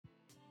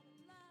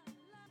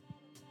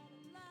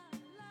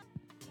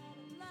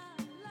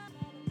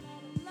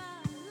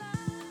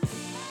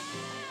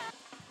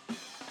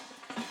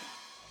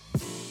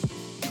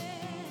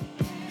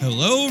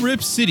Hello,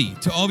 Rip City.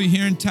 To all of you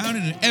here in town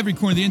and in every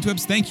corner of the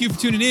interwebs, thank you for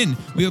tuning in.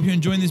 We hope you're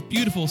enjoying this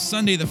beautiful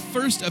Sunday, the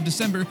 1st of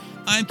December.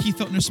 I'm Keith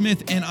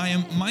Feltner-Smith, and I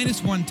am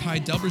 -1 Ty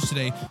Delbers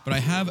today, but I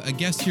have a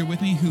guest here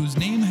with me whose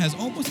name has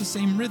almost the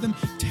same rhythm,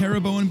 Tara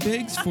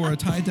Bowen-Biggs. For a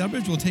Ty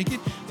Delbers, we'll take it.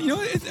 You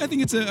know, I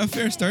think it's a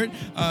fair start.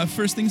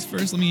 First things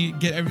first, let me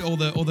get all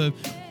the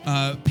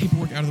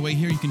paperwork out of the way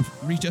here. You can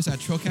reach us at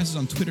Trailcasters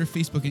on Twitter,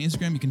 Facebook, and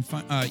Instagram. You can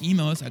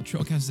email us at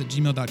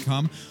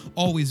trailcasters@gmail.com.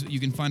 Always, you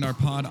can find our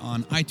pod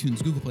on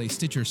iTunes, Google Play,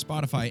 Stitcher,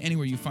 Spotify,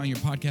 anywhere you find your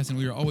podcast, and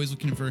we are always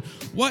looking for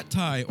what,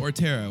 Ty or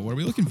Tara? What are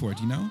we looking for?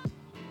 Do you know?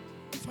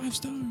 5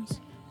 stars.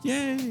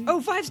 Yay.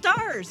 Oh, 5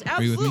 stars.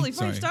 Absolutely.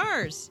 5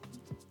 stars.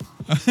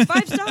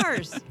 5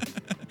 stars.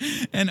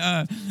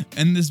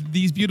 And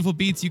these beautiful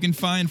beats you can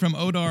find from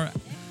Odar.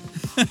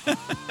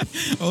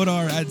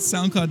 Odar at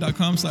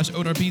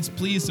soundcloud.com/OdarBeats.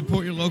 Please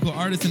support your local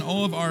artists and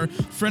all of our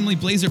friendly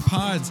Blazer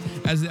pods,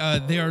 as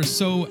they are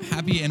so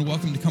happy and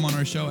welcome to come on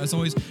our show as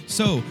always.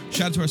 So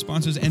shout out to our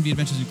sponsors, Envy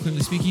Adventures and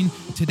Clearly Speaking.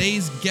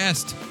 Today's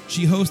guest,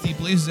 she hosts the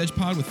Blazers Edge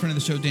pod with friend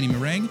of the show Danny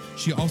Meringue.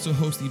 She also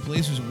hosts the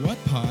Blazers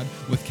What pod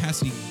with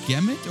Cassidy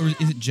Gemmett, or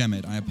is it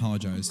Gemmett? I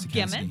apologize to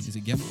Cassidy. Gemmett. Is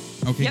it Gemmett?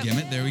 Okay, yep.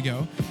 Gemmett. There we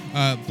go.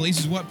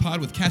 Blazers What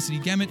pod with Cassidy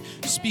Gemmett.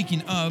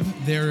 Speaking of,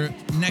 their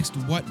next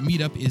What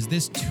meetup is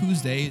this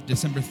Tuesday,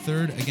 December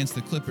 3rd, against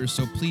the Clippers.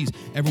 So please,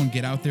 everyone,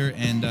 get out there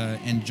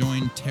and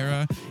join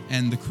Tara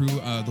and the crew,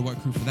 the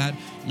What crew, for that.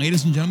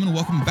 Ladies and gentlemen,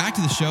 welcome back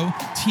to the show,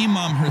 Team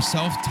Mom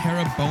herself,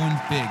 Tara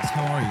Bowen-Biggs.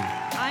 How are you?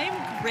 I'm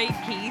great,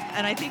 Keith,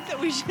 and I think that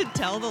we should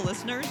tell the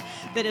listeners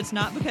that it's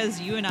not because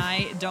you and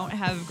I don't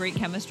have great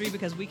chemistry,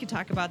 because we could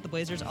talk about the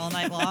Blazers all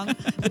night long,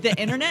 but the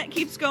internet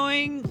keeps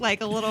going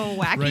like a little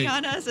wacky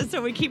on us, and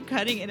so we keep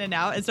cutting in and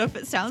out. And so if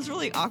it sounds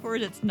really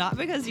awkward, it's not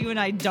because you and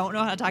I don't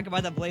know how to talk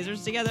about the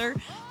Blazers together,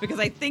 because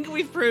I think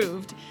we've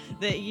proved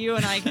that you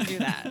and I can do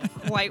that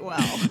quite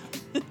well.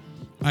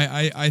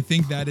 I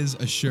think that is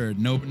assured.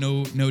 No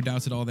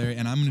doubts at all there.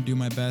 And I'm going to do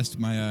my best,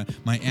 my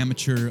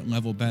amateur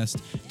level best,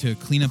 to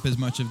clean up as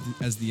much of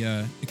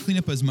the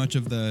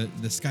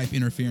Skype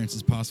interference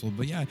as possible.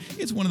 But yeah,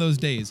 it's one of those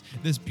days.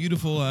 This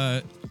beautiful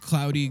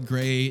cloudy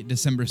gray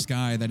December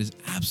sky that is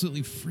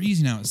absolutely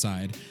freezing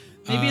outside.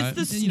 Maybe it's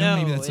the snow.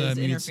 Maybe that's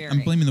interfering.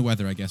 I'm blaming the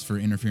weather, I guess, for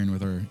interfering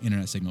with our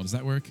internet signal. Does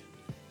that work?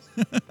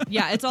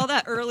 Yeah, it's all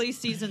that early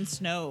season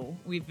snow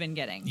we've been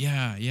getting.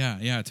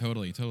 Yeah,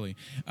 totally.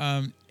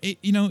 The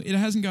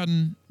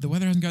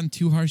weather hasn't gotten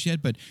too harsh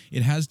yet, but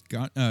it has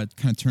got kind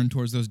of turned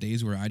towards those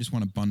days where I just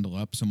want to bundle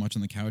up so much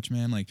on the couch,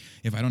 man. Like,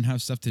 if I don't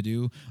have stuff to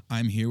do,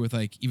 I'm here with,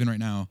 like, even right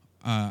now,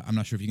 I'm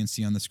not sure if you can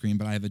see on the screen,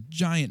 but I have a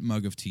giant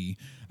mug of tea.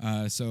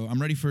 So I'm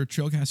ready for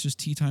Trailcasters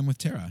Tea Time with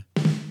Tara.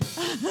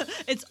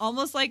 It's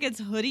almost like it's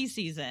hoodie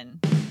season.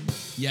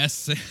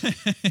 Yes,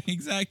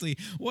 exactly.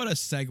 What a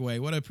segue.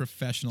 What a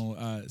professional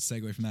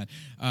segue from that.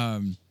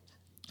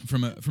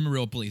 From a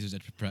real Blazers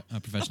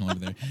professional over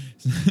there.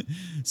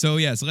 So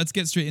let's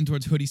get straight into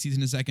hoodie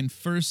season in a second.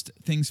 First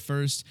things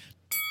first,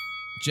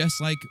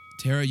 just like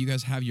Tara, you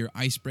guys have your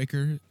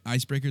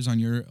icebreakers on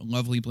your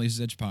lovely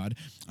Blazers Edge pod.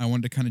 I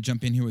wanted to kind of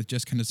jump in here with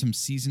just kind of some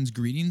season's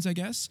greetings, I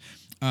guess,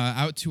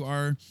 out to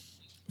our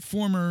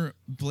former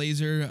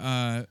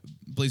Blazer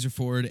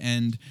forward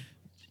and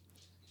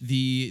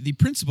the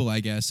principal, I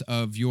guess,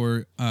 of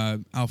your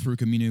Al-Farouq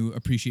Aminu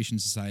Appreciation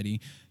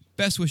Society.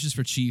 Best wishes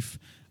for Chief.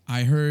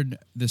 I heard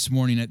this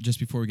morning, just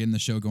before getting the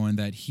show going,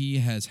 that he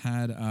has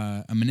had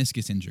a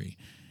meniscus injury.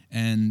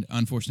 And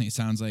unfortunately, it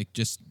sounds like,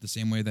 just the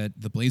same way that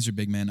the Blazer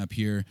big men up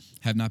here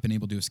have not been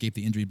able to escape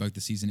the injury bug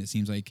this season, it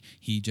seems like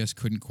he just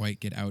couldn't quite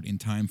get out in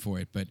time for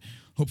it. But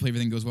hopefully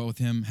everything goes well with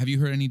him. Have you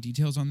heard any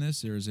details on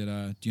this, or is it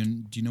do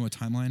you know a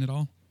timeline at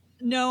all?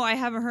 No, I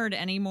haven't heard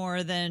any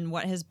more than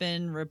what has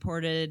been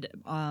reported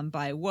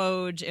by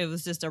Woj. It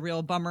was just a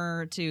real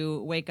bummer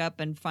to wake up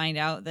and find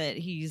out that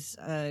he's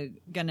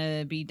going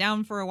to be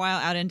down for a while,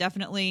 out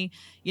indefinitely.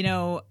 You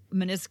know,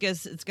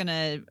 meniscus, it's going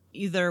to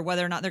either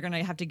whether or not they're going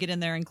to have to get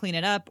in there and clean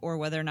it up, or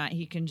whether or not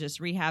he can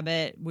just rehab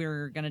it.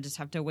 We're going to just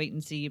have to wait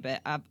and see.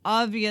 But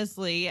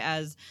obviously,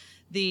 as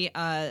the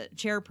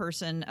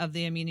chairperson of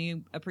the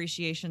Aminu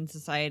Appreciation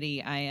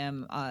Society, I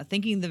am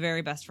thinking the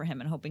very best for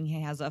him and hoping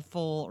he has a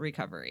full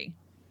recovery.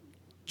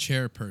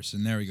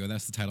 Chairperson. There we go.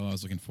 That's the title I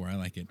was looking for. I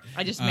like it.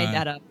 I just made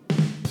that up.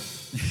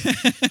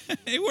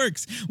 It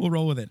works. We'll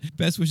roll with it.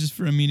 Best wishes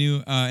for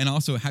Aminu. And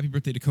also, happy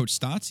birthday to Coach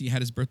Stotts. He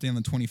had his birthday on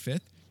the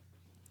 25th.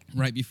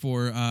 Right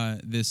before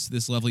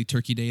this lovely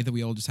Turkey Day that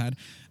we all just had.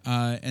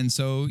 And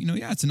so,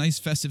 it's a nice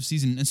festive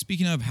season. And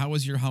speaking of, how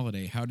was your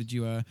holiday? How did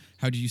you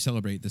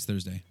celebrate this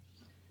Thursday?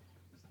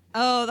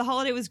 Oh, the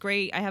holiday was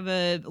great. I have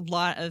a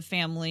lot of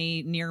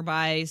family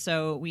nearby,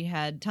 so we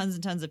had tons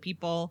and tons of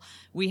people.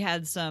 We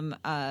had some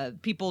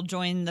people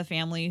join the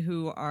family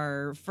who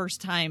are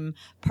first-time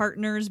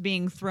partners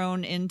being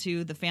thrown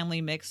into the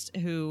family mix,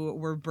 who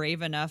were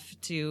brave enough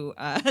to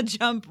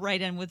jump right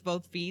in with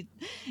both feet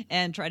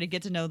and try to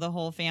get to know the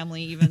whole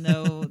family, even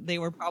though they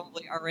were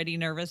probably already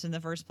nervous in the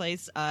first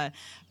place.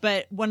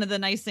 But one of the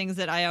nice things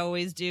that I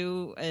always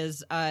do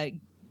is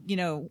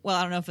well,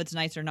 I don't know if it's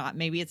nice or not.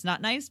 Maybe it's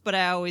not nice, but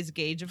I always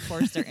gauge, of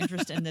course, their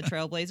interest in the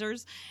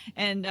Trailblazers.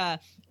 And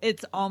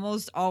it's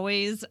almost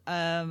always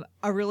a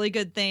really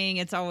good thing.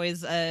 It's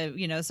always,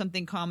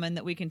 something common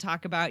that we can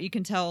talk about. You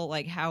can tell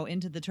like how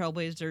into the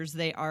Trailblazers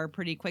they are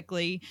pretty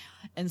quickly.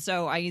 And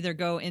so I either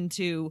go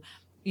into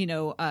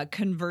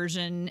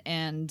conversion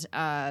and,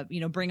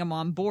 bring them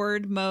on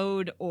board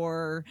mode,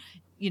 or,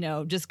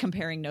 just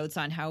comparing notes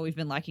on how we've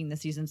been liking the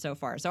season so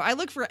far. So I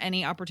look for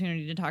any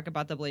opportunity to talk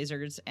about the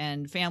Blazers,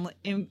 and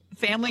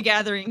family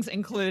gatherings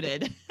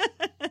included.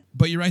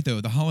 But you're right, though.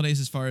 The holidays,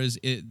 as far as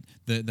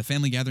the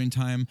family gathering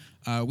time,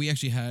 we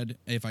actually had,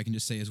 if I can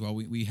just say as well,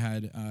 we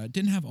had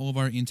didn't have all of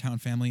our in-town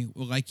family.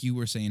 Like you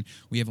were saying,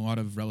 we have a lot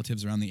of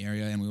relatives around the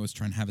area, and we always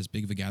try and have as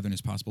big of a gathering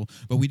as possible.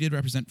 But we did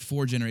represent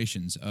 4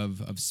 generations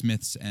of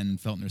Smiths and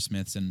Feltner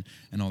Smiths and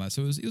all that.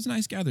 So it was a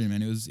nice gathering,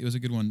 man. It was a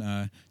good one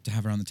to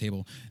have around the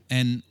table.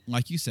 And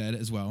like you said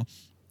as well,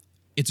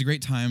 it's a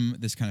great time,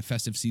 this kind of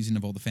festive season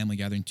of all the family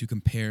gathering, to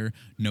compare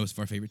notes of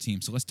our favorite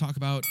teams. So let's talk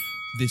about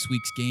this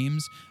week's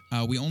games.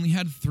 We only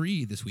had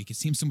 3 this week. It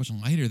seems so much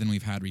lighter than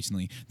we've had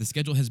recently. The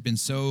schedule has been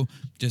so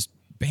just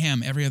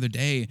bam every other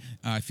day.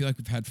 I feel like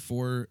we've had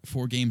four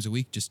games a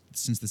week just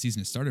since the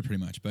season has started,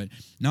 pretty much. But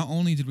not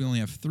only did we only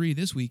have 3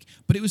 this week,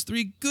 but it was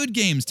 3 good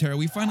games, Tara.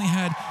 We finally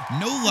had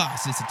no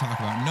losses to talk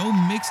about, no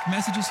mixed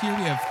messages here.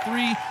 We have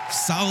 3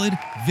 solid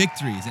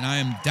victories, and I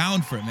am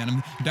down for it, man.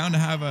 I'm down to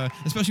have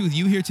especially with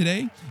you here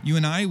today, you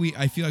and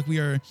I feel like we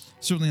are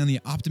certainly on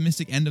the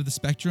optimistic end of the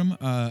spectrum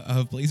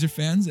of Blazer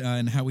fans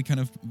and how we kind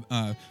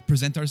of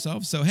present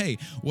ourselves. So hey,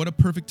 what a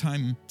perfect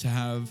time to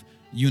have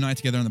you and I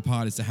together on the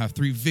pod is to have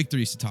 3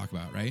 victories to talk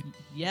about, right?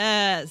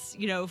 Yes.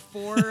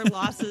 4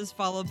 losses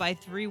followed by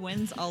 3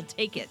 wins. I'll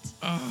take it.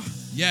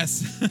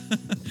 Yes.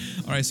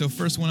 All right, so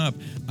first one up,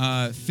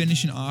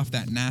 finishing off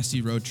that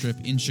nasty road trip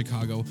in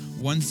Chicago,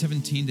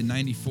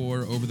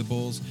 117-94 over the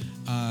Bulls.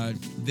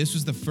 This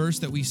was the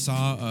first that we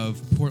saw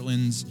of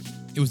Portland's.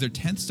 It was their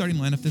 10th starting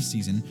lineup this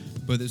season,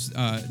 but this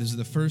is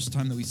the first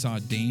time that we saw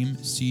Dame,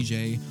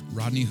 CJ,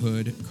 Rodney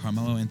Hood,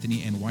 Carmelo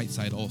Anthony, and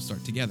Whiteside all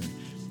start together.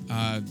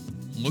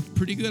 Looked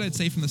pretty good, I'd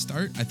say, from the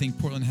start. I think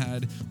Portland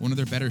had one of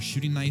their better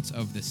shooting nights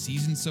of the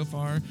season so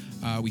far.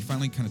 We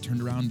finally kind of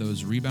turned around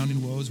those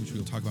rebounding woes, which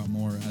we'll talk about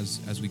more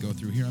as we go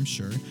through here, I'm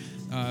sure.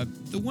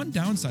 The one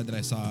downside that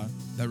I saw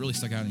that really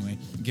stuck out anyway,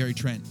 Gary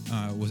Trent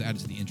was added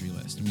to the injury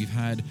list. And we've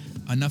had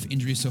enough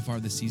injuries so far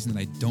this season that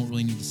I don't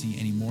really need to see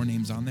any more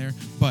names on there.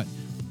 But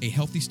a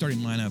healthy starting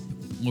lineup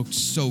looked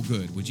so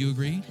good. Would you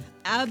agree?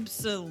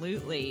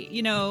 Absolutely.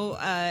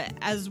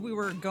 As we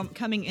were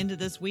coming into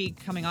this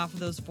week, coming off of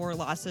those 4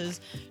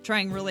 losses,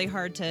 trying really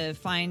hard to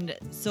find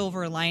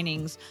silver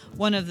linings,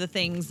 one of the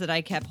things that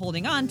I kept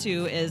holding on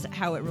to is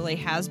how it really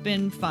has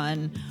been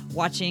fun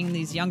watching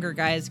these younger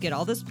guys get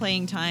all this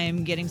playing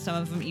time, getting some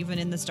of them even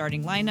in the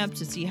starting lineup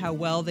to see how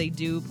well they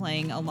do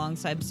playing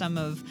alongside some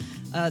of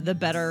the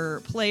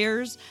better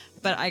players.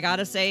 But I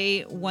gotta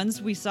say, once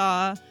we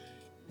saw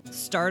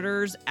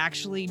starters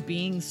actually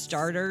being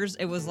starters,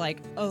 it was like,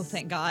 oh,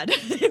 thank God.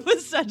 It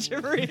was such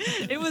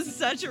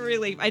a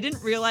relief. I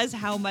didn't realize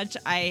how much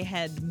I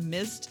had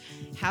missed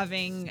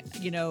having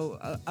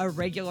a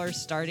regular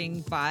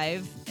starting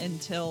 5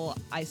 until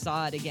I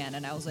saw it again,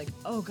 and I was like,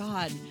 oh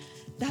God,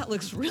 that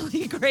looks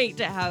really great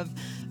to have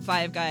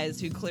 5 guys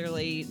who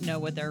clearly know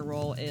what their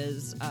role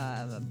is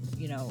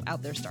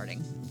out there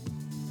starting.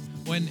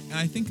 When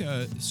I think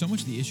so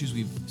much of the issues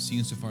we've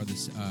seen so far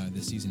this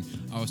season,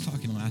 I was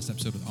talking last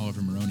episode with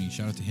Oliver Maroney,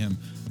 shout out to him,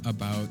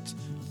 about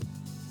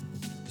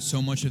so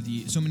many of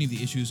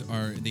the issues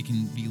they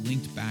can be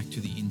linked back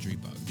to the injury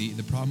bug.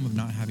 The problem of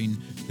not having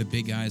the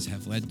big guys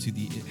has led to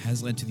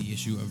the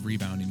issue of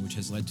rebounding, which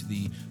has led to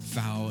the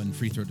foul and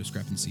free throw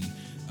discrepancy.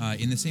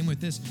 In the same with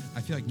this,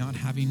 I feel like not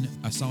having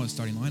a solid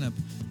starting lineup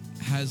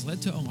has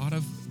led to a lot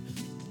of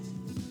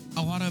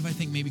I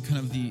think maybe kind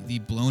of the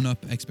blown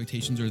up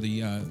expectations, or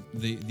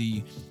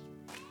the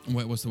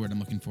what's the word I'm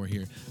looking for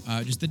here?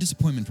 Just the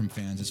disappointment from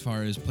fans as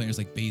far as players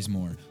like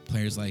Bazemore,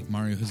 players like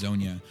Mario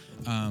Hezonja,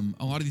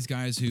 a lot of these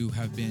guys who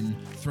have been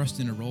thrust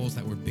into roles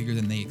that were bigger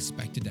than they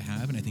expected to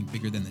have, and I think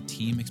bigger than the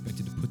team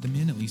expected to put them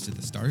in, at least at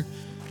the start.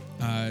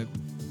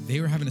 They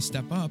were having to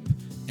step up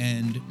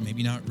and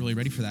maybe not really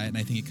ready for that, and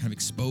I think it kind of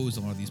exposed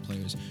a lot of these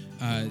players.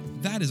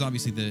 That is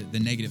obviously the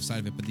negative side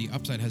of it, but the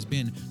upside has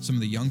been some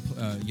of the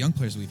young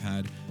players we've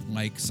had,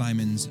 like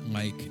Simons,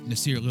 like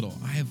Nasir Little.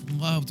 I have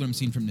loved what I'm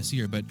seeing from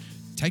Nasir, but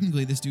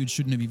technically this dude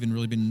shouldn't have even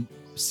really been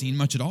seen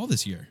much at all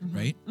this year,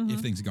 right? Mm-hmm. If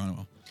things had gone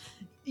well.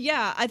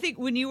 Yeah, I think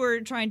when you were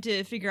trying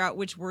to figure out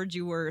which word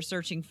you were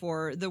searching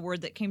for, the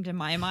word that came to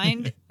my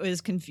mind was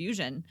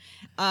confusion.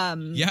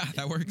 Yeah,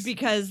 that works.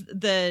 Because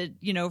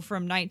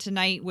from night to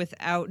night,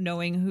 without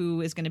knowing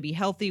who is going to be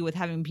healthy, with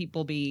having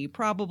people be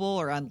probable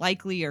or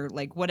unlikely, or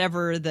like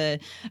whatever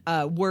the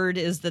word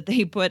is that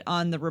they put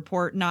on the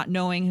report, not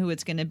knowing who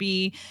it's going to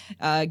be,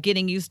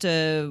 getting used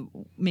to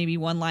maybe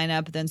one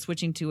lineup, then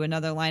switching to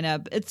another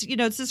lineup. It's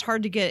just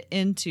hard to get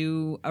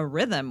into a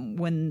rhythm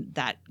when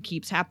that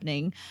keeps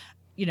happening.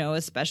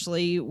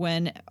 Especially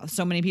when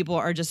so many people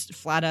are just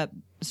flat up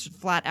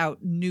flat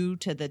out new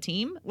to the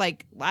team.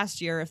 Like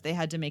last year, if they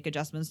had to make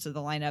adjustments to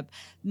the lineup,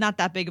 not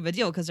that big of a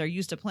deal because they're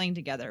used to playing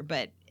together.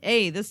 But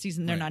this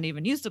season they're not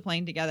even used to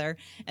playing together,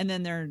 and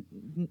then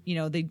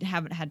they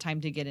haven't had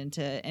time to get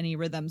into any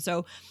rhythm.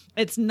 So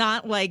it's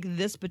not like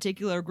this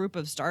particular group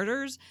of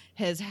starters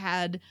has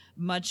had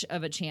much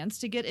of a chance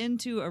to get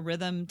into a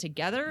rhythm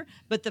together.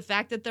 But the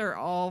fact that they're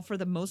all, for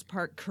the most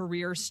part,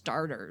 career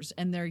starters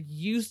and they're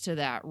used to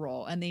that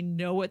role and they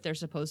know what they're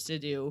supposed to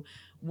do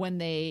when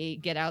they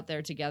get out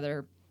there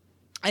together,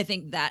 I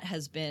think that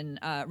has been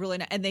really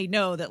nice. And they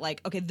know that,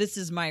 like, okay, this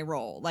is my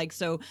role. Like,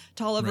 so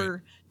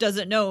Tolliver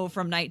doesn't know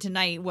from night to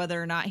night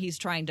whether or not he's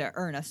trying to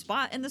earn a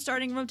spot in the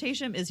starting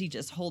rotation. Is he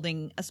just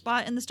holding a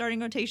spot in the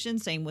starting rotation?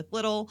 Same with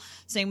Little.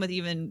 Same with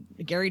even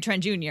Gary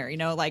Trent Jr.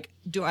 Like,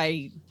 do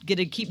I get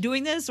to keep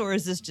doing this, or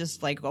is this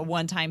just like a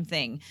one-time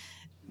thing?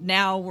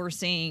 Now we're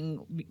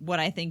seeing what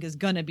I think is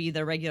going to be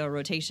the regular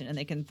rotation, and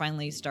they can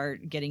finally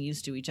start getting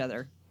used to each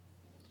other.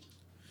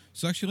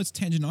 So actually, let's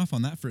tangent off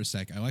on that for a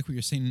sec. I like what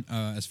you're saying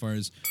as far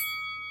as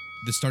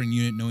the starting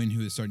unit, knowing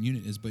who the starting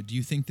unit is. But do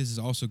you think this is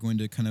also going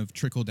to kind of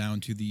trickle down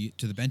to the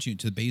bench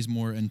unit, to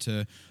Bazemore and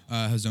to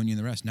Hezonja and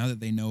the rest? Now that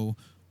they know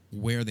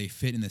where they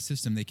fit in the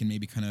system, they can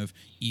maybe kind of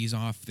ease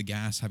off the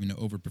gas, having to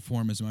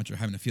overperform as much or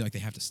having to feel like they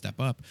have to step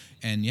up.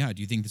 And yeah,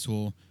 do you think this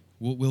will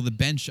the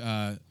bench,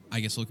 I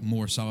guess, look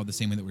more solid the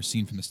same way that we're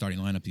seeing from the starting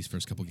lineup these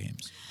first couple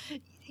games?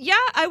 Yeah,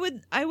 I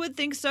would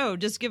think so.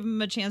 Just give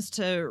them a chance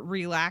to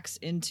relax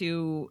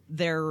into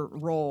their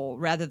role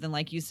rather than,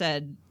 like you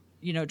said,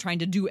 trying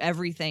to do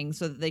everything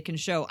so that they can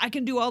show, I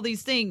can do all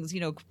these things,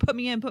 put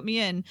me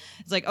in.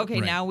 It's like,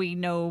 okay, now we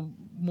know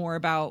more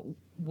about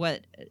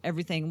what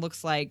everything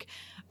looks like.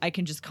 I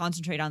can just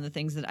concentrate on the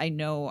things that I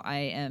know I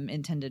am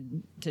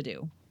intended to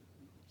do.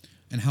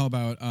 And how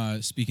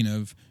about, speaking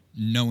of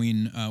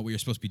knowing what you're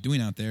supposed to be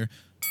doing out there,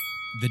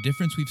 the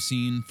difference we've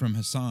seen from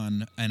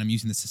Hassan, and I'm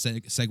using this to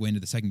segue into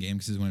the second game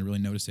because this is when I really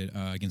noticed it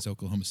against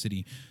Oklahoma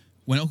City.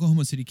 When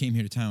Oklahoma City came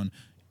here to town,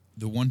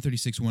 the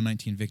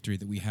 136-119 victory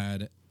that we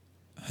had,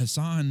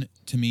 Hassan,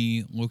 to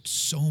me, looked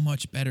so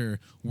much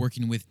better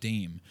working with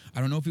Dame. I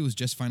don't know if it was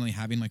just finally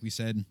having, like we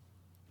said,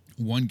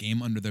 one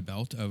game under their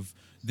belt of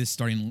this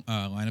starting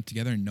lineup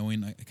together and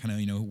knowing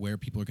kind of where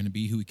people are going to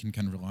be, who we can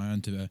kind of rely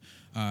on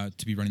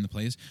to be running the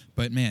plays.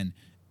 But man,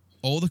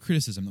 all the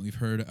criticism that we've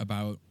heard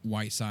about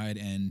Whiteside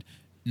and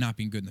not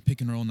being good in the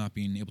pick and roll, not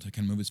being able to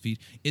kind of move his feet,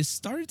 is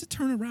started to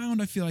turn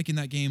around, I feel like, in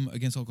that game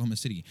against Oklahoma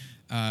City.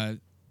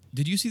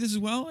 Did you see this as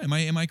well? Am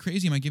I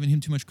crazy? Am I giving him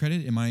too much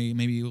credit? Am I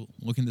maybe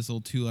looking this a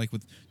little too, like,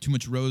 with too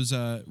much Rose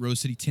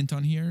City tint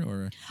on here?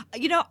 Or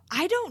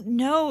I don't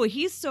know.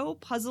 He's so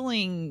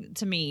puzzling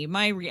to me.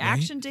 My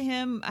reaction to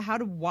him, how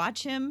to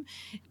watch him,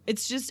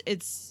 it's just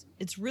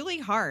it's really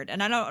hard.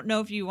 And I don't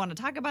know if you want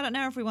to talk about it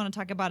now or if we want to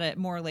talk about it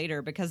more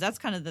later, because that's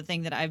kind of the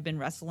thing that I've been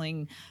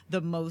wrestling the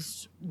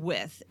most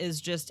with,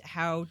 is just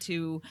how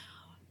to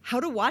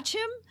watch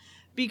him.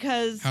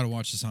 Because how to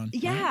watch Hassan?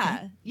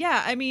 Yeah.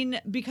 I mean,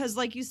 because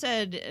like you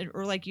said,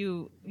 or like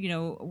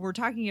we're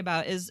talking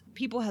about, is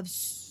people have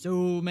so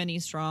many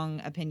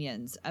strong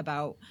opinions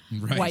about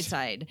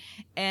Whiteside,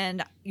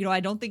 and I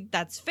don't think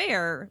that's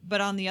fair.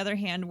 But on the other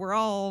hand, we're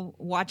all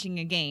watching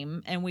a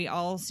game, and we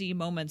all see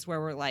moments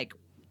where we're like,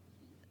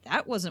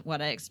 that wasn't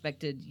what I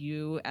expected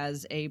you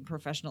as a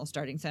professional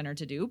starting center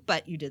to do,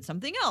 but you did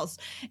something else.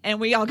 And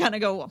we all kind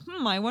of go,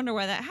 I wonder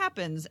why that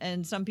happens.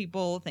 And some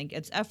people think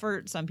it's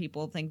effort. Some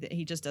people think that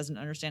he just doesn't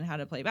understand how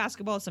to play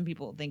basketball. Some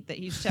people think that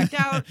he's checked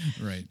out.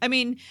 Right. I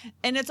mean,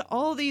 and it's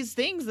all these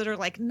things that are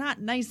like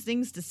not nice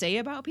things to say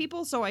about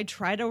people. So I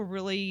try to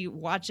really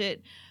watch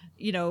it,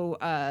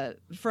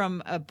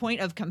 from a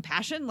point of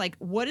compassion, like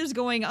what is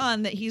going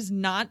on that he's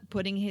not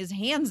putting his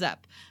hands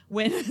up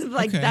when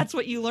that's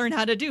what you learn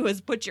how to do, is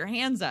put your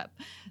hands up.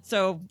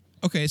 So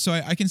okay, so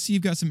I can see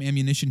you've got some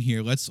ammunition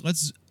here. Let's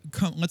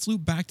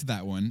loop back to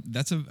that one.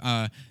 That's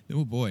oh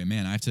boy,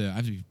 man, I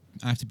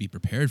have to be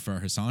prepared for our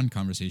Hassan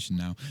conversation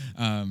now.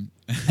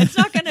 It's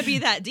not going to be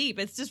that deep.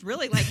 It's just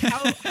really like,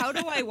 how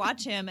do I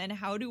watch him, and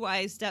how do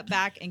I step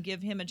back and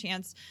give him a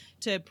chance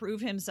to prove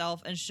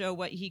himself and show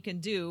what he can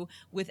do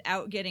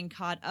without getting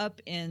caught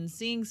up in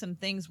seeing some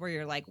things where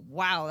you're like,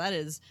 wow, that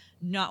is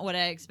not what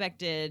I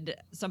expected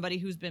somebody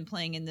who's been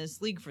playing in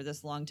this league for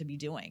this long to be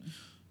doing.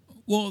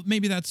 Well,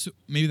 maybe that's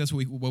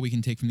what we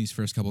can take from these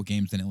first couple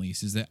games, then, at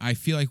least, is that I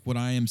feel like what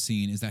I am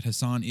seeing is that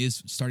Hassan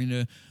is starting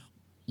to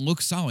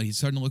look solid. He's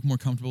starting to look more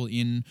comfortable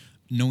in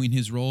knowing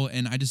his role.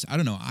 And I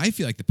don't know. I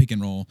feel like the pick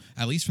and roll,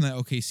 at least from that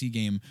OKC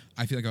game,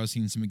 I feel like I was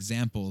seeing some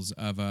examples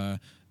of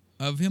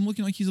him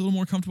looking like he's a little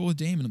more comfortable with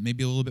Dame and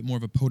maybe a little bit more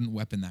of a potent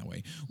weapon that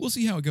way. We'll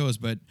see how it goes.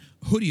 But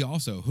Hoodie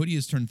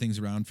has turned things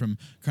around from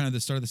kind of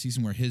the start of the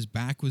season where his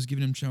back was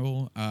giving him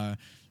trouble,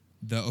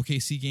 the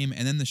OKC game,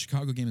 and then the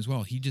Chicago game as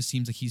well. He just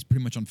seems like he's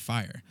pretty much on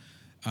fire.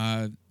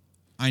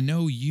 I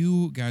know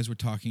you guys were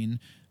talking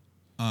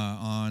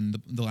on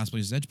the Last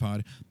Blazers Edge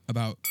pod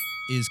about,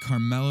 is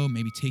Carmelo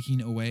maybe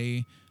taking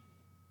away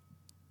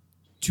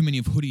too many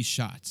of Hoodie's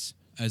shots?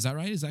 Is that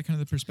right? Is that kind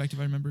of the perspective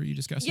I remember you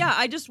discussing? Yeah,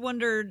 I just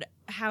wondered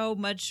how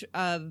much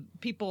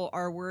people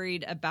are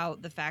worried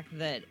about the fact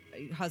that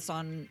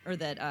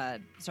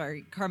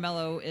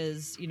Carmelo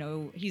is,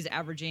 he's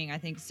averaging, I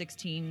think,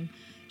 16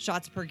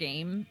 shots per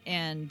game,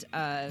 and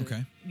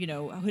Okay.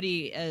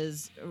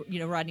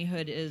 Rodney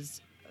Hood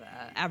is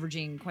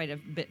averaging quite a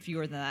bit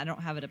fewer than that. I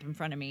don't have it up in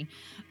front of me,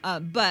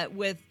 but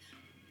with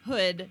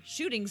Hood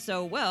shooting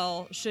so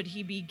well, should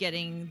he be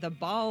getting the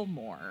ball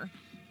more?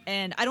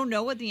 And I don't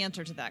know what the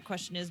answer to that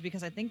question is,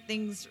 because I think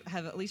things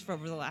have, at least for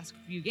over the last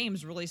few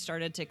games, really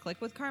started to click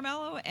with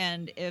Carmelo.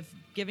 And if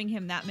giving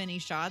him that many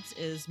shots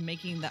is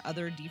making the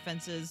other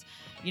defenses,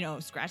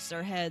 scratch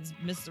their heads,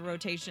 miss the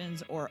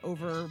rotations, or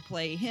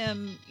overplay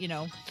him,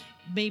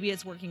 maybe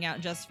it's working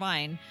out just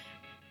fine.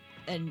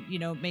 And,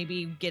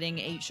 maybe getting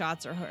 8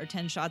 shots or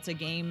 10 shots a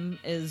game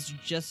is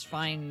just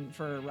fine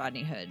for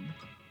Rodney Hood.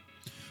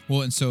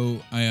 Well, and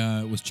so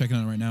I was checking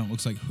on it right now. It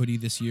looks like Hoodie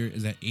this year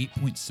is at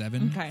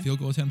 8.7 field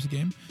goal attempts a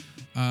game.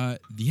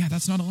 Yeah,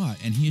 that's not a lot.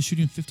 And he is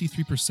shooting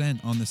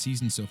 53% on the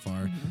season so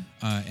far,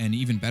 and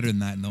even better than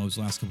that in those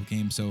last couple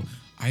games. So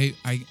I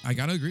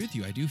got to agree with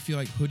you. I do feel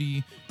like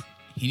Hoodie,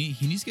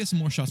 he needs to get some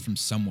more shots from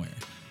somewhere.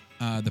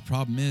 The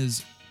problem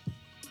is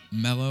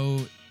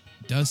Melo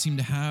does seem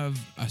to have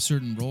a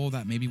certain role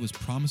that maybe was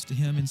promised to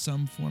him in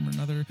some form or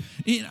another.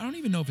 And I don't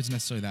even know if it's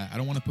necessarily that. I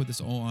don't want to put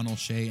this all on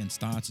O'Shea and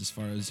Stotts as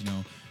far as,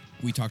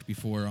 we talked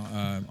before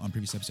on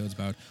previous episodes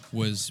about,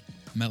 was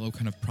Melo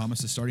kind of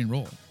promised a starting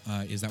role?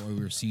 Is that why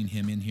we were seeing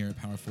him in here at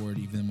power forward,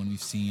 even when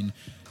we've seen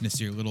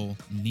Nasir Little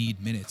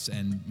need minutes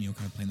and,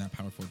 kind of playing that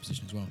power forward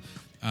position as well.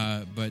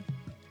 But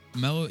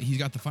Melo, he's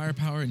got the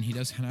firepower, and he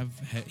does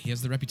he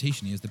has the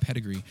reputation, he has the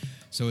pedigree.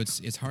 So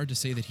it's hard to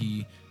say that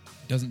he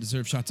doesn't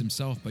deserve shots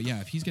himself. But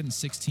yeah, if he's getting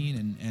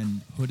 16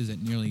 and Hood is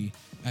at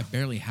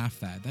barely half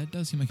that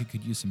does seem like it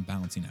could use some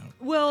balancing out.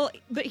 Well,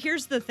 but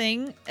here's the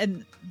thing,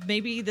 and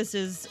maybe this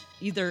is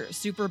either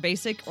super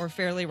basic or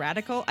fairly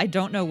radical. I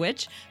don't know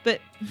which,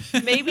 but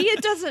maybe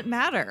it doesn't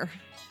matter.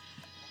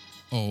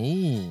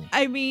 Oh.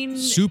 I mean,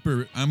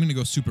 I'm going to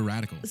go super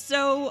radical.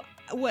 So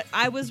what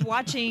I was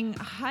watching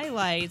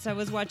highlights, I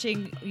was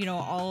watching,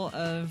 all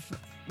of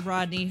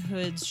Rodney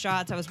Hood's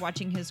shots. I was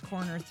watching his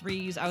corner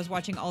threes. I was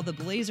watching all the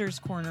Blazers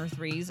corner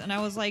threes. And I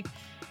was like,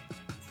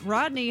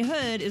 Rodney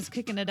Hood is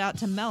kicking it out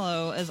to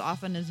Melo as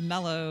often as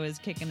Melo is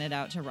kicking it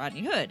out to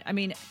Rodney Hood. I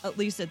mean, at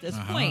least at this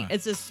point,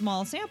 it's a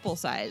small sample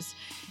size.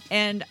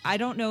 And I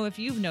don't know if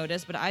you've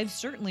noticed, but I've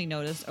certainly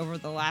noticed over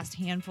the last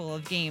handful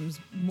of games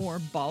more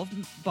ball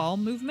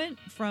movement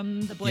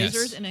from the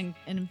Blazers. Yes. And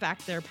in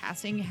fact, their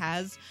passing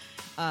has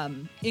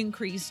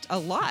increased a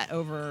lot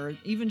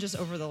even just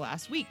over the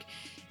last week.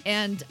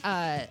 And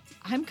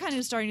I'm kind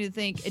of starting to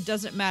think it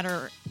doesn't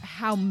matter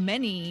how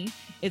many,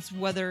 it's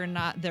whether or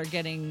not they're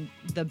getting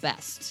the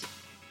best.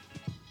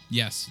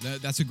 Yes,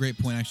 that's a great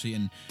point, actually.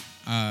 And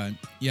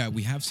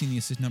we have seen the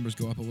assist numbers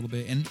go up a little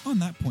bit. And on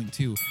that point,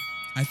 too,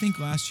 I think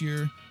last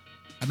year,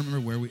 I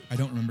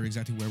don't remember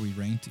exactly where we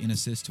ranked in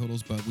assist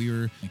totals, but we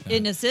were like that.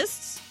 In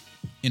assists?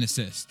 In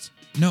assists.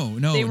 No.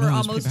 They were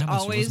almost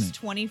always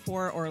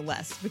 24 or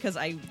less, because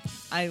I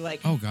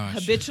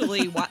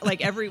habitually,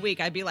 like every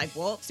week I'd be like,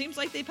 well, it seems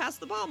like they pass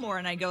the ball more.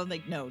 And I go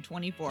like, no,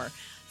 24.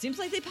 Seems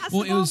like they passed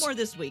the ball more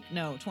this week.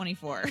 No,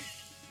 24.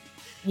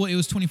 Well, it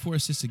was 24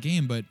 assists a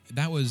game, but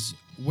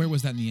where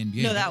was that in the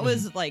NBA? No, that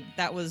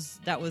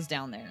was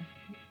down there.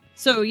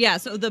 So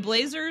the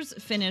Blazers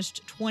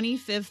finished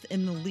 25th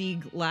in the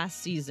league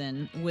last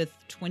season with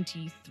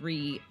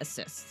 23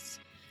 assists.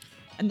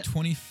 And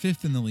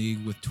 25th in the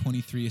league with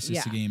 23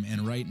 assists a game,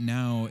 and right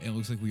now it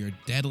looks like we are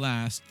dead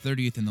last,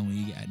 30th in the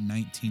league at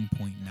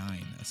 19.9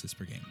 assists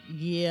per game.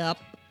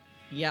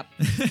 Yep.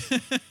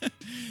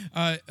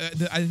 I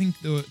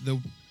think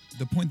the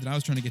point that I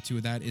was trying to get to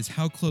with that is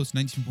how close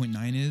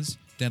 19.9 is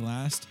dead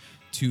last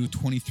to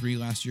 23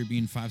 last year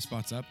being 5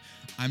 spots up.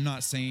 I'm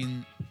not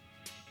saying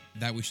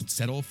that we should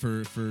settle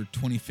for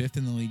 25th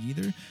in the league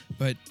either,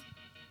 but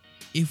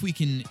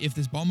if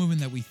this ball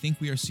movement that we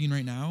think we are seeing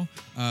right now,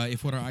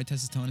 if what our eye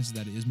test is telling us is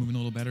that it is moving a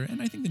little better,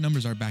 and I think the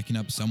numbers are backing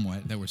up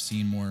somewhat that we're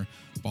seeing more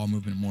ball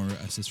movement, more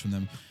assists from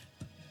them,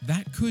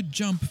 that could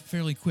jump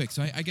fairly quick.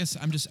 So I guess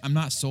I'm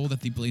not sold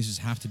that the Blazers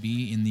have to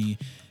be in the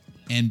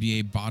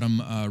NBA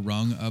bottom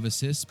rung of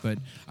assists, but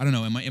I don't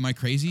know. Am I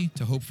crazy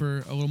to hope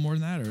for a little more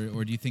than that,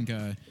 or do you think?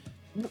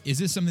 Is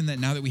this something that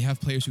now that we have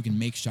players who can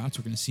make shots,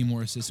 we're going to see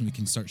more assists and we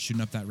can start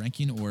shooting up that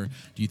ranking? Or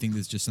do you think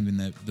this is just something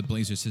that the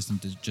Blazers system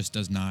just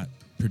does not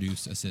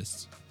produce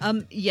assists?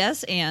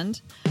 Yes,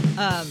 and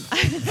no,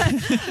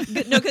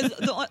 because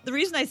the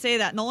reason I say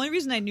that, and the only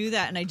reason I knew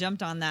that and I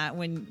jumped on that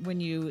when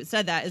you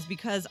said that is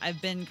because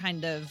I've been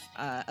kind of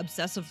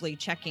obsessively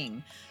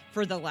checking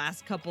for the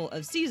last couple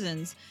of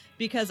seasons,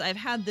 because I've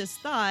had this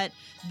thought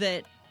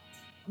that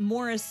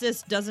more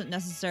assists doesn't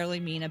necessarily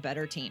mean a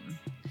better team.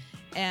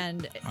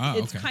 And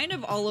it's okay. kind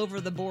of all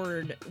over the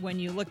board when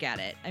you look at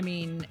it. I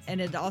mean,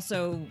 and it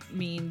also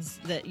means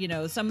that,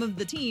 some of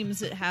the teams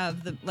that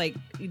have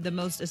the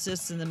most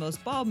assists and the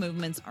most ball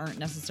movements aren't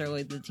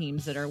necessarily the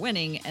teams that are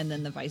winning, and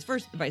then the vice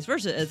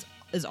versa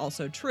is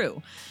also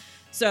true.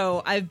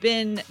 So I've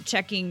been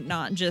checking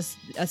not just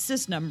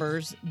assist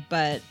numbers,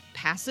 but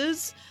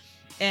passes.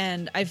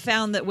 And I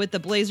found that with the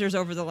Blazers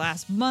over the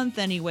last month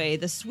anyway,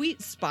 the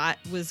sweet spot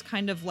was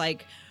kind of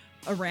like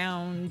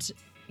around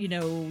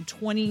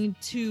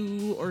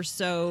 22 or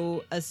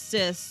so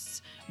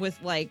assists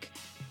with like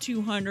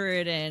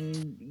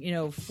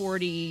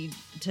 240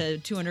 to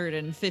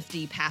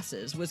 250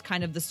 passes was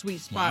kind of the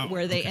sweet spot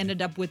where they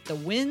ended up with the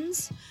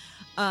wins.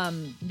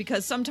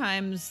 Because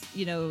sometimes,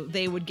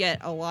 they would get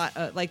a lot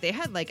of, they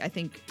had I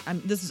think,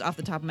 this is off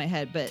the top of my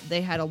head, but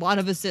they had a lot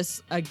of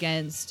assists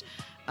against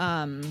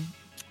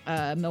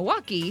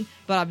Milwaukee,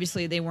 but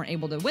obviously they weren't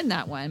able to win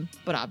that one.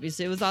 But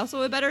obviously it was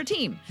also a better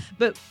team.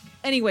 But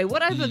anyway,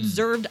 what I've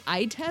observed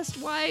eye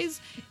test wise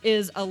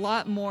is a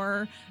lot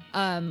more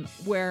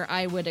where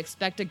I would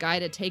expect a guy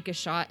to take a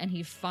shot and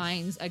he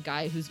finds a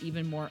guy who's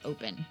even more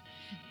open.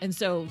 And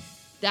so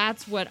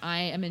that's what I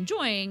am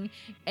enjoying.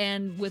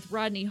 And with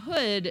Rodney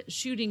Hood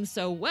shooting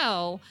so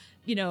well,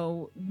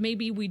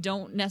 maybe we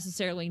don't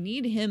necessarily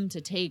need him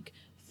to take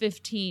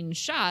 15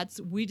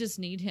 shots. We just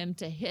need him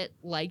to hit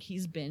like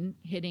he's been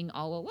hitting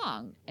all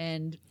along.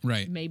 And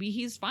maybe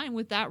he's fine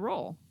with that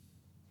role.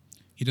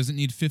 He doesn't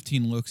need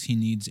 15 looks. He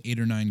needs 8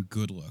 or 9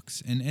 good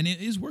looks. And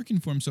it is working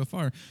for him so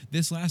far.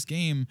 This last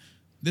game,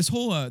 this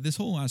whole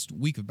last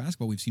week of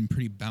basketball, we've seen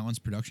pretty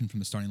balanced production from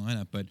the starting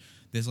lineup. But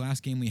this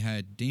last game, we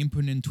had Dame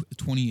putting in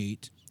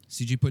 28,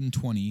 CJ putting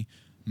 20,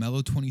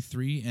 Melo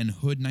 23, and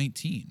Hood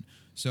 19.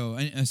 So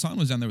Hassan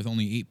was down there with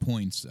only 8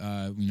 points.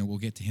 We'll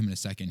get to him in a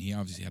second. He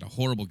obviously had a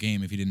horrible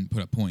game if he didn't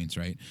put up points,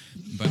 right?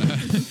 But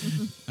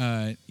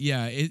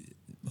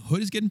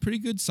Hood is getting pretty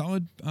good,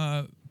 solid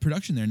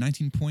production there.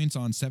 19 points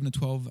on 7 to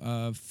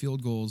 12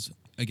 field goals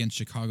against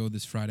Chicago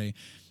this Friday.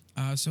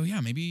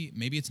 Maybe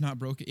it's not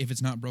broken. If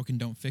it's not broken,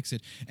 don't fix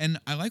it. And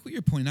I like what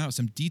you're pointing out.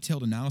 Some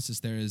detailed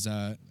analysis there is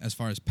as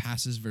far as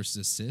passes versus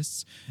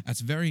assists. That's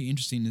very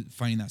interesting,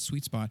 finding that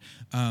sweet spot.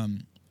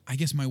 I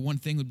guess my one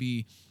thing would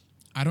be,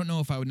 I don't know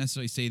if I would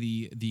necessarily say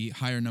the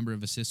higher number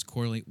of assists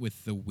correlate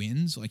with the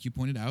wins, like you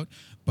pointed out,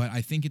 but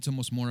I think it's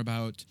almost more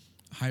about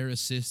higher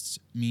assists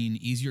mean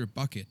easier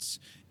buckets.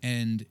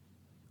 And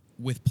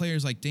with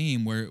players like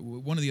Dame, where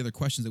one of the other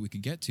questions that we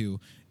could get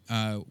to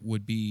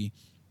would be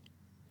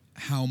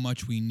how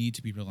much we need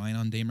to be relying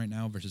on Dame right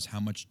now versus how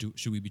much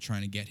should we be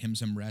trying to get him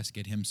some rest,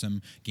 get him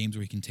some games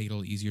where he can take it a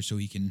little easier so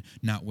he can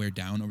not wear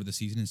down over the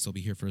season and still be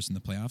here for us in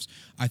the playoffs.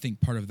 I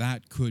think part of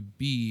that could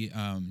be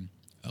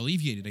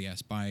alleviated, I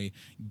guess, by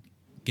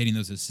getting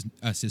those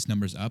assist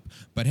numbers up.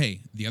 But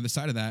hey, the other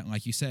side of that,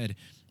 like you said,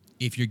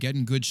 if you're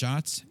getting good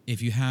shots,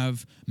 if you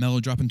have Melo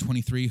dropping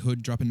 23,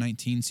 Hood dropping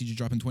 19, CJ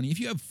dropping 20, if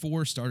you have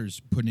 4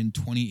 starters putting in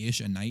 20-ish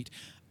a night,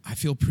 I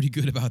feel pretty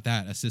good about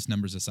that, assist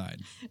numbers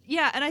aside.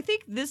 Yeah, and I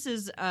think this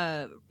is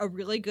a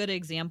really good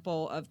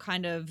example of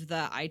kind of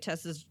the eye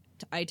test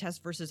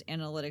versus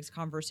analytics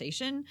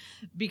conversation,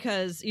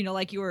 because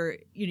like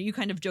you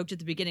kind of joked at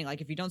the beginning,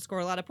 like if you don't score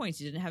a lot of points,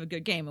 you didn't have a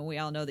good game, and we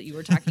all know that you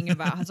were talking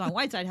about Hassan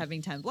Whiteside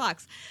having 10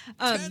 blocks.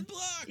 10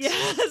 blocks.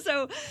 Yeah.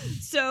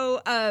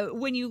 So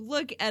when you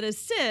look at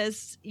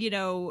assists,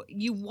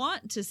 you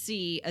want to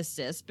see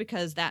assists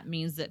because that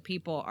means that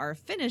people are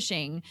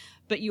finishing,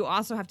 but you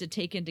also have to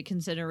take into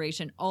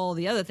consideration all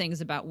the other things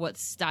about what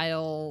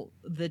style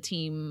the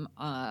team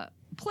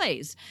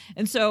plays.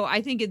 And so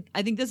I think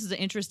this is an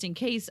interesting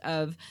case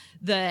of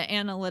the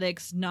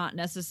analytics not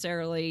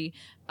necessarily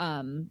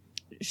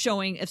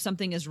showing if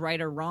something is right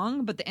or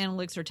wrong, but the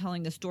analytics are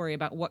telling the story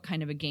about what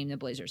kind of a game the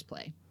Blazers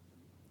play.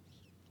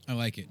 I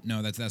like it.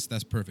 No,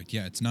 that's perfect.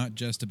 Yeah, it's not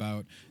just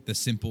about the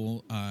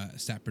simple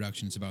stat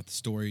production. It's about the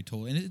story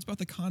told, and it's about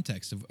the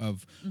context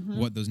of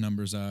what those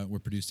numbers were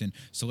produced in.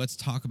 So let's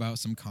talk about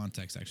some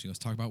context, actually. Let's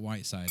talk about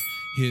Whiteside.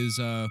 His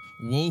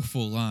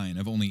woeful line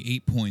of only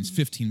 8 points,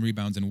 15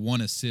 rebounds, and 1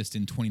 assist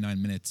in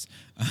 29 minutes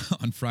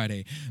on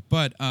Friday.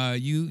 But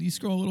you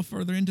scroll a little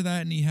further into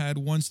that, and he had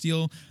 1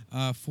 steal,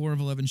 4 of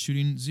 11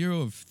 shooting,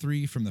 0 of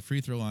 3 from the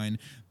free throw line.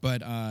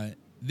 But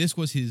this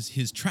was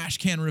his trash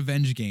can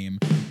revenge game,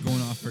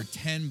 going off for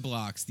 10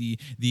 blocks. The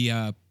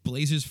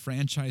Blazers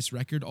franchise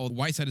record.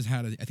 Whiteside has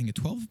had, I think, a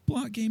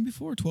 12-block game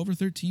before, 12 or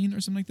 13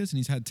 or something like this, and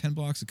he's had 10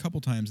 blocks a couple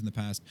times in the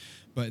past.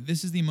 But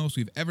this is the most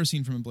we've ever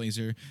seen from a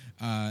Blazer.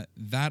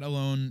 That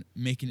alone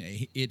making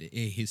it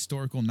a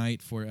historical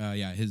night for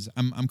his.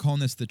 I'm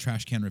calling this the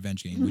trash can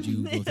revenge game. Would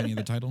you go with any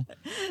other title?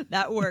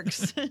 That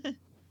works.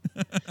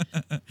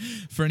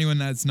 For anyone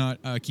that's not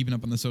keeping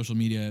up on the social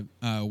media,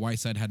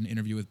 Whiteside had an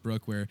interview with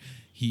Brooke where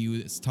he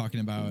was talking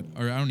about,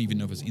 or I don't even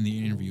know if it was in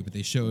the interview, but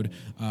they showed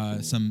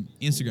some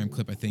Instagram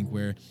clip, I think,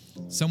 where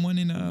someone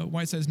in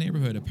Whiteside's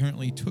neighborhood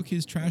apparently took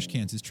his trash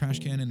can and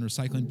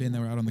recycling bin that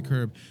were out on the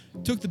curb,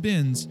 took the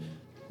bins,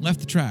 left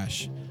the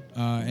trash,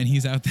 and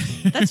he's out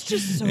there. That's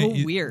just so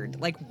He- weird.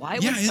 Like, why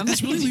would Yeah, somebody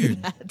that's really do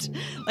weird. that?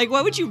 Like,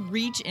 why would you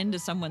reach into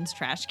someone's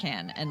trash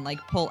can and like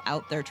pull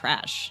out their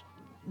trash?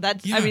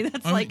 That's, Yeah, I mean,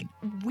 that's I like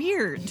mean-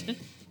 weird.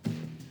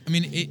 I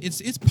mean,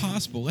 it's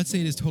possible. Let's say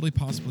it is totally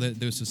possible that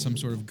there's some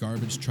sort of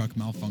garbage truck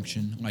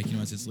malfunction. Like, you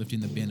know, as it's lifting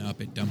the bin up,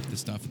 it dumped the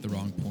stuff at the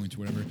wrong point or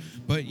whatever.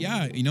 But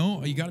yeah, you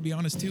know, you got to be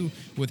honest too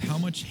with how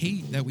much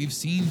hate that we've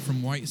seen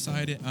from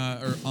Whiteside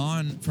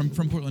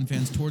from Portland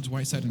fans towards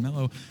Whiteside and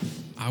Melo.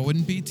 I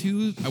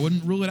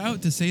wouldn't rule it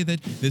out to say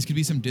that this could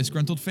be some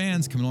disgruntled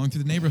fans coming along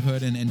through the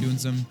neighborhood and doing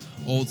some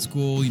old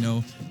school, you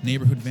know,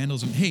 neighborhood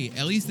vandalism. Hey,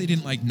 at least they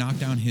didn't like knock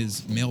down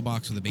his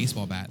mailbox with a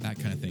baseball bat, that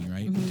kind of thing,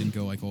 right? Mm-hmm. Didn't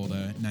go like old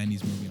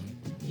 90s movie on it.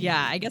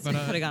 Yeah, I guess But,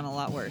 it could have gone a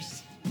lot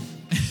worse.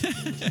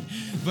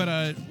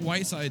 But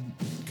Whiteside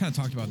kind of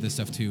talked about this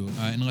stuff too,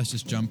 and let's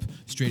just jump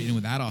straight in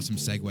with that awesome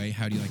segue.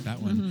 How do you like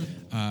that one?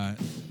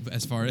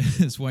 As far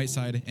as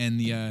Whiteside and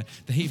the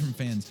hate from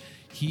fans,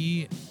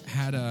 he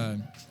had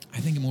I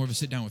think more of a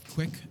sit down with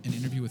Quick, an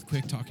interview with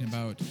Quick, talking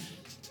about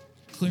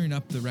clearing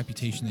up the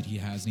reputation that he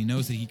has, and he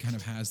knows that he kind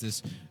of has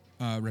this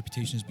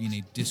reputation as being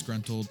a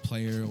disgruntled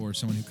player or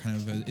someone who kind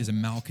of is a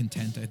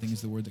malcontent, I think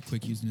is the word that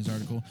Quick used in his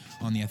article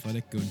on The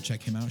Athletic. Go and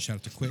check him out. Shout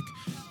out to Quick.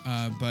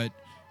 But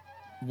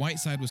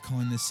Whiteside was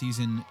calling this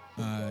season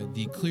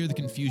the Clear the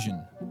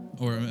Confusion,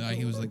 or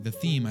he was like the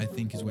theme, I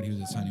think is what he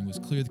was assigning, was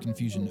Clear the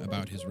Confusion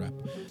about his rep.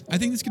 I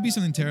think this could be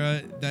something,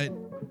 Tara, that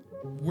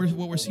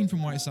what we're seeing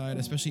from Whiteside,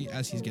 especially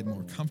as he's getting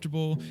more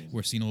comfortable,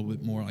 we're seeing a little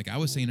bit more, like I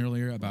was saying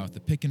earlier, about the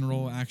pick and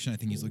roll action. I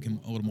think he's looking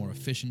a little more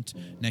efficient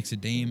next to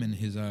Dame and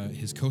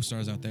his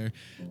co-stars out there.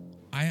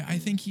 I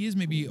think he is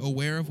maybe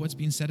aware of what's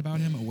being said about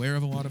him, aware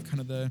of a lot of kind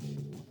of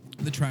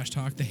the trash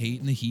talk, the hate,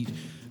 and the heat.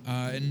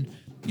 And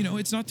you know,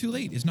 it's not too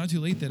late. It's not too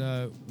late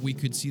that we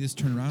could see this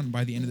turn around, and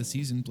by the end of the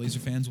season, Blazer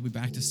fans will be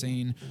back to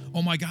saying,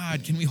 "Oh my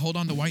God, can we hold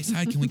on to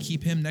Whiteside? Can we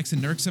keep him next to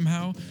Nurk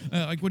somehow?"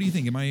 Like, what do you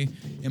think? Am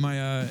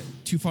I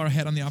too far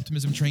ahead on the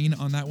optimism train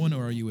on that one,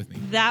 or are you with me?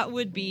 That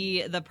would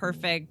be the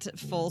perfect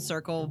full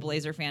circle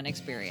Blazer fan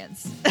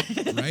experience.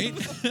 Right?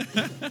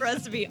 For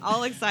us to be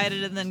all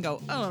excited and then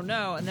go, oh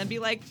no, and then be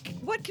like,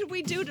 what could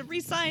we do to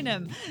re-sign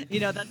him? You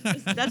know,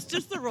 that's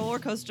just the roller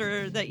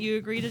coaster that you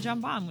agree to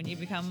jump on when you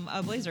become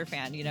a Blazer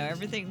fan. You know,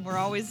 we're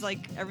always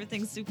like,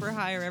 everything's super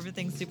high or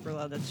everything's super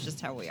low. That's just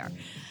how we are.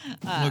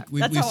 Look, we've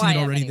that's seen how I it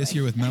am already anyway. this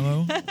year with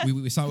Melo.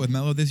 we saw it with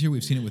Melo this year.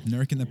 We've seen it with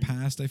Nurk in the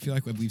past. I feel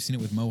like we've seen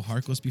it with Mo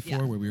Harkless before,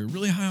 Yeah. where we were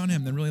really high on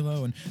him, then really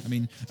low. And I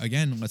mean,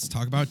 again, let's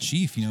talk about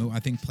Chief. You know, I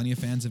think plenty of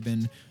fans have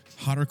been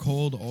hot or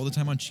cold all the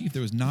time on Chief.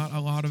 There was not a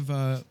lot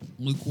of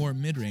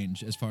lukewarm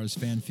mid-range as far as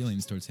fan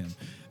feelings towards him.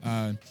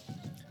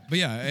 But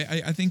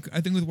yeah, I think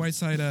with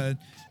Whiteside.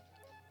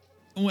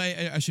 Well,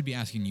 I should be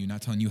asking you,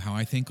 not telling you how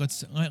I think.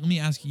 Let me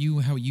ask you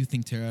how you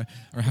think, Tara,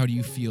 or how do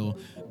you feel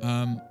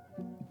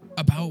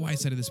about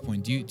Whiteside at this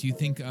point? Do you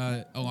think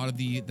a lot of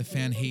the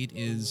fan hate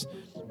is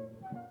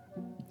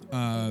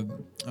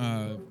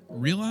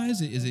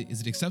realized?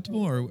 Is it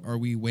acceptable, or are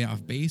we way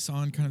off base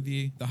on kind of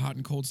the hot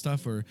and cold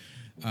stuff, or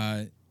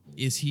do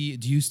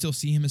you still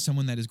see him as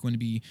someone that is going to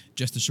be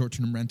just a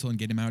short-term rental and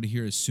get him out of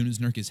here as soon as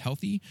Nurk is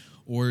healthy?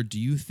 Or do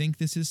you think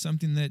this is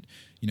something that,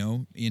 you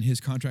know, in his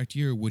contract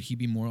year, would he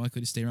be more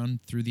likely to stay around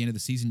through the end of the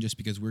season just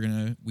because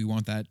we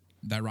want that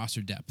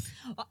roster depth?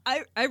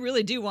 I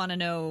really do want to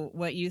know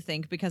what you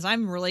think, because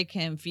I'm really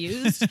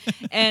confused.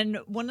 And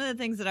one of the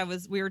things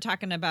that we were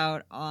talking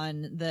about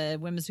on the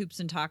Women's Hoops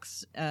and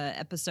Talks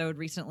episode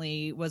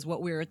recently was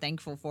what we were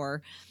thankful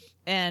for.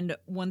 And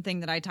one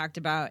thing that I talked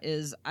about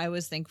is I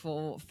was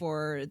thankful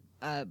for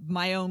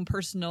my own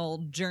personal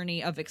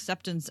journey of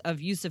acceptance of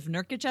Yusuf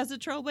Nurkic as a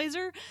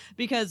Trailblazer,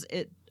 because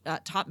it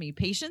taught me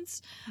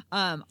patience.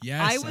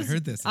 Yes, I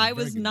heard this. I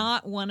was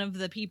not one of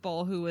the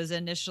people who was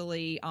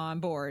initially on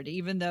board,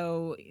 even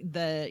though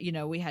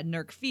we had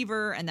Nurk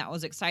fever and that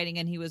was exciting,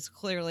 and he was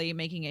clearly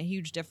making a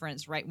huge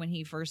difference right when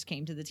he first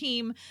came to the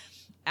team.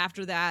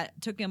 After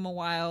that, took him a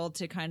while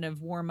to kind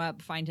of warm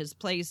up, find his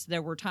place.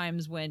 There were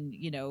times when,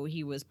 you know,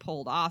 he was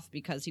pulled off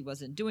because he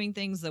wasn't doing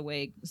things the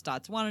way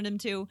Stotts wanted him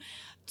to.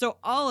 So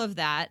all of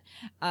that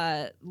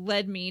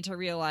led me to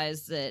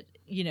realize that,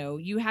 you know,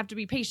 you have to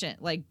be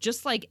patient. Like,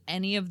 just like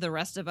any of the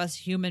rest of us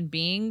human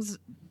beings,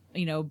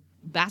 you know,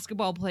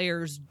 basketball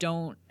players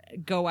don't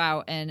go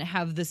out and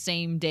have the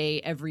same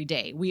day every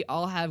day. We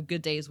all have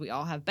good days. We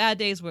all have bad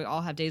days. We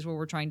all have days where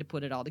we're trying to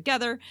put it all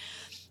together.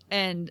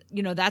 And,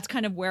 you know, that's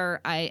kind of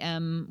where I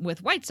am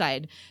with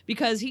Whiteside,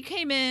 because he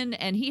came in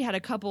and he had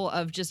a couple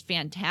of just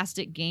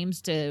fantastic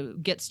games to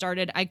get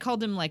started. I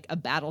called him like a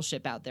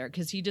battleship out there,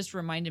 because he just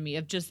reminded me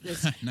of just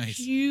this Nice.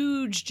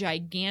 huge,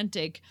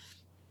 gigantic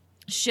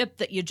ship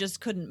that you just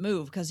couldn't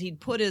move because he'd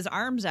put his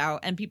arms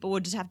out and people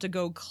would just have to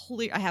go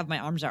clear. I have my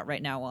arms out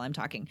right now while I'm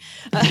talking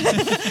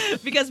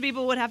because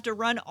people would have to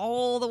run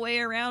all the way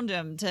around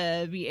him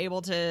to be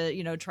able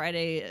to, try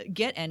to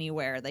get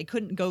anywhere. They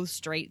couldn't go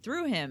straight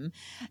through him.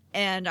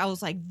 And I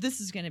was like, this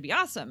is going to be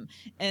awesome.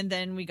 And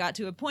then we got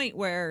to a point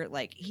where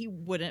like he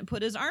wouldn't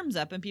put his arms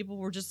up and people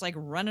were just like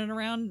running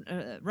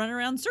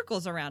around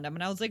circles around him.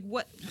 And I was like,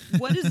 what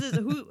is this?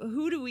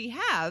 Who do we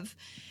have?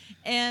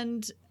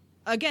 And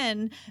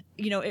again,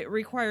 it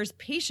requires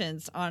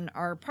patience on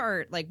our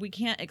part. Like, we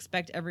can't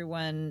expect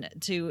everyone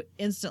to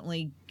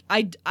instantly.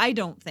 I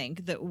don't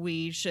think that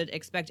we should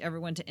expect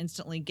everyone to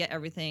instantly get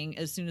everything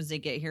as soon as they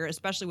get here,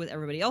 especially with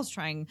everybody else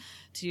trying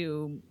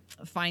to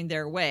find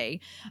their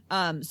way.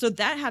 So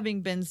that having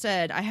been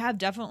said, I have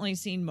definitely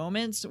seen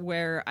moments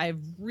where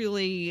I've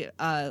really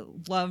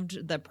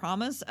loved the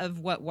promise of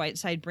what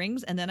Whiteside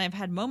brings. And then I've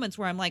had moments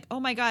where I'm like, oh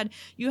my God,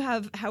 you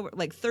have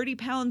 30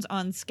 pounds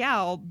on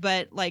Scal,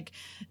 but like,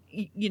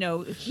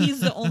 he's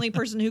the only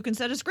person who can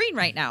set a screen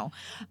right now.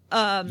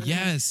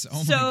 Yes. Oh my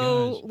gosh.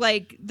 So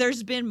like,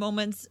 there's been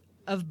moments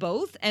of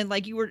both, and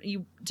like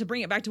you to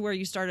bring it back to where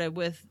you started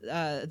with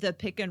the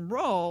pick and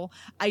roll,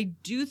 I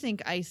do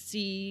think I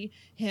see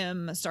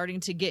him starting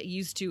to get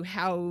used to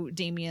how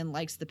Damian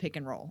likes the pick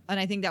and roll. And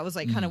I think that was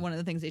like kind of one of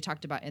the things they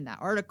talked about in that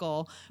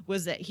article,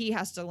 was that he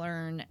has to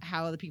learn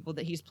how the people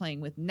that he's playing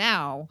with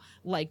now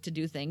like to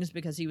do things,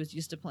 because he was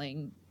used to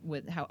playing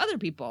with how other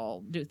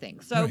people do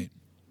things. So right.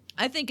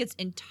 I think it's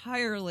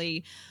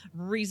entirely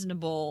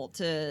reasonable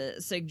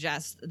to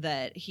suggest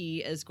that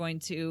he is going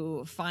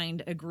to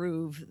find a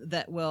groove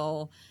that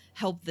will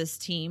help this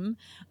team.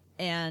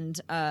 And,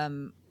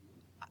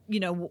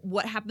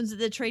 what happens at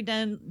the trade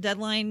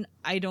deadline,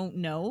 I don't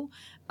know.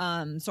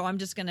 So I'm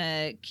just going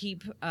to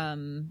keep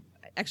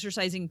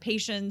exercising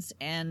patience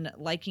and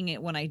liking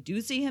it when I do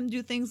see him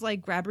do things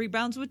like grab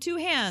rebounds with two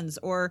hands,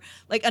 or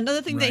like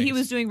another thing that he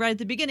was doing right at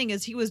the beginning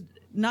is he was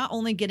not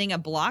only getting a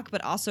block,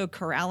 but also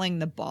corralling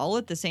the ball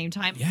at the same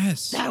time.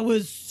 Yes. That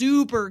was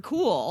super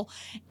cool.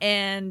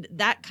 And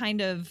that kind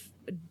of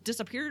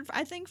disappeared,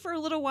 I think, for a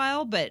little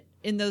while. But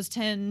in those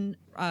 10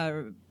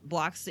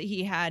 blocks that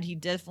he had, he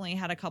definitely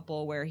had a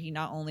couple where he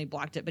not only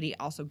blocked it, but he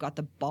also got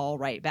the ball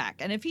right back.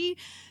 And if he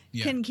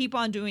can keep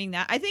on doing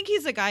that, I think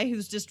he's a guy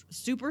who's just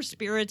super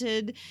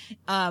spirited,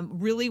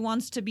 really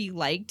wants to be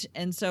liked.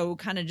 And so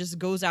kind of just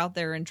goes out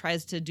there and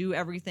tries to do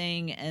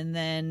everything. And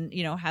then,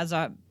 has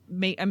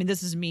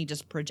this is me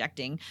just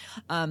projecting.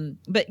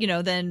 But,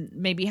 then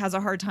maybe has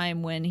a hard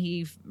time when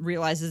he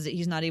realizes that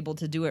he's not able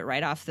to do it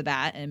right off the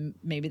bat. And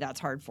maybe that's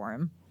hard for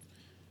him.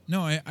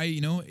 No, I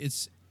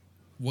it's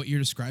what you're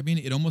describing.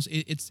 It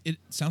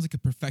sounds like a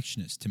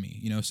perfectionist to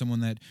me,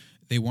 someone that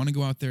they want to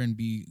go out there and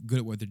be good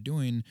at what they're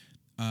doing.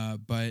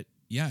 But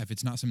yeah, if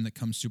it's not something that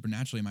comes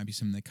supernaturally, it might be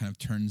something that kind of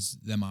turns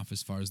them off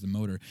as far as the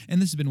motor.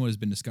 And this has been what has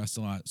been discussed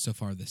a lot so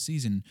far this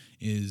season,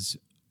 is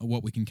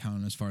what we can count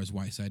on as far as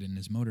Whiteside and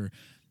his motor.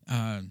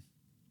 I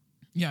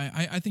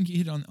think you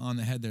hit on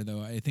the head there,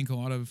 though. I think a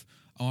lot of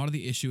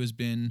the issue has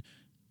been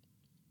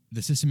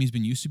the system he's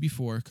been used to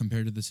before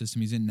compared to the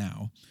system he's in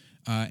now.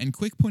 And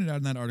Quick pointed out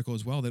in that article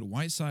as well that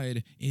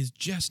Whiteside is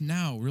just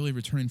now really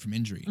returning from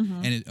injury.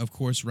 Mm-hmm. And of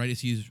course, right as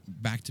he's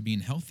back to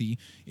being healthy,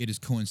 it is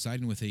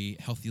coinciding with a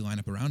healthy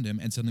lineup around him.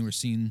 And suddenly we're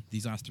seeing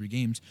these last 3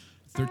 games,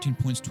 13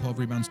 points, 12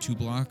 rebounds, 2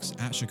 blocks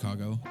at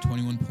Chicago,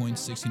 21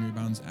 points, 16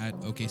 rebounds at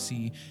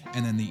OKC,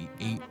 and then the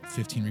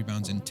 15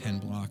 rebounds and 10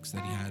 blocks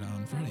that he had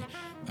on Friday.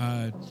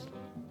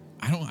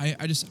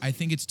 I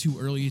think it's too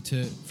early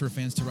for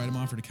fans to write him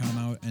off or to count him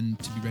out and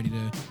to be ready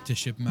to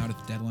ship him out at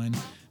the deadline.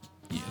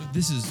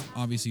 This is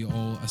obviously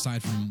all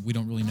aside from we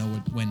don't really know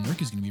when Nurk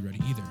is going to be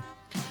ready either.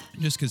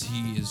 Just because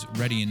he is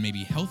ready and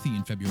maybe healthy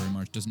in February,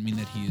 March doesn't mean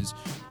that he is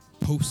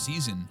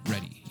postseason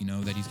ready,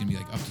 that he's going to be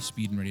like up to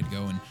speed and ready to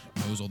go and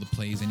knows all the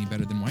plays any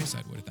better than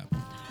Whiteside would at that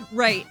point.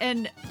 Right.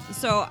 And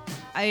so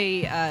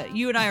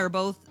you and I are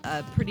both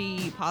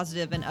pretty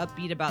positive and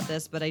upbeat about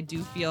this, but I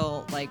do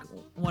feel like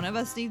one of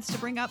us needs to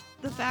bring up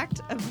the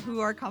fact of who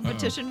our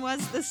competition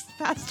was this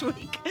past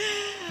week.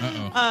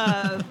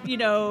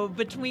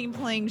 Between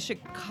playing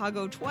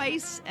Chicago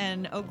twice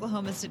and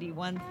Oklahoma City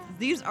once,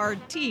 these are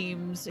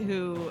teams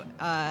who,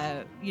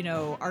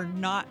 are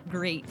not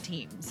great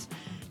teams.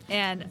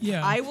 And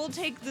I will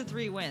take the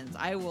 3 wins.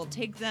 I will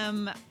take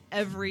them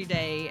every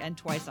day and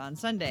twice on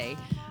Sunday.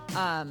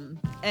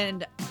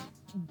 And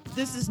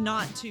this is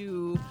not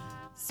to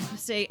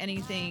say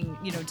anything,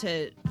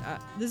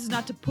 this is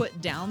not to put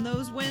down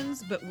those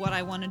wins, but what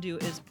I want to do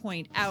is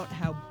point out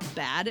how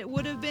bad it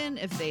would have been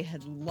if they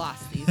had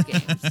lost these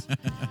games.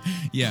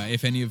 Yeah,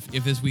 if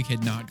this week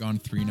had not gone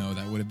 3-0,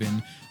 that would have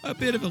been a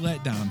bit of a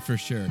letdown for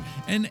sure.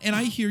 And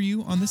I hear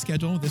you on the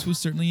schedule. This was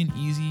certainly an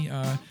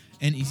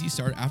easy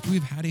start after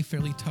we've had a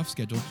fairly tough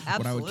schedule. Absolutely.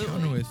 What I would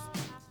counter with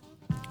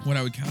What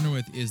I would counter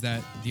with is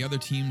that the other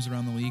teams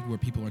around the league where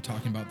people are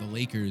talking about the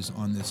Lakers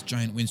on this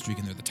giant win streak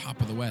and they're the top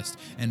of the West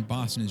and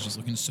Boston is just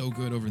looking so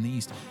good over in the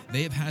East,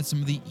 they have had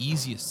some of the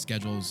easiest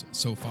schedules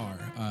so far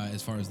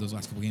as those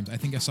last couple games. I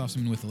think I saw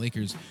something with the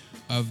Lakers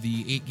of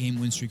the 8-game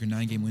win streak or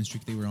 9-game win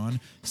streak they were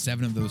on,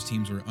 7 of those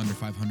teams were under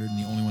 500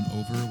 and the only one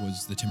over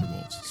was the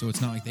Timberwolves. So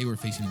it's not like they were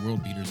facing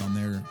world beaters on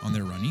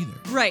their run either.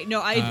 Right.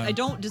 No, I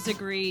don't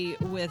disagree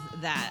with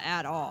that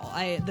at all.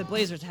 The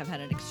Blazers have had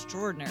an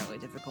extraordinarily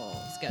difficult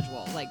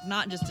schedule. Like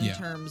not just in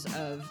terms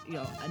of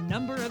a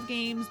number of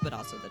games, but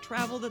also the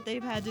travel that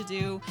they've had to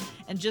do,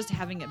 and just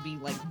having it be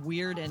like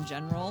weird in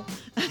general,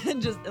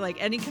 and just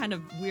like any kind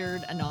of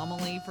weird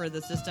anomaly for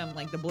the system.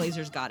 Like the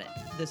Blazers got it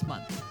this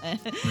month.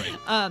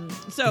 Right.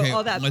 So okay,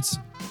 all that.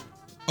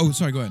 Oh,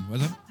 sorry. Go ahead.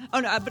 What's that? Oh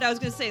no, but I was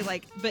gonna say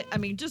but I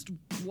mean, just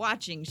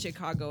watching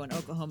Chicago and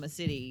Oklahoma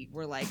City,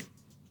 we're like,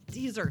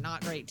 these are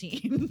not great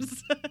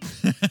teams.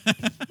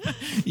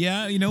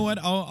 Yeah, you know what?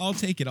 I'll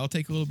take it. I'll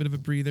take a little bit of a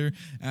breather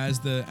as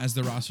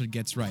the roster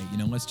gets right.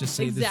 Let's just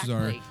say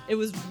exactly. It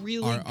was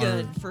really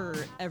good for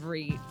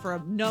a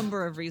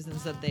number of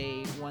reasons that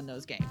they won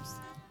those games.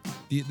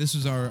 This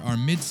was our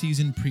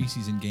mid-season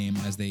preseason game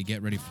as they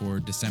get ready for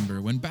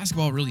December when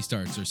basketball really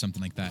starts or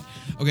something like that.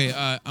 Okay,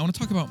 I want to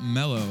talk about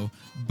Melo,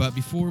 but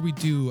before we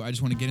do, I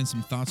just want to get in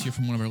some thoughts here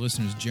from one of our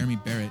listeners, Jeremy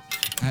Barrett.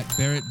 At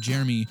Barrett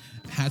Jeremy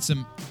had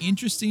some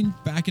interesting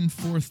back and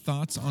forth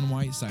thoughts on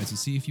Whiteside, so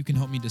see if you can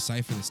help me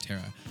decipher this,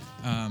 Tara.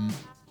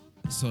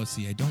 So let's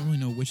see. I don't really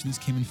know which of these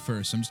came in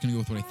first, so I'm just going to go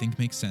with what I think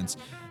makes sense.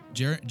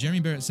 Jeremy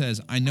Barrett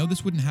says, I know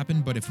this wouldn't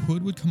happen, but if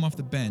Hood would come off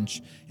the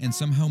bench and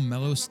somehow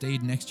Melo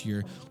stayed next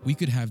year, we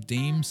could have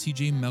Dame,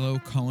 CJ, Melo,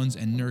 Collins,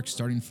 and Nurk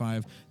starting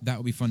 5. That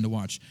would be fun to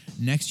watch.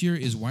 Next year,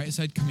 is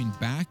Whiteside coming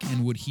back,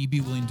 and would he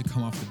be willing to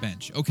come off the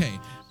bench? Okay,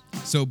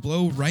 so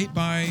blow right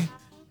by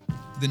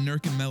the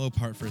Nurk and Melo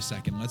part for a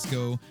second. Let's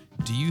go.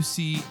 Do you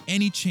see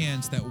any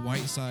chance that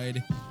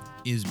Whiteside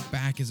is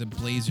back as a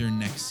Blazer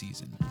next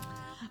season?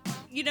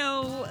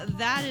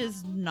 That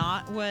is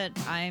not what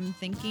I'm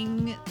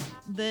thinking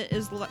that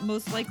is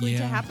most likely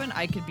to happen.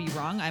 I could be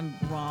wrong. I'm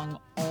wrong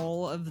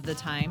all of the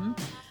time.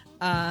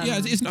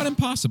 It's not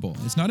impossible.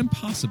 It's not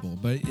impossible,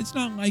 but it's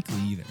not likely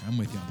either. I'm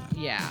with you on that.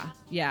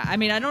 Yeah. I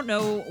mean, I don't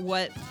know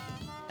what,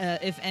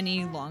 if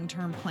any,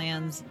 long-term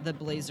plans the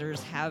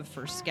Blazers have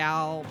for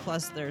Scal.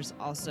 Plus, there's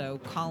also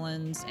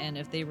Collins, and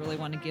if they really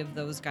want to give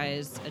those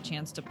guys a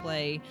chance to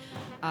play,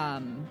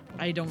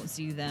 I don't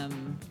see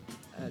them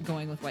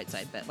going with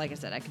Whiteside, but like I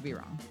said, I could be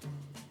wrong.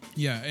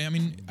 Yeah, I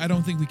mean, I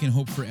don't think we can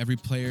hope for every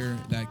player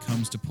that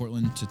comes to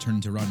Portland to turn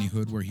into Rodney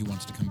Hood where he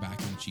wants to come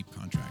back on a cheap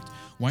contract.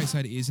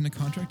 Whiteside is in a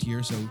contract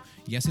year, so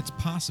yes, it's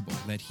possible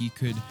that he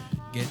could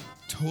get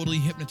totally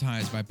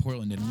hypnotized by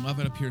Portland and love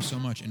it up here so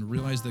much and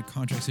realize the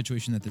contract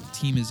situation that the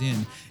team is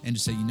in and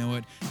just say, you know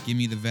what, give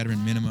me the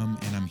veteran minimum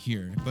and I'm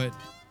here. But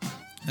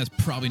that's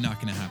probably not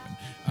going to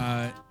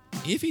happen.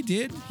 If he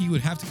did, he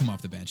would have to come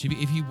off the bench.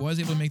 If he was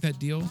able to make that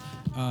deal,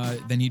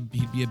 then he'd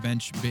be a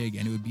bench big,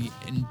 and it would be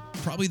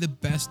probably the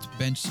best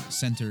bench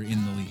center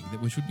in the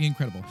league, which would be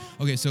incredible.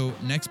 Okay, so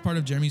next part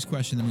of Jeremy's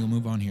question, then we'll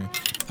move on here.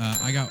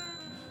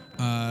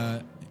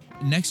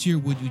 Next year,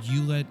 would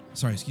you let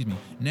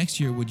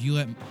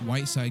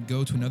Whiteside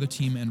go to another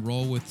team and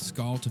roll with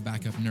Skal to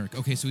back up Nurk?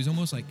 Okay, so he's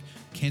almost like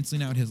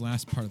canceling out his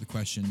last part of the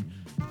question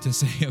to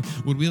say,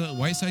 would we let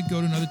Whiteside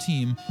go to another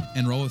team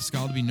and roll with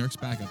Skal to be Nurk's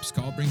backup?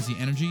 Skal brings the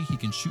energy, he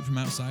can shoot from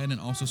outside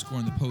and also score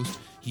in the post.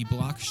 He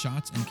blocks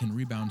shots and can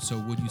rebound, so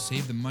would you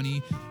save the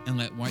money and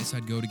let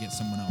Whiteside go to get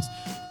someone else?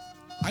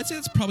 I'd say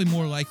that's probably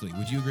more likely.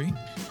 Would you agree?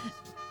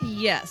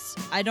 Yes.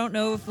 I don't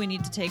know if we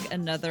need to take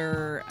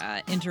another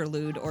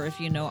interlude or if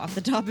you know off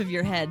the top of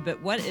your head,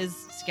 but what is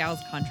Skal's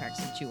contract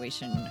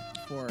situation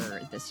for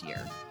this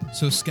year?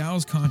 So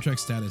Skal's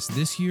contract status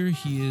this year,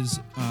 he is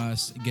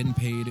getting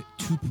paid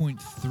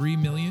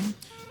 $2.3 million,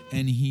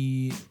 and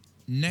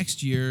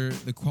next year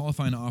the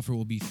qualifying offer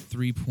will be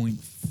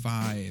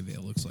 3.5.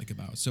 It looks like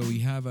about. So we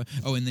have and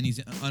then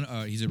he's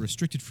a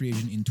restricted free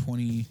agent in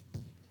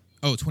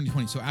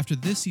 2020. So after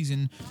this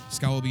season,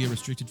 Skal will be a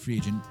restricted free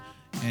agent.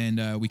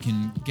 And we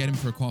can get him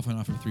for a qualifying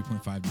offer of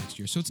 3.5 next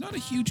year. So it's not a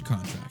huge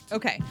contract.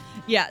 Okay.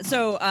 Yeah.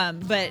 So,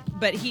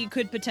 but he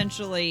could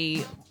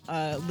potentially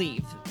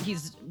leave.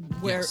 He's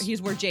where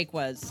Jake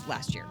was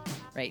last year,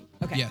 right?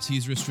 Okay. Yes,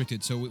 he's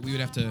restricted. So we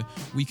would have to.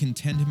 We can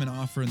tend him an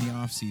offer in the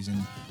off season.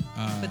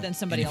 But then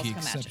somebody else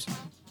can match it.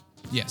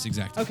 Yes,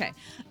 exactly. Okay.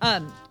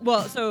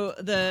 Well, so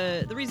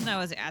the reason I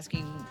was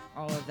asking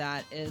all of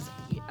that is,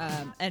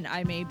 and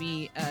I may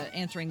be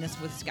answering this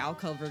with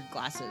Skal-covered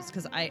glasses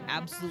because I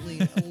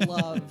absolutely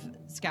love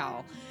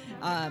Skal.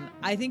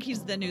 I think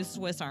he's the new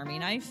Swiss Army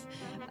knife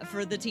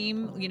for the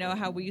team. You know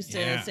how we used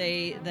to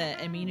say that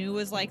Aminu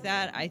was like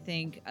that? I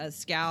think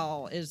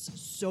Skal is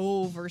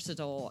so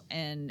versatile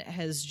and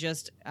has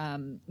just,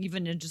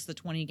 even in just the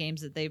 20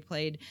 games that they've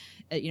played,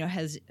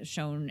 has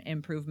shown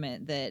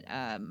improvement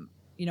that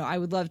I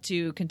would love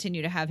to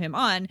continue to have him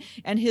on,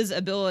 and his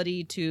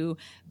ability to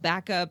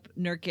back up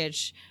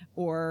Nurkic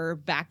or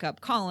back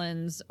up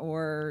Collins,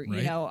 or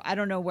Right. I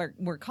don't know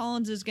where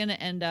Collins is going to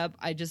end up.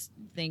 I just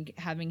think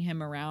having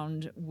him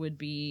around would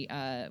be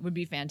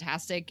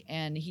fantastic,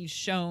 and he's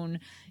shown,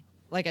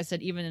 like I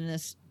said, even in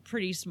this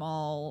pretty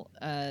small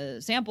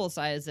sample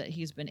size, that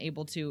he's been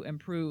able to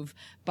improve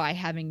by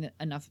having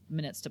enough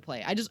minutes to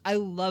play. I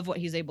love what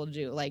he's able to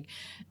do. Like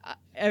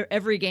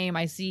every game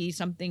I see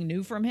something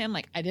new from him.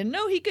 Like, I didn't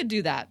know he could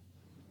do that.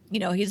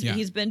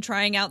 He's been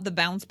trying out the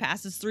bounce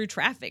passes through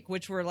traffic,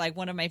 which were like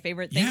one of my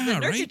favorite things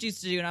that Nurkic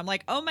used to do. And I'm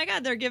like, oh my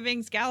God, they're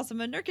giving Skal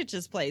some of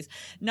Nurkic's plays.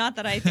 Not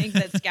that I think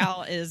that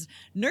Skal is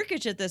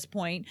Nurkic at this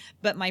point,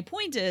 but my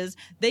point is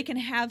they can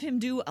have him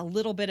do a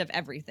little bit of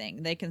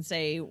everything. They can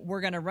say, we're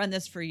going to run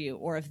this for you,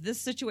 or if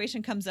this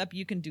situation comes up,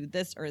 you can do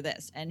this or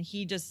this. And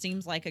he just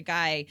seems like a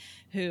guy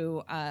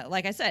who,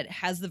 like I said,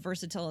 has the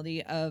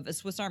versatility of a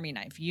Swiss Army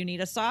knife. You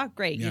need a saw?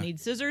 Great. Yeah. You need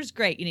scissors?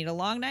 Great. You need a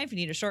long knife? You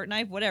need a short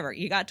knife? Whatever.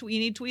 You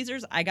need tweezers?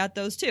 I got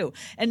those too.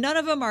 And none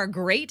of them are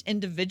great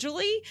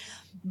individually,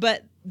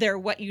 but they're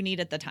what you need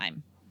at the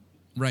time.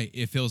 Right.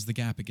 It fills the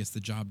gap. It gets the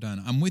job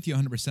done. I'm with you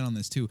 100% on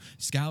this too.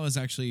 Skal is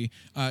actually,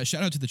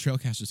 shout out to the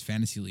Trailcasters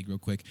Fantasy League real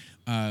quick.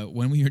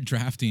 When we were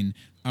drafting,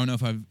 I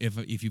don't know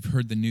if you've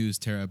heard the news,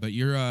 Tara, but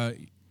your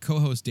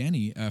co-host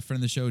Danny, a friend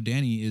of the show,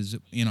 Danny, is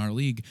in our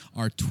league,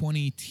 our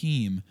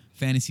 20-team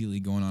fantasy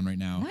league going on right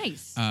now.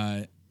 Nice.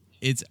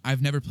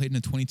 I've never played in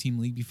a 20-team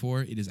league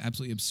before. It is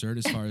absolutely absurd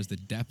as far as the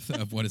depth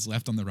of what is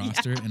left on the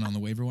roster and on the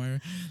waiver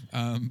wire.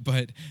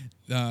 But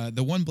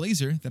the one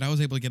Blazer that I was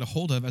able to get a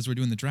hold of as we were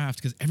doing the draft,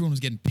 because everyone was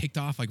getting picked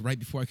off like right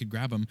before I could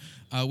grab him,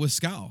 was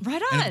Skal.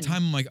 Right And on. at the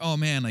time, I'm like, oh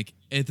man, like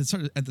at the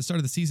start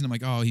of the season, I'm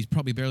like, oh, he's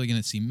probably barely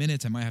going to see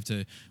minutes. I might have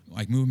to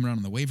like move him around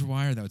on the waiver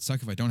wire. That would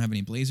suck if I don't have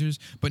any Blazers.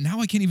 But now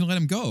I can't even let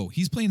him go.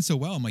 He's playing so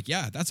well. I'm like,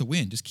 yeah, that's a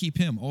win. Just keep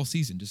him all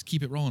season. Just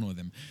keep it rolling with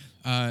him.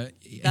 That's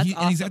And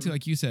awesome. exactly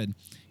like you said,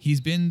 he's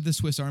been the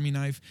Swiss Army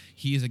knife.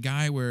 He is a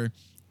guy where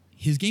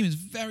his game is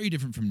very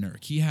different from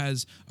Nurk. He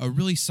has a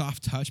really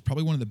soft touch,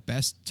 probably one of the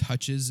best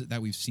touches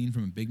that we've seen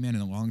from a big man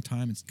in a long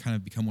time. It's kind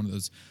of become one of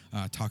those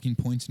talking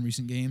points in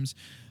recent games.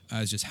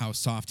 Is just how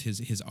soft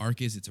his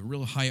arc is. It's a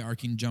real high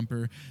arcing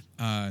jumper,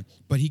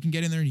 but he can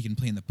get in there and he can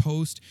play in the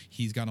post.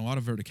 He's got a lot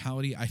of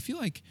verticality. I feel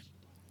like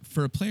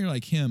for a player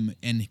like him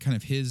and kind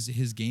of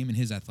his game and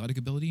his athletic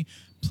ability,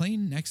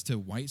 playing next to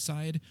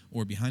Whiteside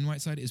or behind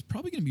Whiteside is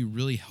probably going to be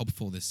really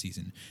helpful this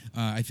season.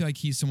 I feel like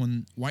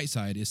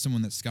Whiteside is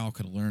someone that Skal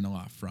could learn a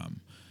lot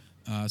from.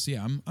 So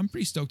yeah, I'm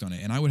pretty stoked on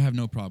it, and I would have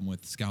no problem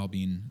with Skal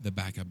being the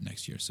backup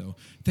next year. So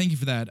thank you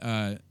for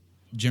that,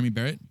 Jeremy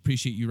Barrett.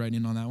 Appreciate you writing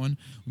in on that one.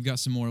 We've got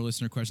some more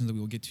listener questions that we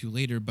will get to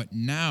later, but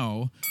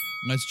now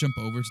let's jump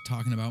over to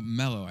talking about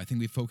Melo. I think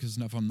we focused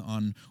enough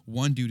on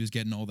one dude who's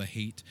getting all the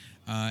hate.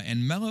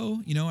 And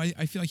Melo,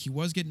 I feel like he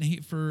was getting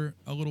hate for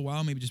a little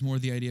while, maybe just more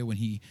of the idea when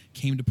he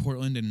came to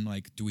Portland and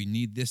like, do we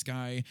need this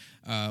guy?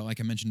 Like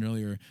I mentioned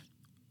earlier,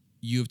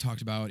 you have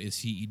talked about, is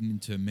he eating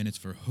into minutes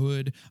for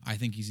Hood? I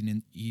think he's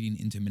eating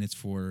into minutes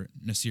for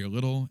Nasir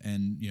Little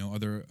and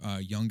other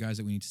young guys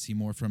that we need to see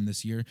more from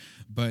this year.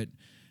 But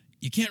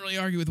you can't really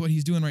argue with what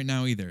he's doing right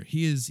now either.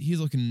 He's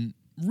looking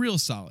real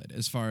solid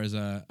as far as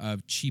a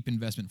cheap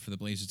investment for the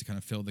Blazers to kind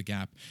of fill the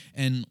gap.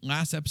 And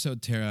last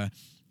episode, Tara,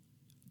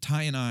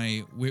 Ty and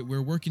I,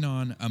 we're working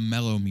on a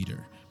Melo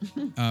meter.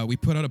 We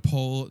put out a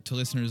poll to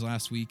listeners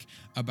last week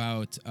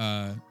about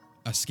a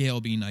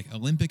scale being like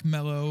Olympic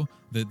Melo,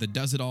 the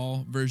does it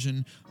all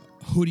version,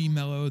 Hoodie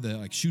Melo, the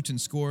like shoots and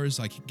scores,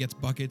 like gets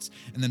buckets,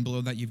 and then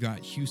below that you've got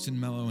Houston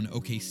Melo and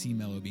OKC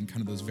Melo being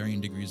kind of those varying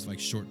degrees of like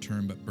short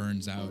term but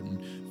burns out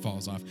and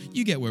falls off.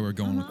 You get where we're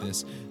going with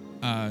this.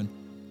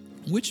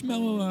 Which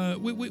Melo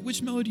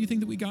do you think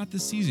that we got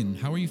this season?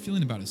 How are you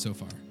feeling about it so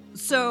far?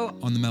 So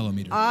on the Melo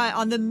meter,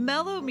 on the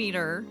Melo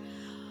meter,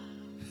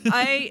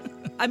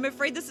 I'm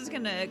afraid this is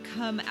going to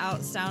come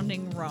out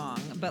sounding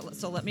wrong, but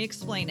so let me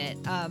explain it.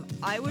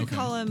 I would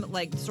call him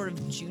like sort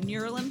of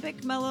junior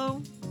Olympic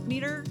Melo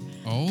meter.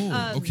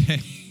 Oh, okay.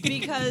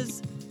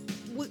 Because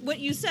what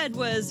you said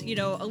was,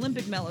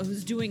 Olympic Melo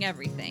who's doing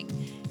everything.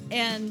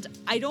 And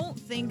I don't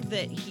think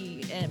that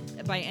he,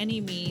 by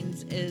any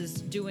means, is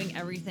doing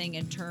everything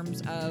in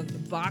terms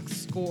of box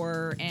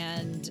score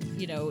and,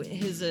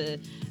 his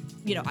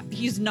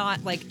he's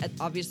not like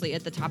obviously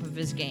at the top of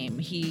his game.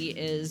 He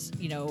is,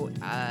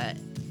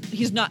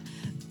 he's not,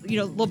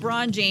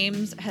 LeBron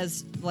James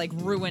has like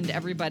ruined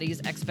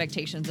everybody's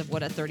expectations of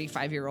what a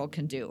 35-year-old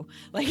can do.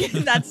 Like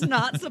that's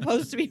not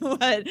supposed to be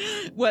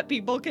what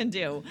people can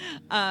do.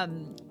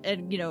 And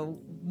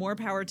more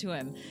power to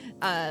him.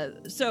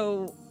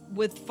 So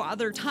with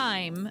Father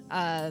Time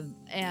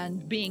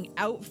and being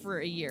out for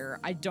a year,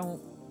 I don't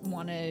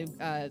want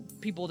to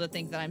people to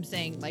think that I'm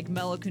saying like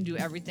Melo can do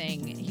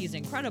everything. He's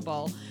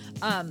incredible.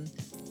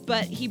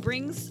 But he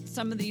brings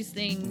some of these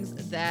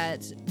things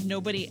that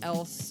nobody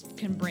else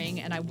can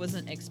bring, and I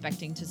wasn't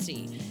expecting to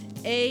see.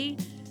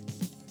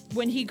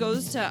 When he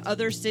goes to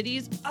other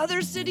cities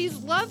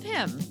love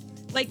him.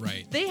 Like,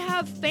 they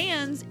have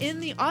fans in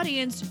the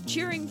audience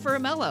cheering for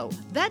Melo.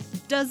 That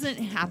doesn't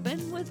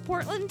happen with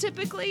Portland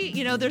typically.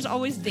 You know, there's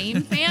always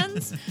Dame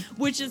fans,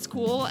 which is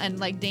cool. And,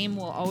 like, Dame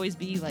will always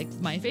be, like,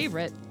 my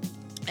favorite.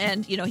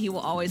 And, you know, he will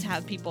always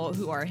have people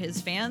who are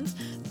his fans.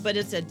 But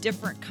it's a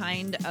different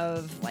kind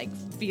of, like,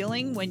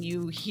 feeling when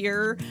you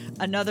hear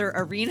another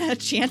arena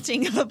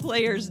chanting a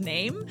player's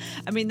name.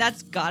 I mean,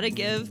 that's got to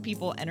give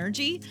people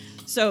energy.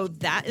 So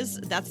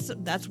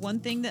that's one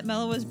thing that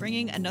Melo is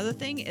bringing. Another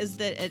thing is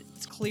that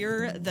it's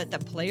clear that the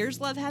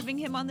players love having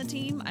him on the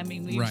team. I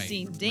mean, we've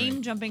seen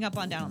Dame jumping up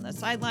and down on the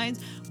sidelines.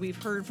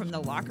 We've heard from the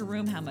locker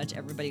room how much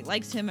everybody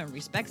likes him and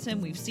respects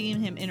him. We've seen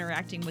him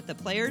interacting with the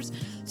players.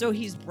 So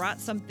he's brought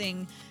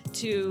something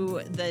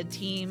to the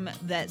team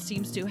that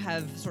seems to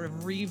have sort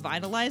of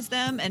revitalized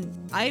them. And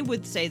I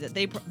would say that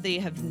they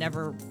have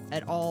never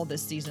at all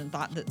this season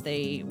thought that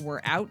they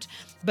were out,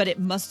 but it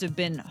must have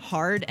been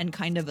hard and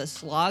kind of a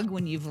slog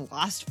when you've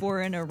lost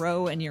 4 in a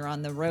row and you're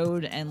on the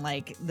road and,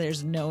 like,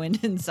 there's no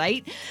end in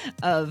sight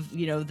of,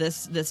 you know,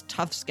 this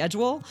tough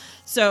schedule.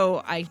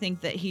 So I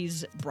think that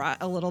he's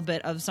brought a little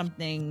bit of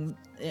something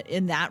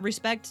in that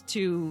respect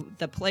to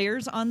the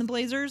players on the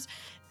Blazers.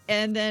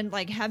 And then,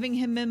 like, having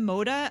him in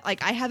Moda,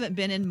 like, I haven't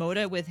been in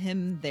Moda with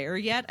him there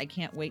yet. I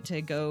can't wait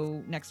to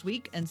go next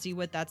week and see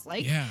what that's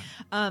like. Yeah.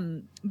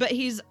 But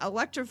he's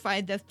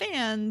electrified the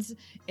fans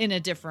in a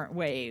different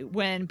way.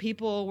 When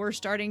people were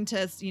starting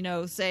to, you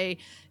know, say,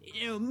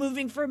 you know,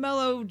 moving for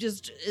Melo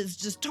is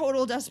just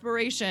total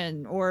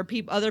desperation, or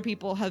other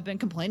people have been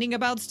complaining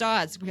about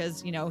Stotts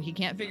because, you know, he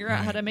can't figure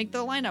out how to make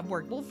the lineup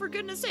work. Well, for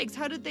goodness sakes,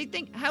 how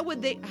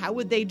would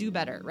they do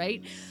better,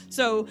 right?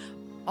 So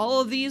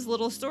all of these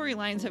little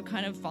storylines have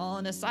kind of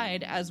fallen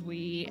aside as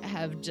we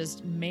have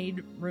just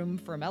made room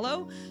for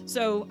Melo.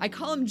 So I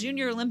call him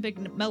Junior Olympic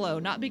Melo,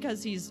 not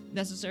because he's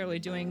necessarily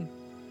doing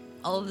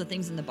all of the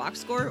things in the box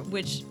score,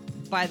 which,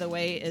 by the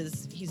way,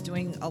 he's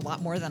doing a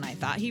lot more than I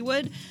thought he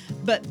would,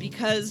 but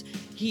because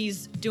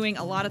he's doing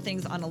a lot of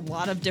things on a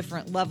lot of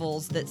different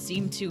levels that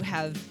seem to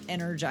have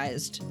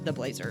energized the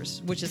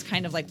Blazers, which is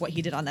kind of like what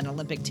he did on that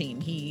Olympic team.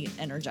 He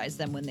energized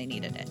them when they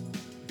needed it.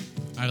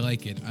 I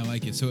like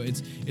it. So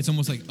it's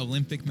almost like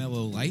Olympic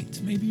Melo Light,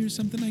 maybe, or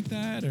something like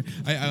that. Or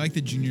I like the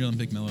Junior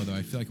Olympic Melo, though.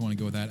 I feel like I want to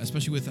go with that,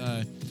 especially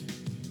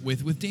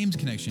with Dame's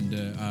connection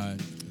to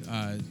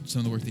some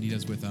of the work that he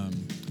does with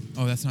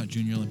that's not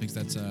Junior Olympics.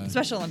 That's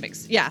Special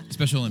Olympics. Yeah.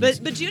 Special Olympics.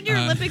 But Junior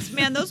Olympics,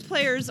 man, those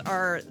players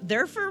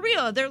they're for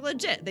real. They're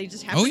legit. They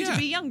just happen to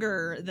be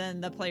younger than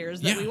the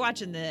players that we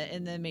watch in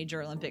the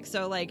Major Olympics.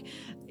 So, like,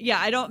 yeah,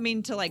 I don't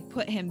mean to, like,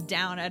 put him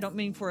down. I don't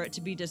mean for it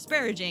to be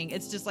disparaging.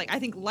 It's just, like, I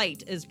think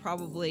light is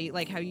probably,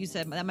 like how you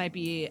said, that might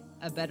be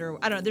a better,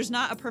 I don't know. There's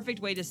not a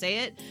perfect way to say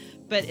it,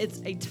 but it's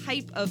a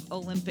type of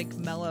Olympic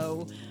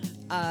Melo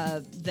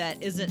that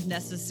isn't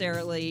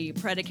necessarily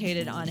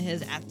predicated on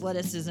his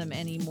athleticism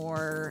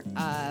anymore.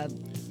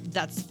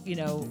 That's, you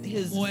know,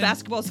 his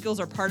basketball skills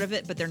are part of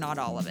it, but they're not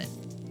all of it.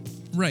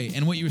 Right,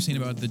 and what you were saying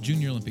about the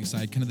Junior Olympic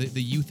side, kind of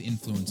the youth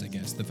influence, I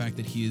guess, the fact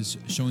that he is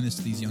showing this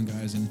to these young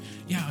guys, and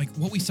yeah, like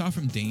what we saw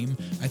from Dame,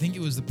 I think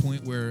it was the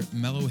point where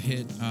Melo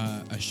hit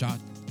a shot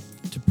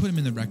to put him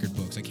in the record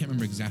books. I can't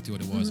remember exactly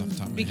what it was off the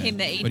top of my head. Became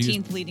the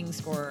 18th leading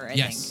scorer, I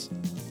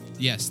think.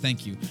 Yes,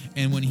 thank you.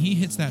 And when he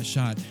hits that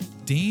shot,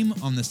 Dame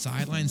on the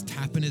sidelines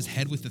tapping his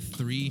head with the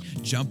 3,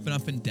 jumping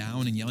up and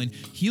down and yelling.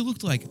 He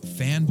looked like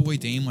fanboy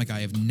Dame like I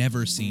have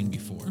never seen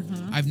before.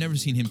 Mm-hmm. I've never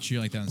seen him cheer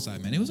like that on the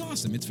side, man. It was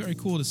awesome. It's very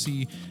cool to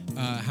see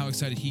how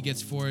excited he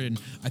gets for it.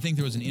 And I think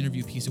there was an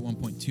interview piece at one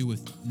point, too,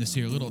 with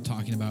Nasir Little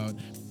talking about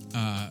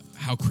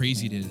how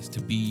crazy it is to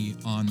be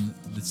on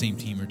the same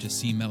team or to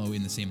see Melo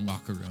in the same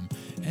locker room.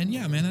 And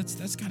yeah, man,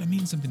 that's got to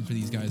mean something for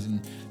these guys.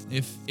 And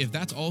if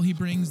that's all he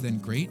brings, then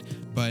great.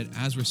 But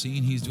as we're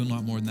seeing, he's doing a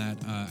lot more than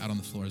that out on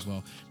the floor as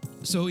well.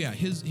 So yeah,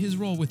 his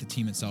role with the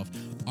team itself.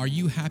 Are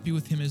you happy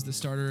with him as the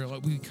starter?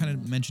 Like we kind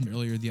of mentioned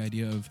earlier, the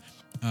idea of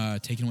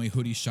taking away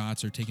Hoodie's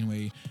shots or taking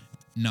away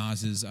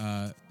Naz's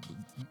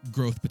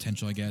growth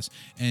potential, I guess.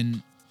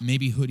 And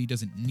maybe Hoodie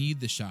doesn't need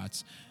the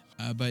shots.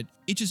 But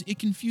it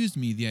confused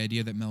me, the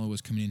idea that Melo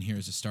was coming in here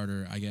as a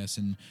starter, I guess,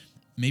 and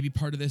maybe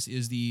part of this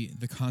is the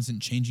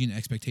constant changing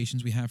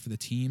expectations we have for the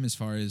team as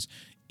far as,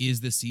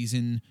 is this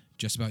season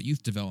just about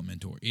youth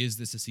development, or is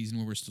this a season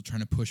where we're still trying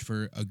to push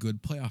for a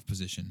good playoff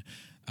position?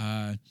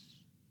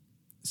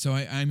 So,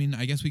 I mean,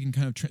 I guess we can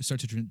kind of start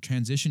to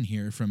transition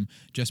here from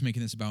just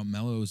making this about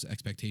Melo's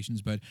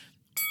expectations, but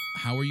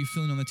how are you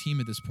feeling on the team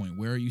at this point?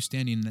 Where are you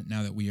standing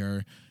now that we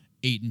are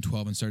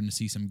 8-12 and starting to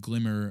see some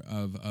glimmer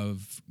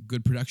of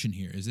good production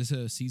here? Is this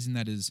a season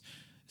that is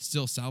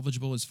still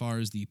salvageable as far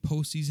as the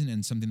postseason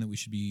and something that we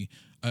should be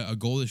a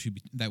goal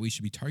that we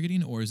should be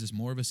targeting, or is this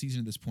more of a season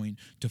at this point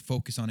to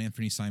focus on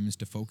Anthony Simons,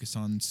 to focus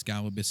on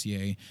Skal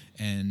Labissiere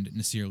and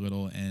Nasir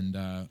Little, and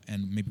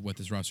maybe what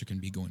this roster can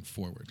be going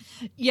forward?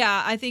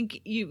 Yeah, I think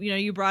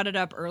you brought it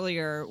up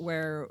earlier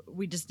where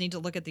we just need to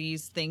look at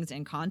these things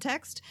in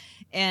context,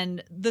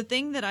 and the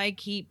thing that I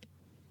keep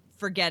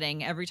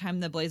forgetting every time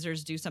the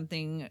Blazers do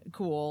something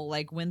cool,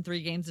 like win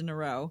 3 games in a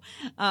row,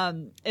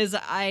 is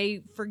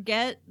I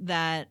forget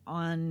that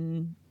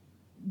on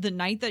the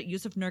night that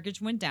Yusuf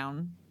Nurkic went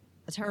down,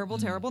 a terrible,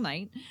 terrible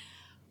night,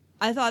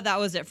 I thought that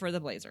was it for the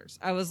Blazers.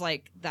 I was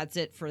like, that's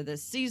it for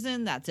this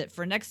season. That's it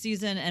for next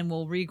season. And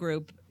we'll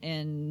regroup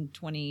in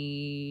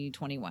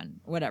 2021,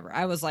 whatever.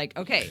 I was like,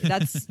 okay,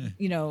 that's,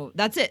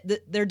 that's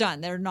it. They're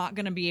done. They're not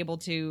going to be able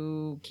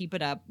to keep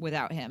it up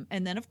without him.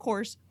 And then, of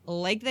course,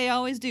 like they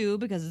always do,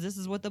 because this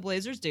is what the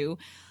Blazers do,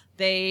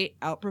 they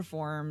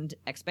outperformed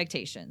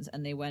expectations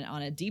and they went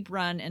on a deep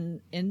run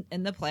in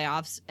the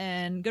playoffs,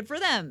 and good for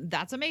them.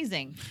 That's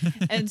amazing.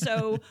 And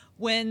so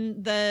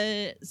when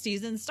the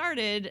season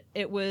started,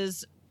 it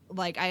was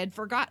like I had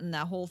forgotten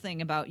that whole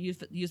thing about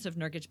Yusuf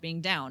Nurkic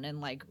being down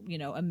and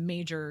a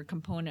major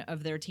component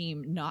of their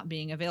team not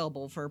being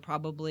available for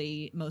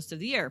probably most of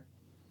the year.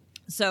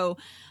 So,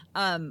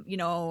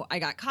 I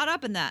got caught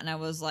up in that and I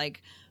was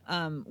like,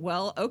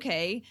 well,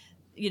 okay,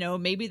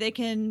 maybe they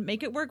can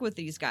make it work with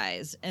these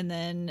guys. And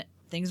then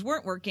things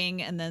weren't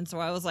working. And then so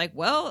I was like,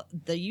 well,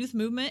 the youth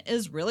movement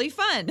is really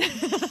fun.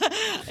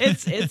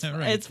 It's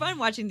Right. It's fun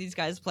watching these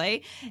guys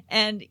play.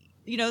 And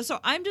so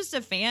I'm just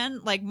a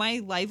fan. Like,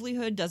 my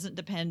livelihood doesn't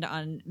depend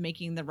on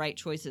making the right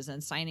choices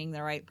and signing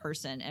the right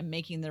person and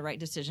making the right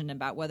decision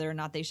about whether or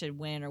not they should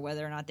win or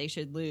whether or not they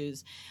should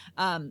lose.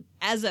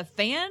 As a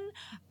fan,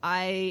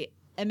 I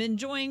am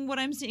enjoying what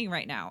I'm seeing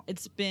right now.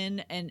 It's been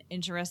an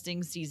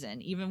interesting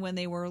season. Even when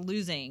they were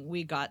losing,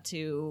 we got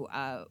to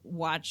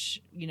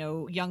watch,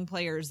 young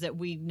players that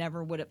we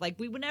never would have,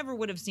 we would never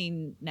would have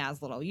seen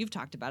Naz Little. You've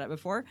talked about it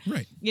before.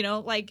 Right.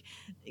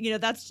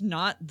 That's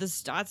not the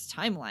Stotts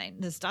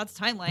timeline. The Stotts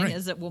timeline Right.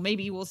 is that, well,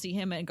 maybe we'll see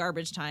him at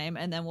garbage time,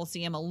 and then we'll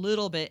see him a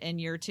little bit in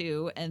year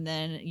 2, and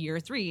then year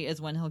 3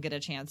 is when he'll get a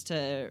chance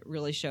to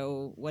really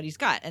show what he's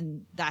got.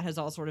 And that has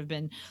all sort of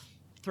been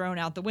thrown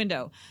out the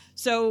window.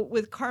 So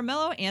with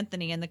Carmelo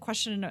Anthony and the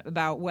question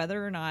about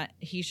whether or not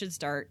he should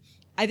start,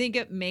 I think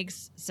it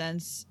makes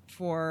sense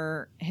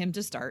for him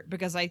to start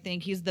because I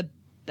think he's the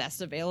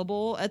best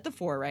available at the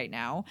 4 right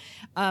now.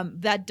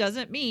 That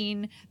doesn't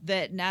mean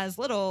that Naz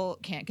Little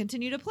can't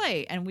continue to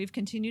play, and we've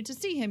continued to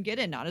see him get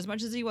in, not as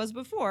much as he was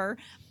before,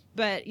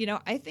 but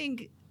I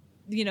think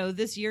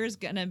this year is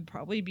going to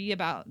probably be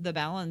about the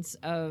balance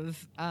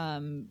of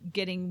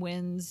getting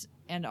wins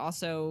and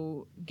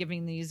also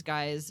giving these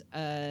guys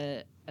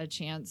a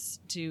chance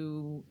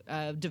to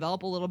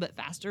develop a little bit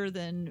faster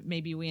than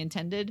maybe we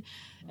intended.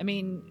 I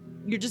mean,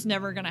 you're just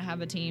never going to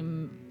have a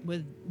team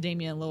with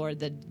Damian Lillard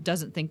that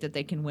doesn't think that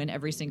they can win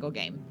every single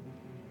game.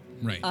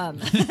 Right.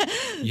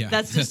 Yeah,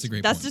 that's a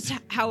great that's point.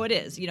 just how it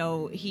is.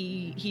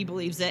 He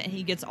believes it, and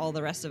he gets all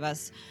the rest of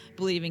us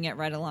believing it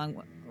right along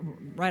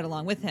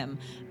with him.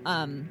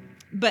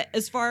 But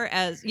as far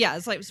as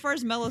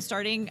Melo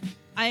starting,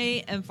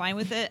 I am fine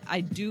with it.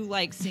 I do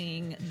like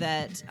seeing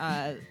that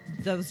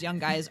those young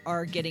guys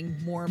are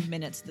getting more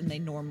minutes than they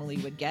normally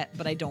would get,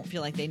 but I don't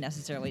feel like they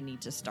necessarily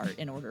need to start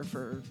in order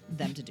for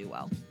them to do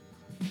well.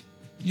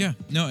 Yeah,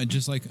 no, and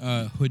just like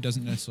Hood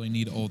doesn't necessarily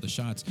need all the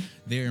shots,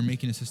 they are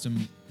making a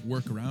system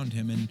work around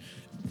him. And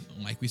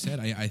like we said,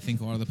 I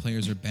think a lot of the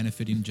players are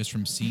benefiting just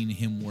from seeing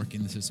him work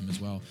in the system as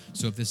well.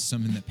 So if this is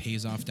something that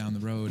pays off down the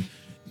road,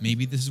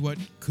 maybe this is what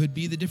could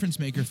be the difference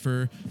maker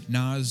for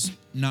Naz,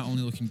 not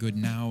only looking good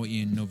now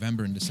in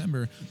November and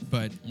December,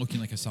 but looking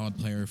like a solid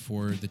player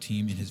for the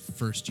team in his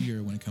first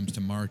year when it comes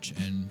to March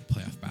and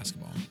playoff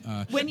basketball.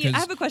 I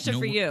have a question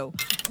for you.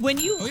 When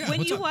you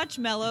what's up? watch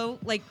Melo,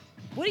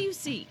 what do you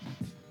see?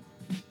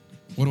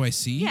 What do I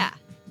see? Yeah.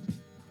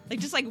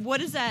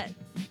 What is that?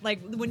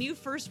 When you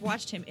first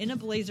watched him in a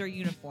Blazer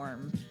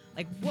uniform,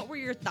 what were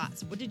your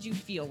thoughts? What did you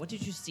feel? What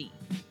did you see?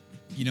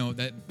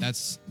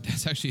 That's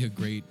actually a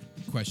great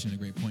question, a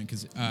great point,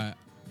 because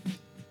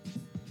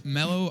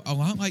Melo, a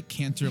lot like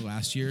Cantor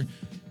last year,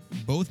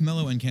 both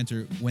Melo and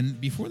Cantor,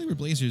 before they were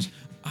Blazers,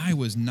 I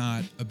was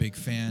not a big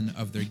fan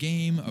of their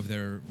game, of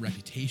their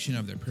reputation,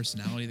 of their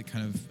personality that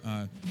kind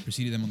of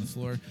preceded them on the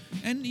floor.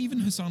 And even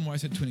Hassan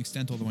Whiteside to an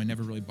extent, although I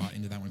never really bought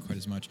into that one quite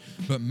as much.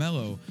 But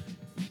Melo,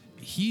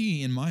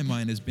 he, in my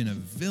mind, has been a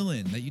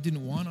villain that you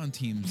didn't want on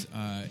teams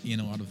in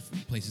a lot of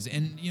places.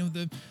 And,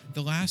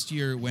 the last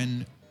year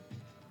when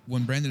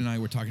Brandon and I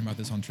were talking about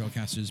this on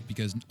Trailcasters,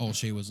 because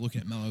Olshey was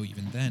looking at Melo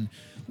even then,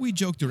 we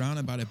joked around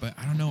about it, but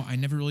I don't know. I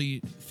never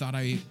really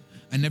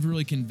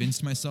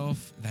convinced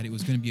myself that it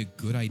was going to be a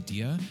good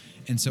idea.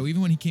 And so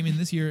even when he came in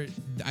this year,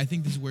 I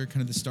think this is where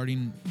kind of the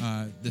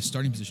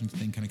starting position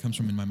thing kind of comes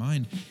from in my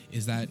mind,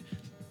 is that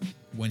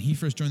when he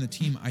first joined the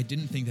team, I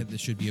didn't think that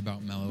this should be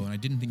about Melo, and I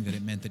didn't think that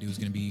it meant that it was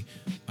going to be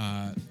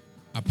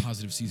a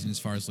positive season as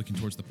far as looking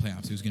towards the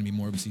playoffs. It was going to be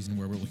more of a season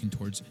where we're looking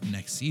towards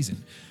next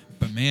season.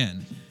 But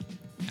man,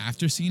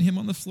 after seeing him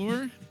on the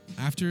floor,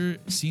 after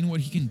seeing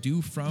what he can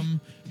do from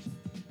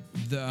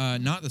the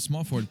not the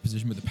small forward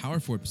position, but the power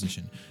forward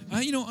position,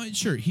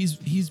 sure,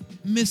 he's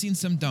missing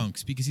some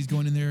dunks because he's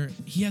going in there.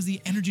 He has the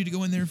energy to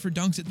go in there for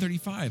dunks at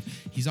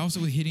 35. He's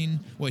also hitting.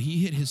 Well, he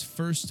hit his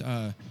first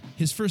 3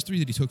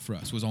 that he took for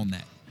us was all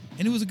net,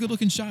 and it was a good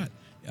looking shot.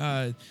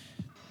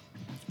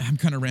 I'm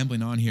kind of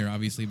rambling on here,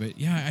 obviously, but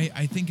yeah,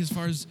 I think as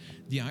far as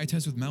the eye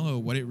test with Melo,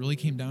 what it really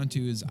came down to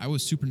is I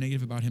was super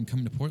negative about him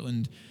coming to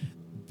Portland,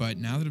 but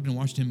now that I've been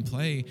watching him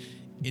play,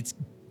 it's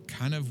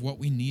kind of what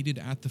we needed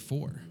at the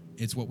 4.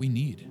 It's what we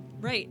need.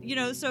 Right.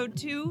 So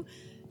two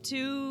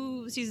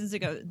seasons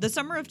ago, the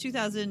summer of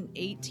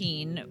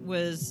 2018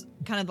 was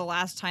kind of the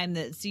last time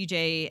that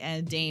CJ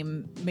and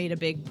Dame made a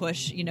big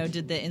push,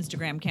 did the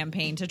Instagram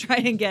campaign to try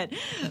and get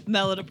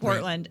Melo to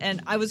Portland. Right.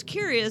 And I was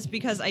curious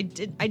because I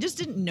just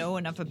didn't know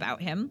enough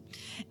about him.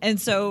 And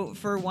so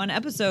for one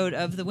episode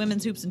of the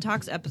Women's Hoops and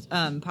Talks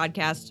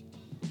podcast,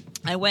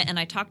 I went and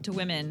I talked to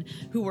women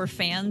who were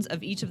fans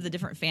of each of the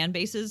different fan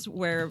bases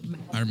where...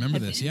 I remember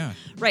this, yeah.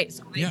 Right.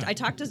 So yeah. I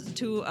talked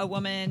to a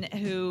woman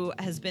who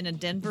has been a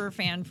Denver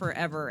fan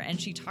forever, and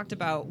she talked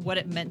about what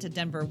it meant to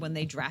Denver when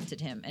they drafted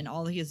him and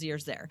all his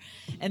years there.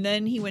 And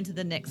then he went to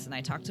the Knicks, and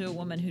I talked to a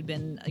woman who'd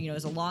been,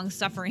 is a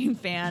long-suffering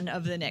fan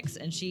of the Knicks,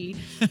 and she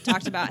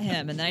talked about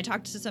him. And then I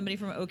talked to somebody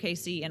from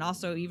OKC and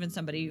also even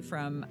somebody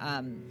from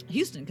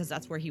Houston, because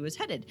that's where he was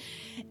headed.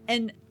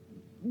 And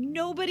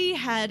nobody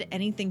had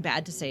anything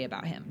bad to say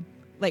about him.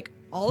 Like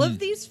all of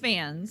these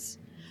fans,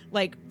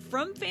 like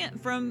from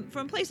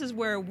places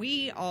where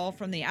we all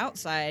from the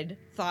outside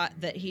thought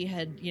that he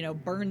had,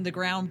 burned the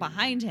ground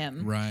behind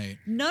him. Right.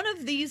 None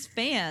of these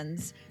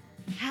fans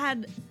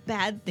had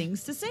bad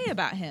things to say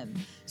about him.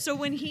 So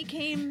when he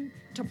came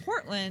to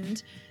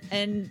Portland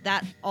and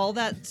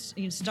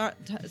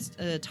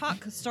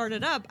talk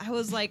started up, I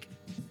was like,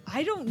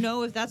 I don't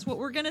know if that's what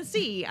we're going to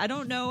see. I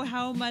don't know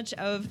how much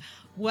of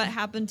what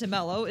happened to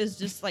Melo is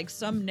just like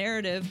some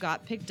narrative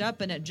got picked up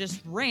and it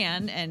just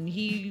ran and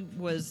he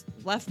was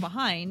left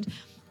behind,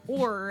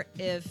 or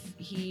if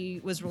he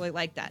was really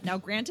like that. Now,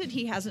 granted,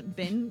 he hasn't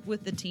been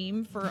with the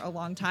team for a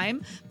long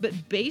time, but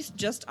based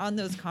just on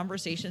those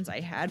conversations I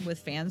had with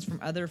fans from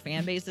other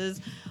fan bases,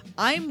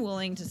 I'm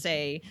willing to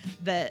say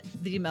that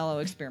the Melo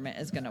experiment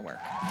is going to work.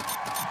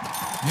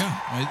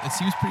 Yeah, it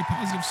seems pretty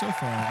positive so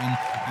far. And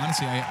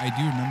honestly, I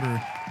do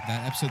remember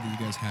that episode that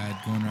you guys had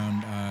going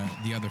around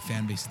the other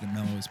fan bases that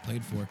Melo has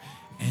played for.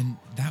 And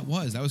that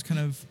was kind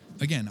of,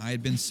 again, I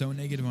had been so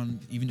negative on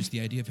even just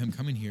the idea of him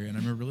coming here. And I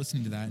remember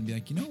listening to that and be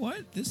like, you know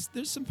what?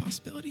 There's some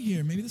possibility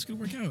here. Maybe this could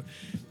work out.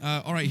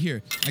 All right,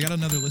 here. I got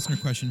another listener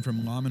question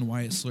from Lom and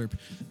Wyatt Slurp.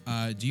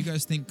 Do you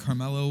guys think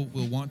Carmelo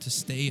will want to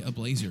stay a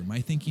Blazer?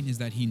 My thinking is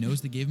that he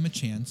knows they gave him a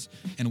chance.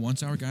 And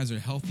once our guys are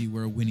healthy,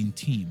 we're a winning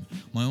team.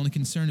 My only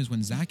concern is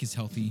when Zach is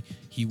healthy,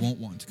 he won't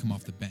want to come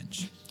off the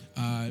bench.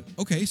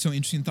 Okay, so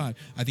interesting thought.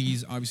 I think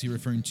he's obviously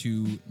referring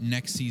to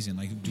next season.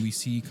 Like, do we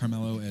see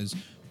Carmelo as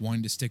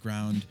wanting to stick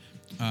around,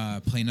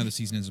 play another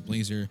season as a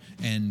Blazer,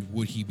 and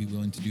would he be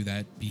willing to do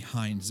that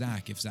behind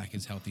Zach if Zach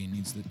is healthy and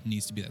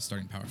needs to be that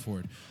starting power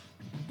forward?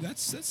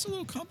 That's a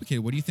little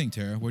complicated. What do you think,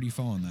 Tara? Where do you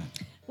fall on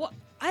that? Well,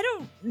 I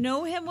don't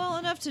know him well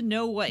enough to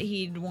know what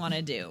he'd want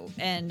to do,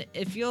 and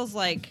it feels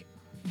like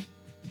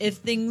if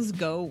things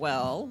go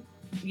well,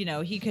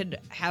 he could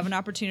have an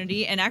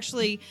opportunity. And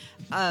actually,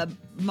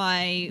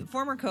 my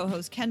former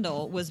co-host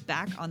Kendall was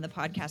back on the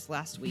podcast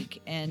last week,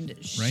 and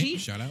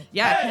shout out.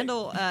 Yeah, hey!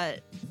 Kendall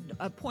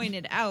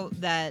pointed out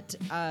that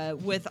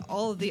with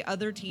all of the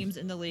other teams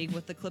in the league,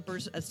 with the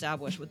Clippers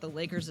established, with the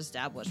Lakers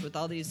established, with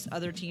all these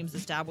other teams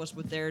established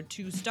with their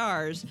 2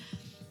 stars,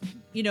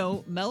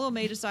 Melo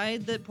may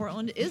decide that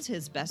Portland is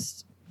his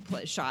best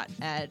shot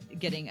at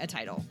getting a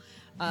title.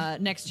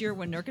 Next year,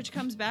 when Nurkic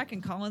comes back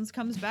and Collins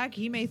comes back,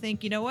 he may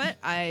think, you know what,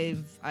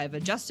 I've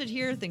adjusted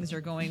here. Things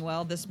are going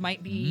well. This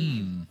might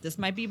be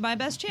my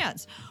best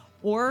chance.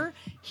 Or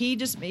he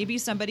just may be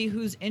somebody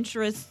whose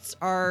interests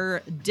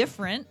are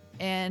different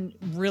and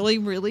really,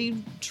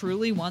 really,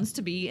 truly wants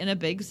to be in a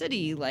big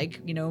city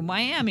like,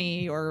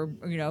 Miami or,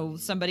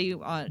 somebody,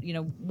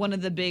 one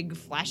of the big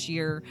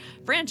flashier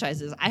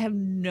franchises. I have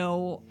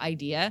no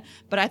idea,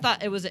 but I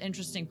thought it was an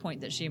interesting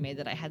point that she made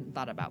that I hadn't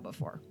thought about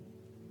before.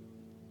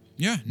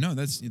 Yeah, no,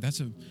 that's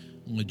a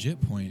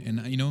legit point. And,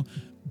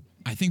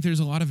 I think there's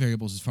a lot of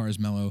variables as far as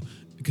Melo,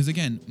 because,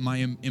 again,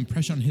 my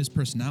impression on his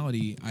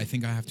personality, I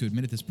think I have to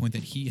admit at this point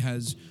that he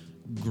has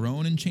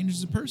grown and changed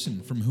as a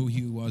person from who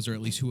he was, or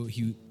at least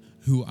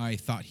who I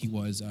thought he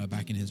was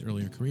back in his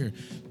earlier career.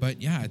 But,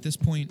 yeah, at this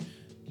point,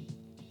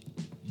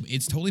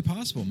 it's totally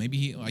possible. Maybe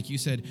he, like you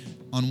said,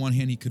 on one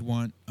hand, he could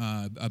want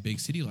a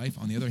big city life.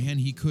 On the other hand,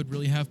 he could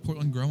really have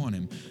Portland grow on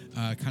him.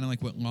 Kind of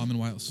like what Lom and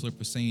Wyatt Slurp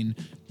was saying.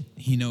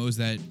 He knows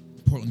that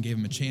Portland gave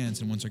him a chance,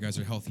 and once our guys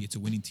are healthy, it's a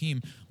winning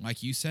team.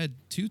 Like you said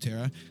too,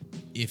 Tara,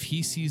 if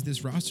he sees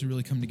this roster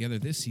really come together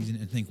this season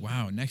and think,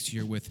 wow, next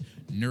year with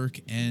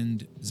Nurk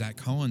and Zach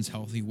Collins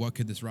healthy, what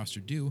could this roster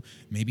do?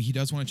 Maybe he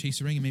does want to chase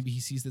the ring, and maybe he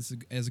sees this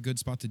as a good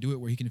spot to do it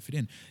where he can fit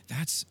in.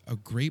 That's a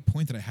great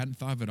point that I hadn't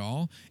thought of at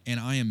all, and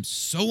I am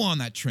so on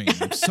that train.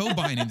 I'm so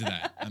buying into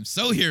that. I'm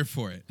so here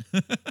for it.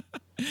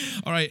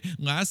 All right,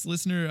 last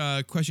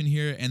listener question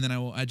here, and then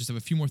I just have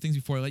a few more things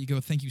before I let you go.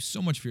 Thank you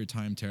so much for your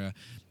time, Tara.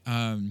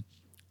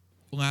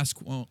 Last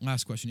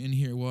question in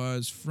here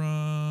was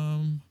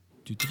from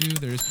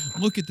There's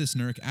look at this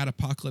Nurk at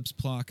Apocalypse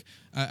Plox,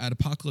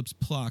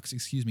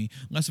 excuse me.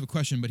 Less of a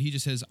question, but he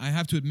just says, I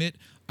have to admit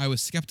I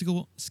was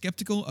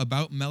skeptical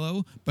about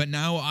Mellow, but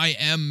now I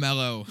am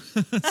Mellow.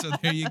 So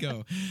there you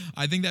go.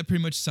 I think that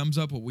pretty much sums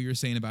up what we were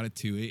saying about it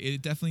too.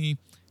 It definitely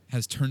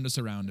has turned us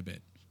around a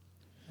bit.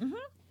 Mm-hmm.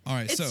 All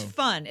right, it's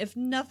fun. If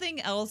nothing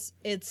else,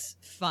 it's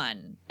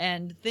fun.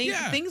 And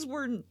things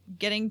were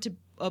getting to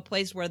a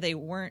place where they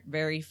weren't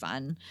very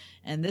fun,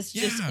 and this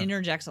just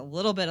interjects a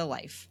little bit of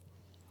life.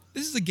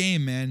 This is a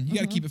game, man. You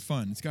got to keep it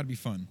fun. It's got to be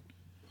fun.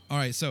 All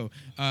right, so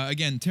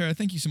again, Tara,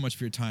 thank you so much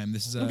for your time.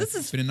 This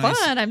is been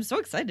fun. I'm so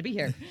excited to be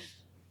here.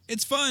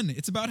 It's fun.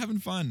 It's about having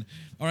fun.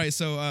 All right,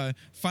 so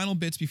final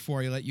bits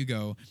before I let you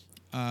go.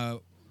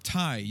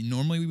 Tie.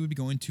 Normally we would be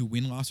going to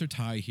win, loss, or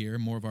tie here,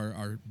 more of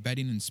our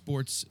betting and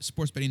sports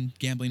betting,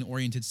 gambling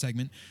oriented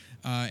segment.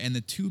 And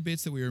the two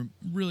bits that we were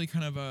really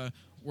kind of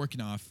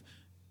working off.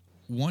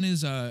 One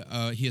is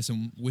he has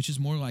some which is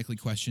more likely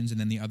questions, and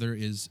then the other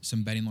is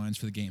some betting lines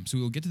for the game. So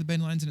we'll get to the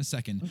betting lines in a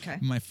second. Okay.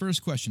 My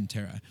first question,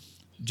 Tara,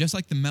 just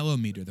like the Mellow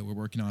meter that we're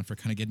working on for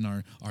kind of getting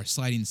our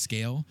sliding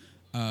scale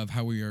of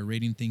how we are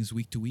rating things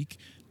week to week,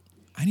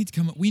 we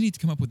need to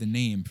come up with a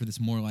name for this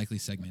more likely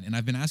segment. And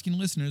I've been asking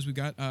listeners. We've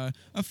got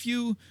a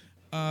few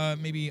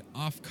maybe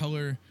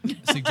off-color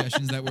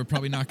suggestions that we're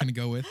probably not going to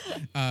go with.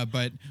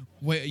 But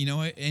wait, you know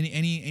what?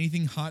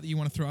 Anything hot that you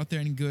want to throw out there?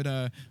 Any good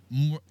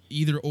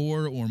either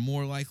or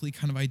more likely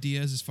kind of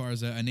ideas as far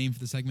as a name for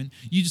the segment?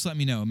 You just let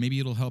me know. Maybe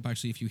it'll help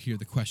actually if you hear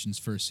the questions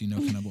first, so you know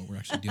kind of what we're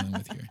actually dealing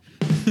with here.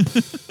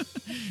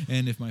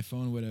 And if my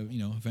phone would have,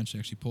 eventually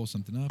actually pull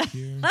something up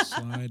here,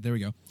 slide. There we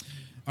go.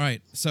 All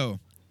right. So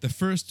the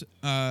first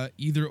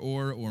either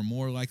or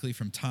more likely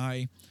from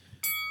Ty.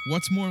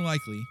 What's more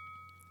likely?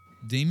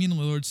 Damian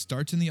Lillard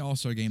starts in the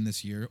All-Star game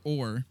this year,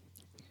 or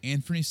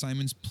Anthony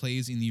Simons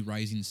plays in the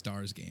Rising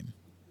Stars game?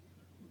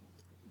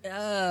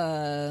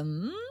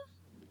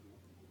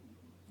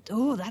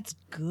 Oh, that's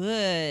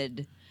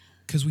good.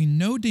 Because we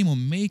know Dame will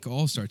make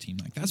All-Star team.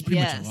 Like, that's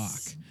pretty much a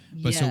lock.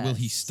 But so will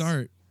he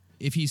start?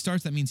 If he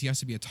starts, that means he has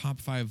to be a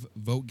top 5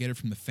 vote getter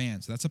from the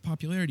fans. So that's a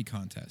popularity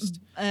contest.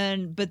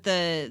 But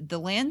the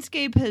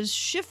landscape has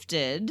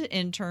shifted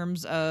in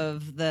terms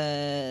of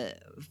the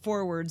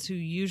forwards who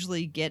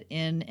usually get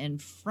in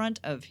front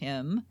of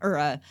him, or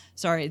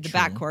the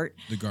backcourt,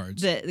 the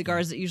guards, the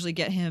guards that usually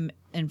get him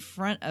in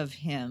front of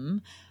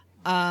him.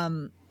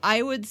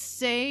 I would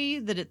say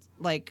that it's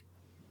like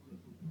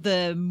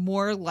the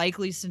more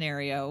likely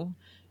scenario,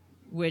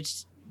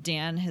 which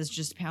Dan has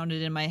just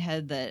pounded in my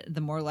head that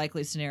the more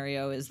likely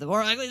scenario is the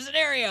more likely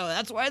scenario.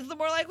 That's why it's the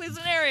more likely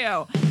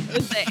scenario.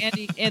 Is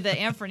that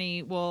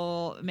Anthony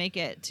will make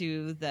it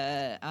to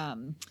the.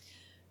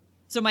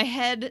 So my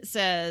head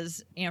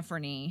says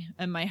Anthony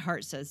and my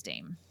heart says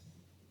Dame.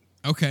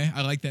 Okay,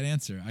 I like that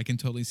answer. I can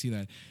totally see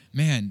that.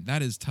 Man,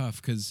 that is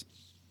tough because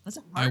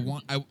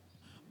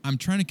I'm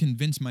trying to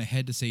convince my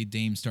head to say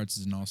Dame starts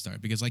as an All-Star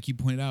because, like you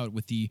pointed out,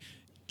 with the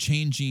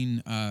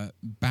changing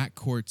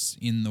backcourts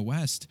in the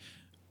West.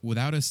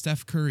 Without a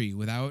Steph Curry,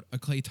 without a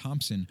Klay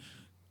Thompson,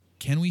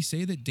 can we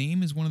say that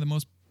Dame is one of the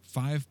most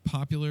 5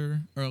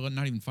 popular, or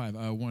not even 5?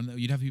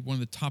 You'd have to be one of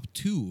the top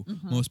 2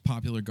 most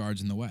popular guards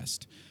in the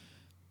West.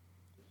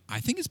 I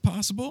think it's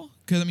possible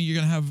because you're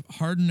going to have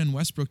Harden and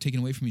Westbrook taken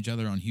away from each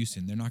other on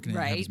Houston. They're not going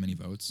to have as many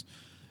votes.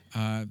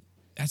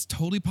 That's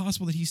totally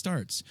possible that he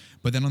starts.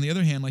 But then on the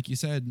other hand, like you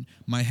said,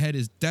 my head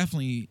is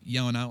definitely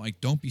yelling out, like,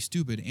 don't be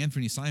stupid.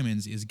 Anthony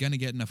Simons is going to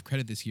get enough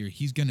credit this year.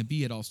 He's going to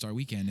be at All-Star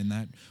Weekend, and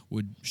that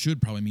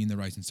should probably mean the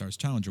Rising Stars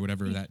Challenge or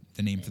whatever the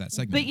name for that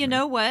segment But is, you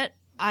know what?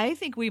 I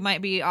think we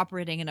might be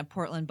operating in a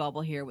Portland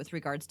bubble here with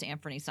regards to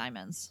Anthony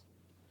Simons.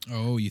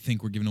 Oh, you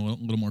think we're giving a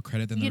little more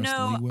credit than the rest of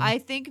the league will? I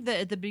think that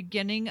at the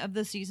beginning of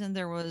the season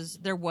there was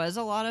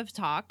a lot of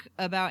talk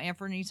about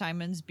Anthony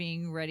Simons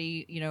being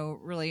ready,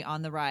 really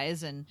on the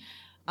rise, and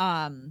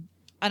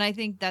I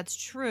think that's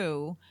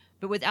true.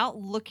 But without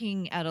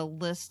looking at a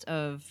list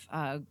of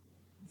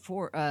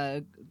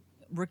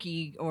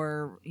rookie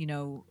or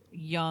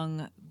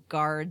young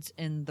guards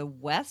in the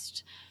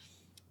West,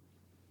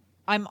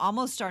 I'm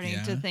almost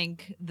starting to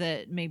think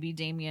that maybe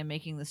Damian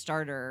making the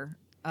starter.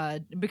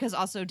 Because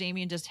also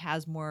Damian just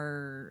has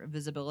more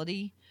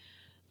visibility.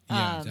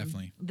 Yeah,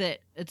 definitely. That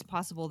it's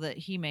possible that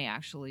he may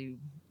actually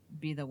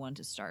be the one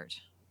to start.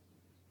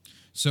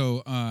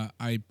 So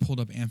I pulled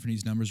up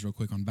Anthony's numbers real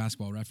quick on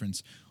Basketball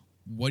Reference.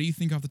 What do you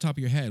think off the top of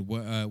your head?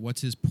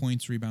 What's his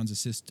points, rebounds,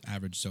 assists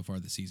average so far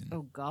this season?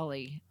 Oh,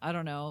 golly. I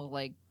don't know,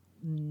 like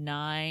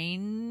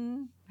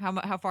 9?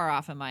 How far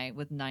off am I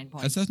with 9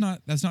 points? That's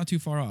not too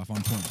far off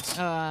on points.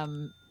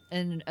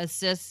 And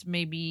assists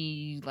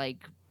maybe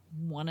like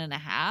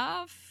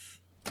 1.5.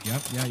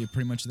 Yep, yeah, you're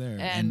pretty much there.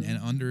 And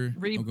under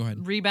go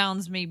ahead.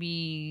 Rebounds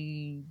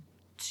maybe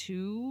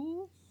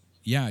 2.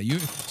 Yeah,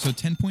 so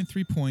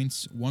 10.3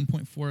 points,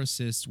 1.4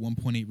 assists,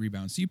 1.8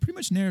 rebounds. So you pretty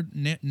much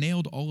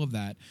nailed all of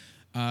that.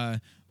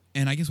 And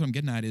I guess what I'm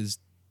getting at is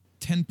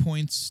 10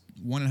 points,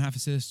 1.5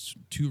 assists,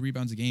 2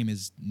 rebounds a game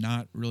is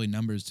not really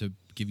numbers to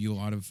give you a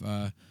lot of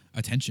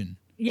attention.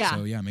 Yeah.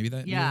 So yeah, maybe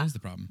that is the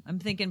problem. I'm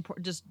thinking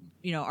just,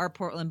 our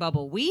Portland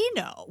bubble. We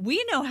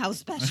know how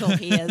special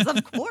he is.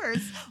 Of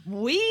course,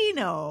 we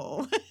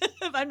know.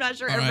 I'm not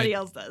sure everybody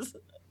else does.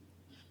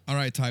 All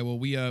right, Ty. Well,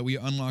 we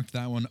unlocked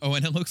that one. Oh,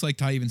 and it looks like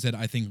Ty even said,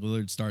 I think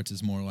Lillard starts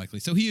is more likely.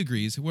 So he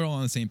agrees. We're all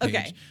on the same page.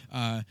 Okay.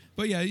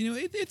 But yeah,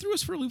 it threw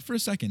us for a loop for a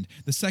second.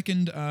 The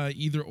second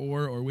either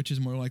or which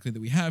is more likely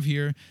that we have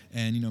here.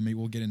 And, maybe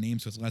we'll get a name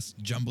so it's less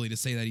jumbly to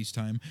say that each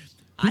time.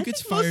 I think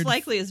most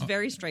likely is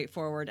very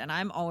straightforward, and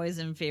I'm always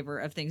in favor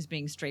of things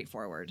being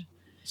straightforward.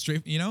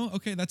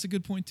 Okay, that's a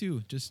good point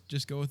too.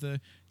 Just go with a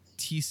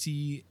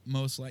TCML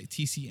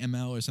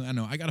or something. I don't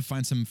know. I got to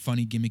find some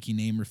funny gimmicky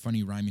name or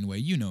funny rhyming way.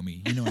 You know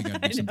me. I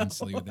got to do something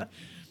silly with it.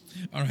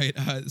 All right.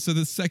 So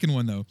the second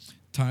one though,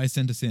 Ty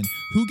sent us in.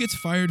 Who gets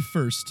fired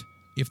first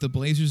if the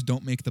Blazers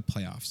don't make the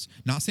playoffs?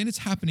 Not saying it's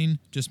happening,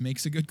 just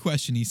makes a good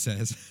question, he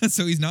says.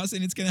 So he's not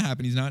saying it's going to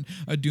happen. He's not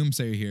a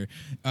doomsayer here.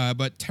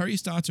 But Terry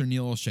Stotts or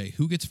Neil Olshey,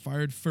 who gets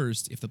fired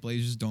first if the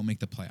Blazers don't make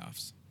the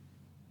playoffs?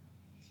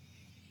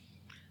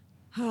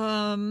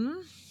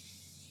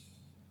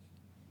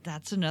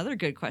 That's another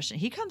good question.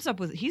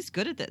 He's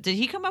good at that. Did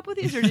he come up with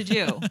these or did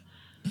you?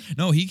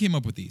 No, he came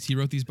up with these. He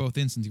wrote these both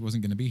in since he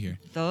wasn't going to be here.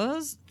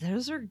 Those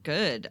are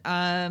good.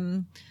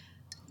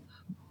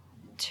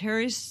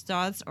 Terry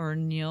Stotts or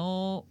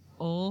Neil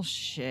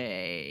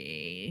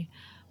Olshey.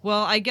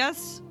 Well, I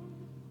guess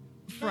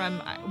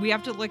we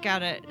have to look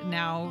at it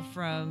now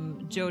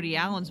from Jody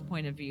Allen's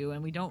point of view,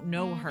 and we don't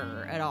know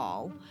her at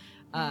all,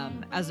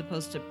 as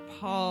opposed to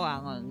Paul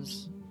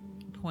Allen's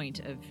point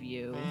of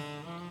view.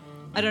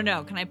 I don't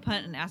know. Can I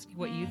punt and ask you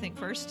what you think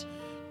first?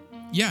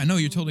 Yeah, no,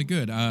 you're totally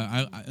good.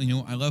 I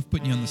love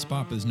putting you on the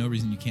spot, but there's no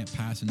reason you can't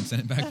pass and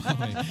send it back my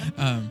way.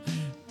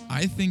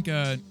 I think,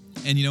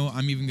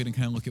 I'm even going to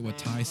kind of look at what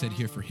Ty said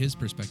here for his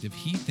perspective.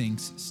 He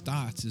thinks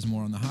Stotts is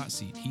more on the hot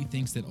seat. He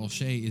thinks that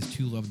Olshey is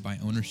too loved by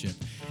ownership.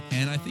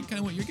 And I think kind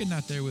of what you're getting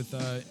at there with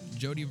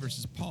Jody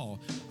versus Paul,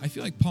 I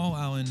feel like Paul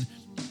Allen,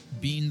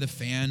 being the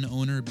fan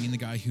owner, being the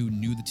guy who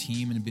knew the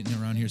team and had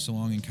been around here so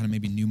long and kind of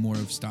maybe knew more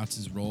of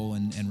Stotts' role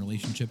and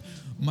relationship,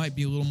 might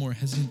be a little more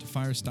hesitant to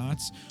fire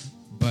Stotts.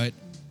 But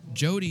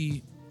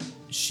Jody,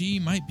 she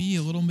might be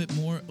a little bit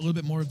more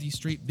of the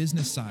straight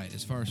business side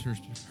as far as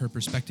her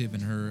perspective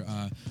and her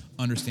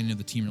understanding of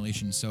the team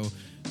relations. So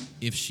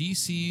if she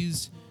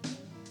sees,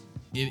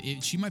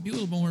 she might be a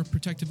little more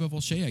protective of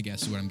Olshey, I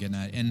guess is what I'm getting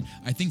at. And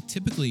I think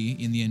typically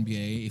in the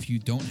NBA, if you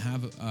don't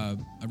have a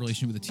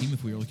relationship with a team,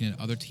 if we were looking at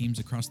other teams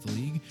across the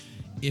league,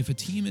 if a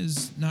team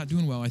is not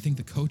doing well, I think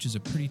the coach is a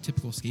pretty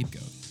typical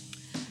scapegoat.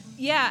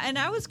 Yeah, and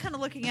I was kind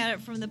of looking at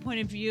it from the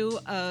point of view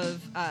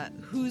of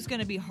who's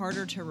going to be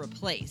harder to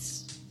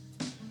replace.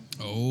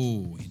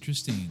 Oh,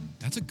 interesting.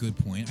 That's a good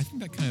point. I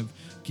think that kind of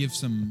gives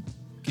some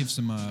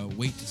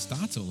weight to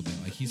Stotts a little bit.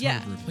 Like he's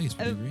hard to replace.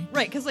 Would you agree?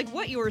 Right, because like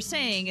what you were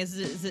saying is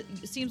it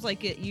seems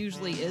like it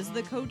usually is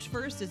the coach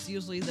first. It's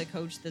usually the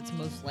coach that's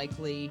most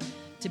likely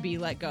to be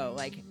let go.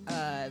 Like,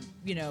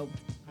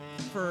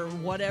 for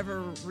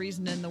whatever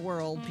reason in the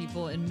world,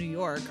 people in New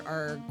York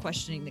are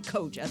questioning the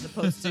coach as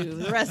opposed to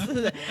the rest of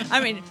the.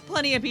 I mean,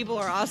 plenty of people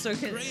are also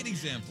great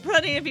example.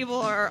 Plenty of people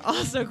are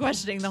also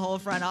questioning the whole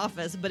front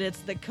office, but it's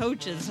the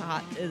coaches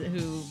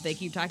who they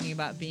keep talking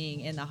about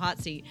being in the hot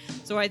seat.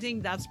 So I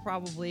think that's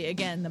probably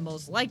again the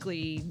most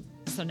likely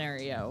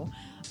scenario.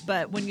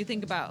 But when you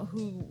think about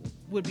who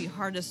would be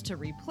hardest to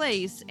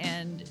replace,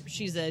 and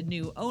she's a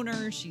new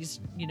owner, she's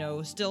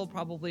still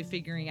probably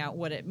figuring out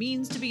what it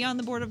means to be on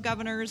the board of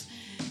governors,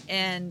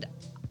 and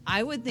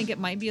I would think it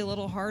might be a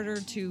little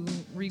harder to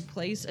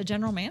replace a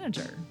general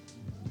manager.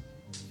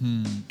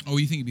 Oh,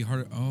 you think it'd be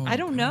harder? Oh, I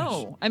don't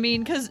know. I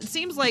mean, because it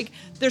seems like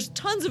there's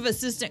tons of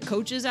assistant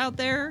coaches out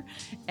there,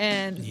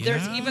 and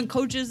there's even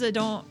coaches that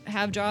don't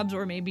have jobs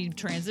or maybe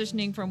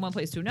transitioning from one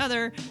place to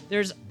another.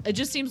 It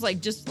just seems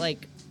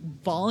like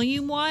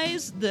volume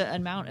wise, the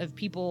amount of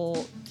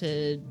people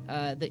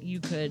that you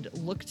could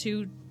look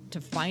to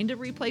find a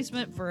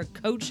replacement for a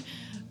coach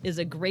is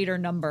a greater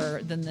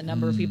number than the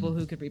number of people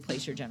who could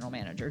replace your general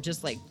manager,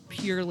 just like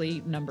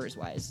purely numbers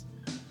wise.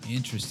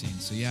 Interesting.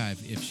 So yeah,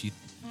 if she,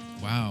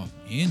 wow,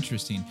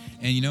 interesting.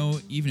 And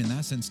even in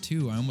that sense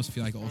too, I almost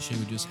feel like Olshey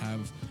would just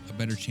have a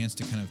better chance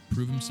to kind of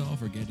prove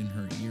himself or get in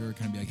her ear,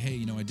 kind of be like,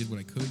 hey, I did what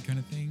I could, kind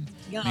of thing.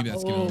 Yeah. Maybe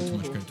that's giving a little too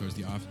much credit towards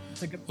the off.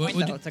 It's a good point,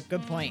 though. It's a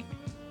good point.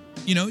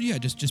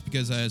 Just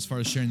because as far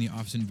as sharing the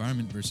office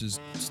environment versus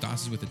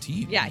Stotts is with the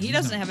team. Yeah, he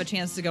doesn't have a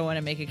chance to go in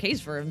and make a case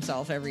for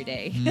himself every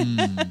day.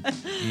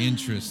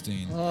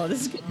 Interesting. Oh,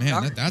 this is good.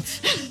 Man,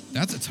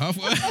 that's a tough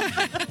one.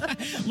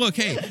 Look,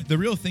 hey, the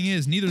real thing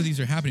is neither of these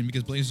are happening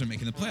because Blazers are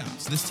making the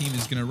playoffs. This team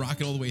is going to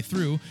rock it all the way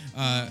through.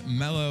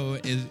 Melo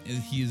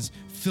he's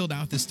filled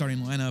out this starting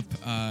lineup,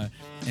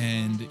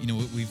 and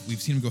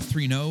we've seen him go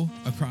 3-0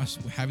 across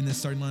having this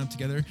starting lineup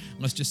together.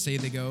 Let's just say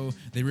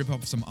they rip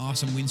off some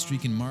awesome win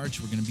streak in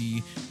March. We're going to be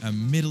a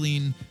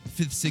middling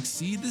 5th, 6th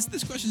seed.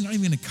 This question's not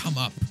even going to come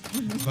up,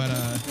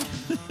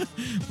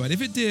 but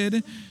if it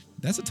did,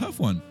 that's a tough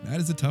one. That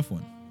is a tough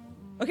one.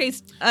 Okay,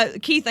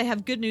 Keith, I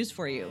have good news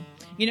for you.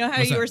 You know how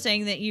What's you that? were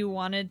saying that you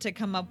wanted to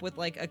come up with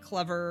like a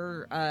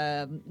clever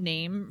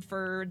name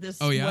for this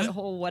Oh, yeah?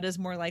 whole what is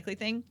more likely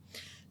thing?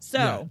 So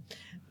Yeah.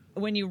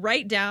 when you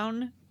write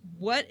down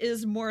what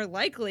is more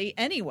likely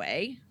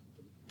anyway,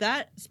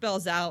 that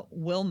spells out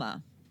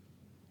Wilma.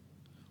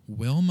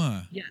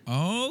 Wilma. Yeah.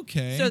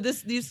 Okay. So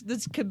this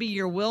could be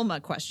your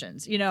Wilma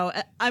questions. You know,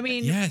 I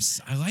mean,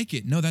 Yes, I like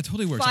it. No, that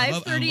totally works. I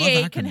love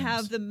 538 can acronyms.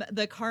 have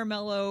the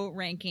Carmelo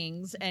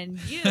rankings, and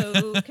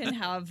you can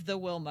have the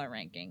Wilma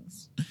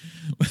rankings.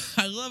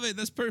 I love it.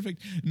 That's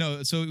perfect.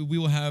 No, so we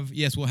will have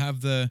they've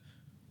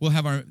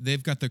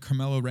got the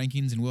Carmelo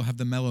rankings, and we'll have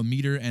the Mellow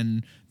meter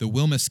and the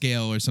Wilma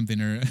scale or something.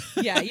 Or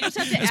Yeah, you just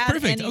have to That's add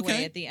perfect. anyway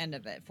Okay. at the end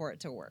of it for it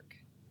to work.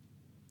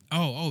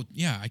 Oh,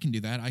 yeah, I can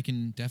do that. I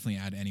can definitely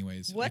add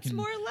anyways. What's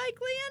more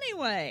likely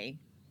anyway?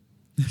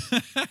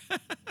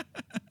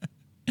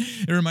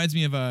 It reminds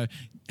me of have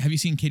you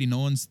seen Katie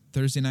Nolan's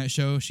Thursday night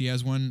show? She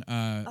has one.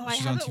 I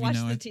she's on haven't TV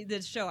watched now.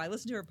 the show. I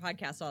listen to her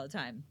podcast all the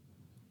time.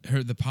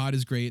 The pod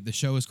is great. The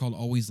show is called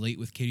Always Late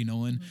with Katie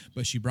Nolan,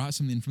 but she brought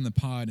something from the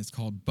pod. It's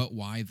called But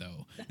Why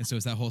Though? And so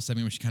it's that whole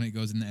segment where she kind of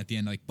goes in at the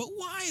end like, but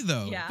why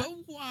though? Yeah. But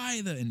why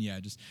though? And yeah,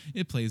 just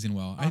it plays in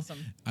well. Awesome.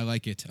 I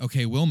like it.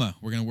 Okay, Wilma.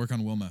 We're gonna work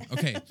on Wilma.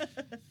 Okay.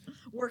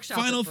 Workshop.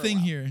 Final it for a thing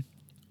while. here.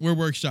 We're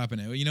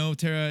workshopping it. You know,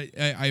 Tara,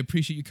 I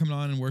appreciate you coming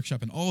on and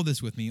workshopping all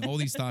this with me, all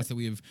these thoughts that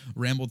we have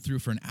rambled through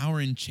for an hour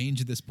and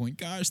change at this point.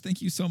 Gosh,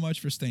 thank you so much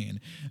for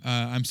staying.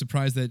 I'm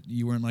surprised that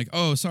you weren't like,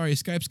 oh, sorry,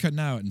 Skype's cutting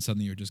out, and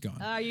suddenly you're just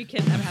gone. Are you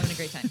kidding? I'm having a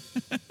great time.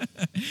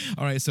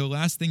 All right, so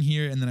last thing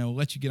here, and then I will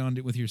let you get on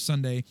with your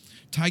Sunday.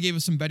 Ty gave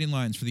us some betting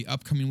lines for the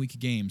upcoming week of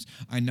games.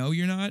 I know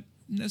you're not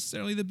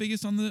necessarily the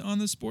biggest on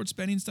the sports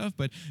betting stuff,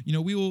 but you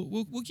know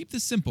we'll keep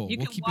this simple. You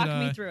we'll can keep walk it,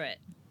 me through it.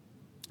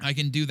 I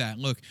can do that.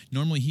 Look,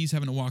 normally he's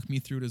having to walk me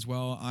through it as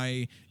well.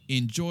 I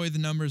enjoy the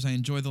numbers, I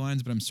enjoy the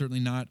lines, but I'm certainly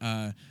not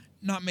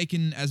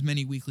making as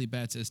many weekly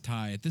bets as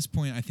Ty. At this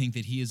point, I think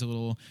that he is a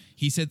little.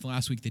 He said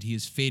last week that he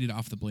has faded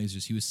off the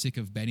Blazers. He was sick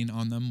of betting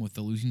on them with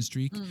the losing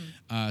streak.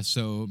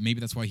 So maybe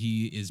that's why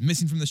he is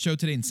missing from the show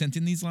today and sent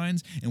in these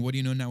lines. And what do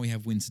you know? Now we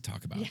have wins to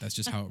talk about. That's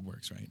just how it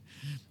works, right?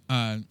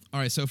 All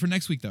right. So for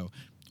next week, though,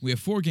 we have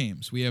 4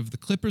 games. We have the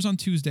Clippers on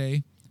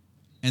Tuesday.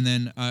 And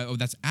then,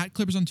 that's at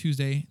Clippers on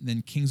Tuesday,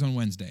 then Kings on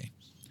Wednesday.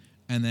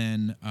 And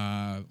then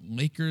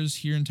Lakers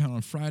here in town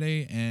on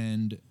Friday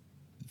and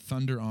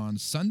Thunder on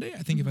Sunday, I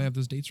think, if I have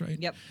those dates right.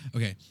 Yep.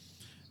 Okay.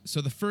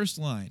 So the first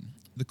line,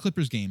 the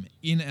Clippers game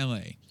in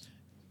L.A.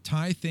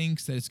 Ty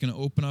thinks that it's going to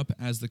open up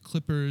as the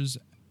Clippers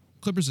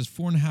as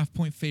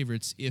 4.5-point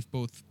favorites if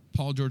both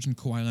Paul George and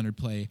Kawhi Leonard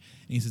play.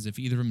 And he says if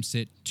either of them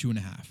sit,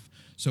 2.5.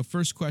 So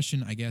first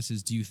question, I guess,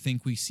 is do you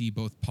think we see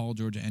both Paul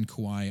George and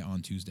Kawhi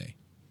on Tuesday?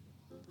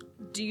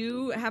 Do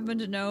you happen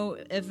to know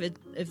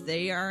if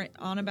they are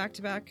on a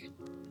back-to-back?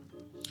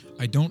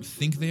 I don't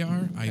think they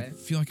are. I Okay.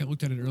 feel like I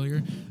looked at it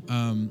earlier.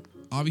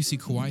 Obviously,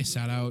 Kawhi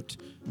sat out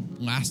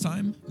last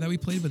time that we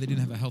played, but they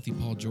didn't have a healthy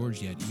Paul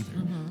George yet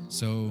either.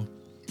 So,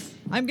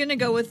 I'm going to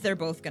go with they're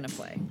both going to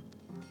play.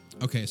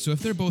 okay, so if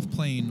they're both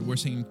playing, we're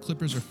saying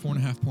Clippers are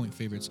 4.5-point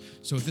favorites.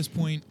 So at this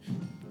point,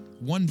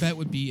 one bet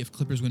would be if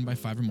Clippers win by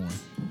 5 or more,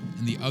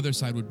 and the other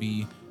side would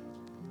be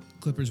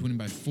Clippers winning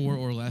by 4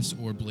 or less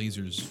or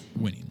Blazers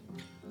winning.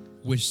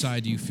 Which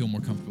side do you feel more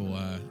comfortable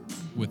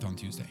with on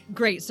Tuesday?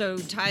 Great. So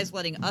Ty's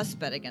letting us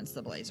bet against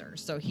the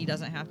Blazers, so he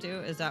doesn't have to.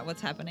 Is that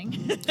what's happening?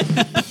 Yeah,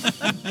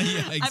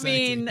 exactly. I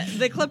mean,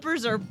 the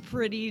Clippers are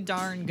pretty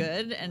darn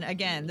good. And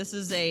again, this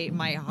is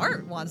my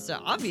heart wants to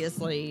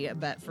obviously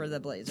bet for the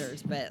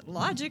Blazers, but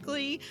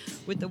logically,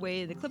 with the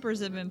way the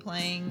Clippers have been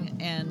playing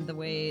and the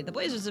way the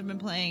Blazers have been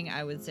playing,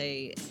 I would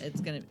say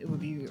it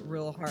would be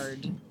real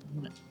hard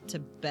to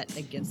bet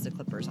against the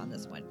Clippers on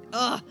this one.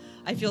 Ugh,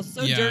 I feel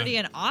so Yeah. dirty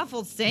and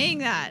awful saying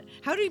that.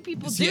 How do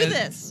people See, do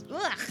this?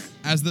 Ugh.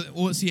 As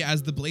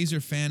the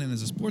Blazer fan and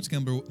as a sports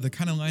gambler, the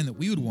kind of line that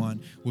we would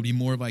want would be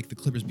more like the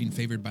Clippers being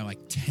favored by like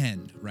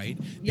 10, right?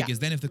 Yeah. Because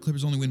then if the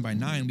Clippers only win by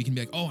 9, we can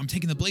be like, oh, I'm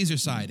taking the Blazer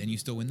side, and you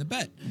still win the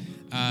bet.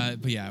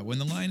 But yeah, when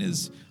the line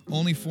is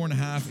only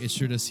 4.5, it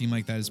sure does seem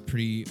like that is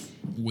pretty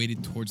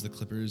weighted towards the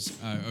Clippers.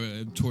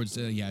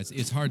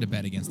 It's hard to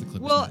bet against the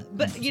Clippers. Well,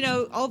 but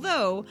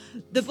although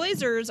the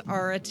Blazers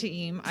are a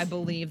team, I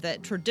believe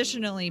that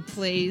traditionally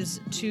plays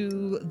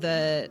to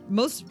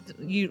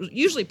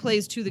usually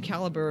plays to the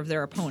caliber of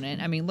their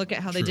opponent. I mean, look at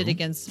how they did True.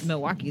 against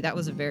Milwaukee. That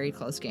was a very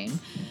close game.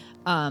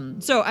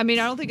 So, I mean,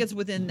 I don't think it's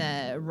within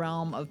the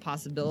realm of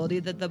possibility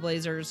that the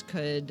Blazers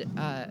could,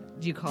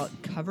 do you call it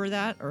cover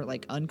that or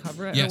like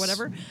uncover it yes, or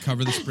whatever?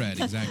 cover the spread,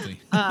 exactly.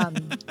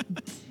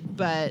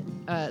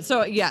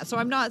 So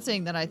I'm not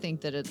saying that I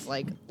think that it's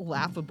like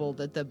laughable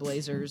that the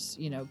Blazers,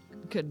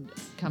 could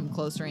come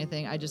close or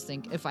anything. I just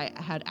think if I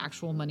had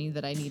actual money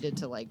that I needed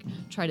to like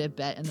try to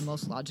bet in the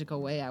most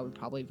logical way, I would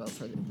probably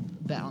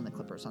bet on the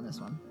Clippers on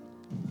this one.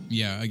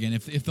 Yeah, again,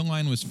 if the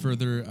line was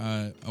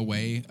further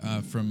away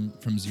from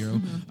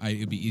 0,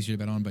 it'd be easier to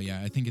bet on. But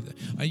yeah, I think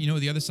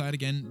the other side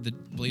again, the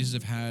Blazers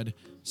have had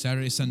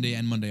Saturday, Sunday,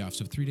 and Monday off,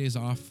 so 3 days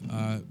off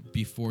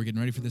before getting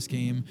ready for this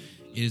game.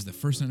 It is the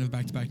first night of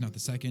back-to-back, not the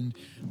second.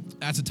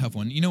 That's a tough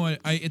one. You know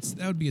what?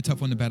 That would be a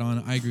tough one to bet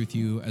on. I agree with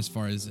you as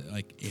far as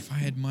like if I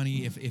had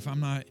money, if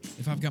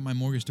I've got my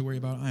mortgage to worry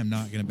about, I'm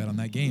not gonna bet on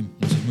that game.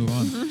 Let's just move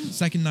on.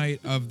 Second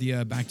night of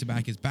the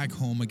back-to-back is back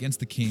home against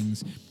the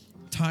Kings.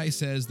 Ty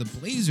says the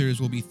Blazers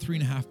will be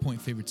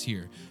 3.5-point favorites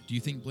here. Do you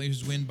think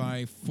Blazers win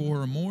by 4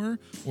 or more,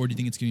 or do you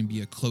think it's going to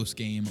be a close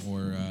game,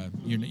 or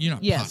you're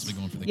not possibly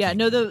going for the Kings?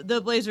 No,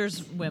 the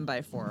Blazers win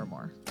by 4 or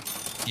more.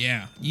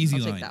 Yeah, easy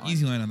I'll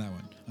line on that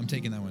one. I'm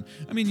taking that one.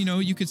 I mean,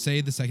 you could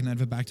say the second night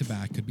of a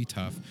back-to-back could be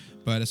tough,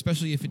 but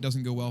especially if it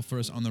doesn't go well for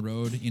us on the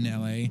road in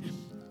LA,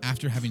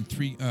 after having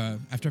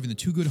the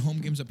 2 good home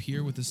games up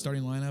here with the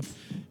starting lineup.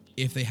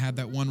 If they had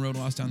that one road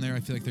loss down there, I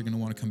feel like they're going to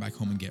want to come back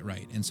home and get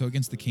right. And so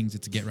against the Kings,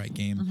 it's a get-right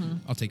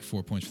game. I'll take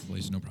 4 points for the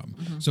Blazers, no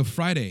problem. So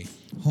Friday,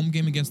 home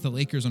game against the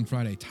Lakers on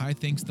Friday. Ty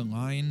thinks the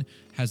line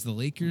has the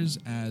Lakers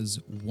as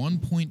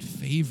 1-point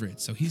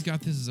favorites. So he's got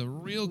this as a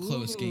real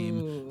close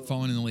game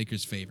falling in the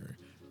Lakers' favor.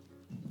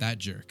 That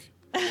jerk.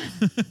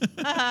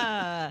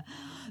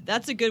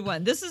 That's a good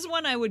one. This is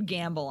one I would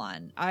gamble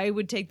on. I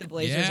would take the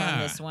Blazers on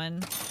this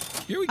one.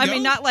 Here we go. I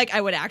mean, not like I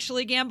would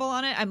actually gamble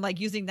on it. I'm like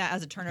using that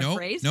as a turn of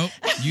phrase. Nope.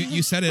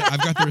 You said it.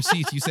 I've got the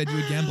receipts. You said you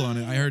would gamble on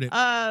it. I heard it.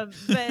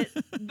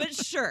 But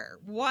sure,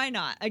 why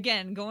not?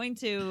 Again,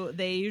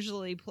 they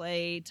usually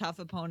play tough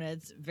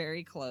opponents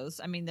very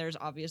close. I mean, there's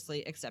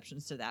obviously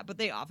exceptions to that, but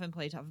they often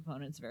play tough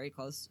opponents very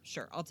close.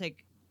 Sure, I'll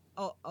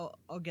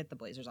get the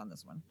Blazers on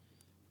this one.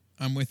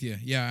 I'm with you.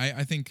 Yeah,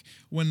 I think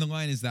when the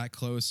line is that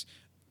close,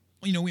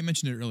 we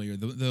mentioned it earlier.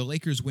 The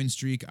Lakers' win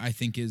streak, I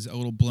think, is a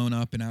little blown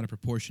up and out of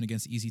proportion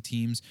against easy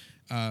teams.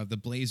 The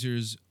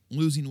Blazers'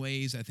 losing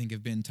ways, I think,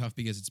 have been tough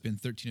because it's been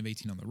 13 of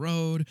 18 on the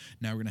road.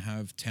 Now we're going to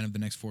have 10 of the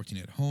next 14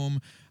 at home.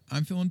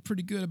 I'm feeling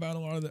pretty good about a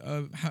lot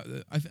of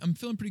I'm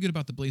feeling pretty good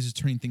about the Blazers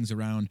turning things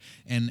around.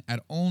 And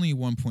at only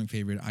 1-point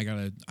favorite, I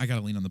gotta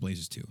lean on the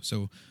Blazers too.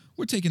 So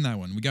we're taking that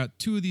one. We got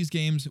 2 of these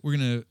games. We're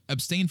going to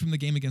abstain from the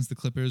game against the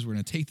Clippers. We're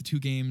going to take the 2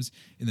 games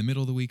in the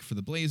middle of the week for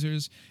the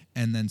Blazers.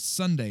 And then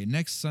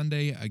next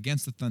Sunday,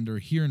 against the Thunder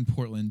here in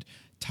Portland,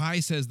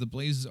 Ty says the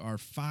Blazers are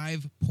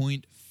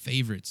 5-point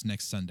favorites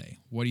next Sunday.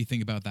 What do you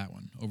think about that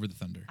one over the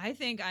Thunder? I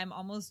think I'm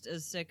almost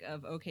as sick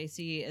of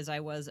OKC as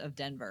I was of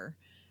Denver.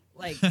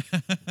 Like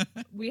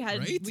we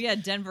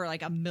had Denver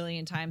like a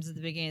million times at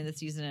the beginning of the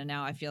season, and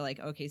now I feel like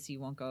OKC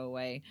won't go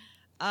away.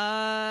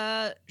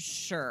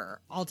 Sure.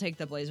 I'll take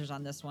the Blazers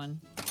on this one.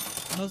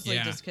 Mostly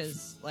just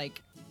because,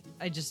 like,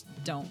 I just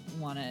don't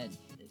want I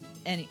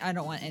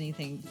don't want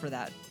anything for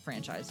that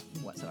franchise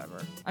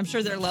whatsoever. I'm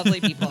sure they're lovely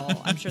people.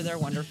 I'm sure they're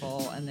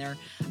wonderful, and they're,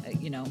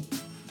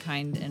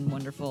 kind and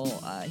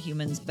wonderful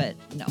humans, but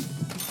no.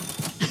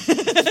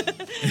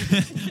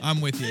 I'm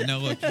with you. Now,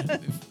 look,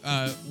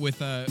 with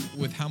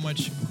how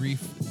much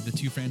grief the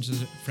 2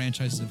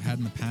 franchises have had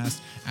in the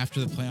past after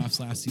the playoffs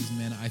last season,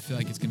 man, I feel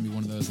like it's going to be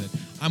one of those that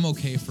I'm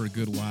okay for a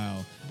good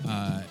while,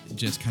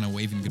 just kind of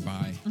waving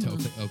goodbye to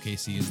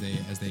OKC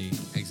as they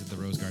exit the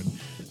Rose Garden.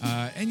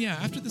 And yeah,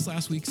 after this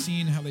last week,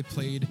 seeing how they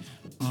played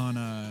on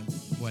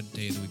what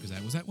day of the week was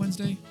that? Was that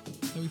Wednesday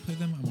that we played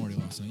them? I'm already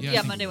lost.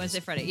 Yeah, Monday,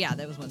 Wednesday, Friday. Yeah,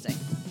 that was Wednesday.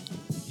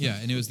 Yeah,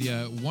 and it was the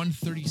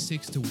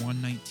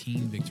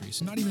 136-119 victory.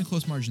 So not even a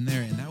close margin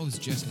there, and that was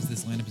just as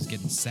this lineup is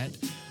getting set.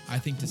 I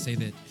think to say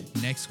that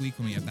next week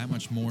when we have that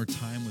much more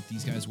time with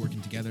these guys working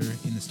together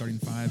in the starting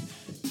 5,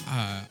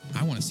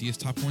 I want to see us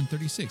top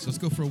 136. Let's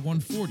go for a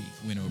 140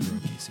 win over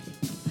OKC.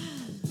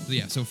 So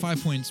yeah, so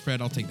 5-point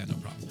spread, I'll take that, no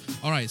problem.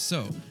 All right,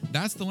 so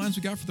that's the lines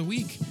we got for the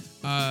week.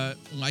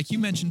 Like you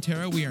mentioned,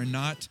 Tara, we are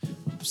not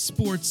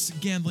sports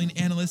gambling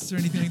analysts or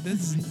anything like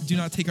this. Do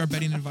not take our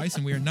betting advice,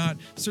 and we are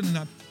certainly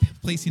not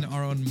placing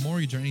our own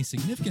mortgage or any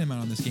significant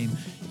amount on this game.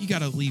 You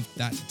got to leave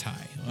that to Ty.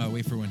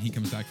 Wait for when he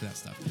comes back for that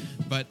stuff.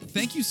 But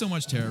thank you so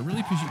much, Tara.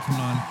 Really appreciate you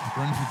coming on,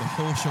 running through the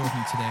whole show with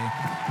me today.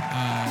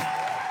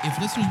 If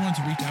listeners wanted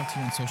to reach out to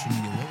you on social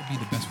media, what would be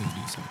the best way to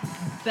do so?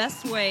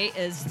 Best way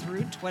is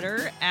through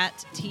Twitter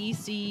at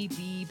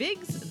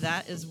TCBBigs.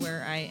 That is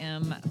where I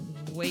am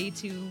way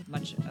too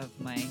much of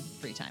my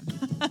free time.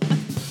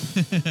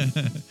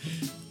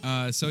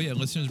 So yeah,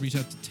 listeners, reach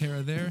out to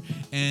Tara there,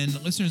 and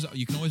listeners,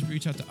 you can always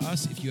reach out to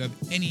us if you have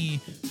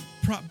any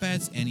prop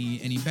bets,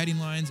 any betting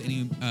lines,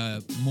 any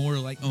more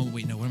like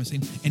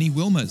any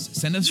Wilmas.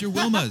 Send us your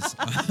Wilmas.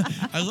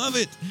 I love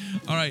it.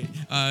 All right,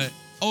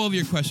 all of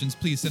your questions,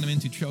 please send them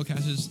into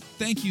Trailcasters.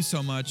 Thank you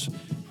so much,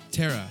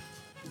 Tara.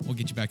 We'll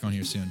get you back on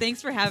here soon. Thanks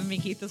for having me,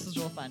 Keith. This was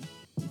real fun.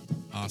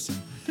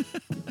 Awesome.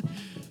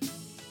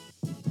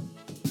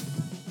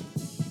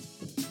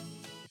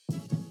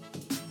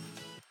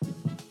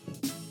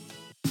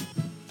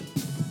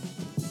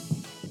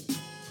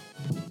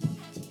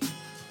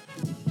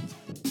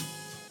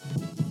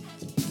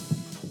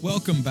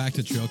 Welcome back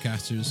to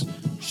Trailcasters.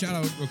 Shout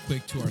out real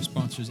quick to our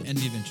sponsors,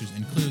 Envy Adventures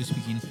and Clearly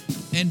Speaking.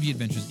 Envy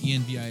Adventures,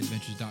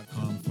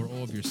 enviadventures.com for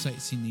all of your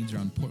sightseeing needs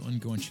around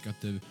Portland. Go and check out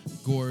the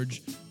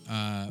Gorge,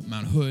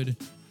 Mount Hood,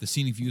 the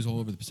scenic views all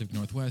over the Pacific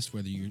Northwest,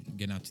 whether you're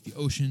getting out to the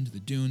ocean, to the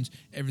dunes,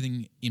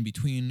 everything in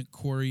between.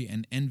 Corey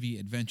and Envy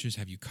Adventures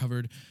have you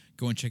covered.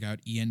 Go and check out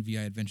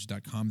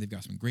enviadventures.com. They've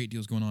got some great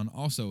deals going on.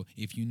 Also,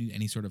 if you need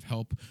any sort of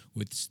help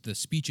with the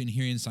speech and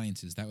hearing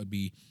sciences, that would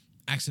be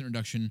accent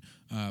reduction,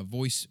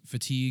 voice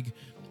fatigue,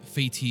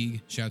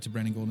 shout out to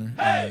Brandon Goldner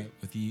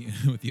with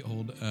the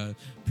old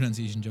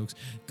pronunciation jokes.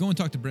 Go and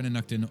talk to Brenna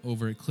Nuckton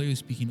over at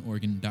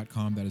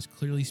clearlyspeakingoregon.com. That is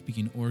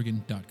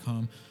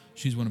clearlyspeakingoregon.com.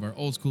 She's one of our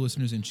old school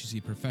listeners, and she's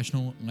a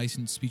professional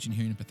licensed speech and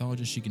hearing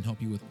pathologist. She can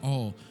help you with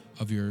all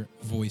of your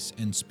voice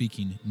and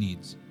speaking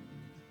needs.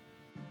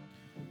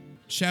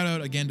 Shout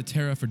out again to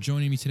Tara for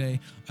joining me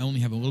today. I only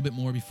have a little bit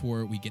more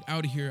before we get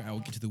out of here. I will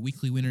get to the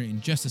weekly winner in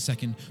just a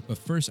second. But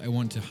first, I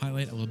want to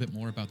highlight a little bit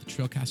more about the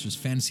Trailcasters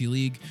Fantasy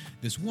League,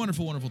 this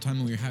wonderful, wonderful time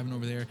that we are having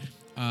over there.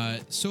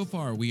 So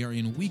far, we are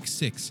in week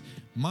 6.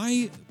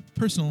 My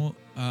personal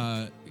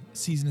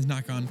season has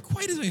not gone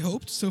quite as I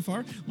hoped so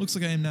far. Looks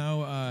like I am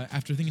now,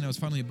 after thinking I was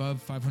finally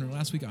above 500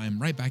 last week, I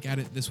am right back at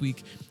it this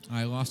week.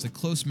 I lost a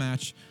close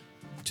match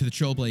to the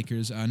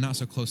Trailblazers, not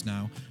so close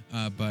now,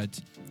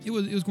 but it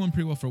was going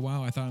pretty well for a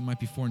while. I thought it might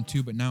be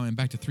 4-2, but now I'm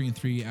back to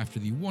 3-3 after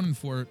the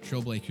 1-4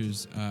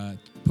 Trailblazers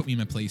put me in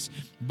my place.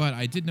 But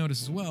I did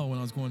notice as well when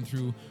I was going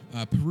through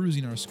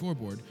perusing our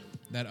scoreboard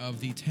that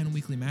of the 10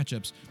 weekly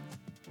matchups,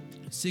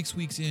 6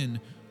 weeks in,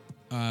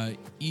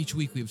 each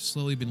week we've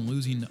slowly been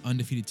losing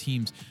undefeated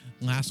teams.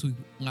 Last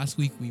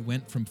week we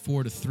went from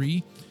 4 to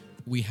 3.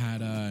 We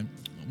had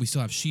we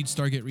still have Sheed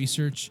Stargate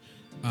Research,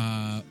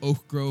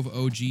 Oak Grove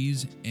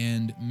OGs,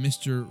 and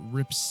Mr.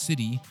 Rip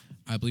City.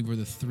 I believe were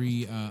the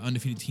 3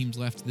 undefeated teams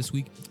left this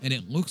week, and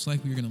it looks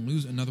like we're going to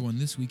lose another one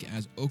this week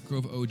as Oak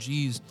Grove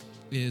OGs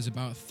is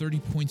about 30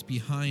 points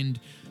behind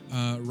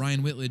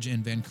Ryan Whitledge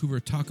and Vancouver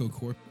Taco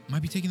Corp.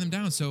 Might be taking them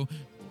down, so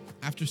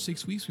after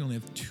 6 weeks, we only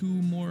have 2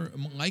 more,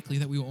 likely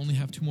that we will only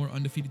have 2 more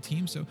undefeated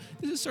teams, so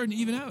this is starting to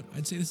even out.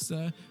 I'd say this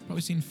is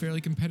probably seemed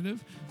fairly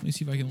competitive. Let me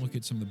see if I can look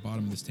at some of the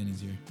bottom of the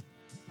standings here.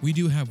 We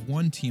do have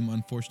one team,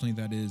 unfortunately,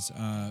 that is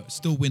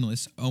still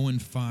winless,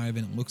 0-5, and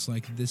it looks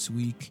like this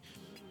week...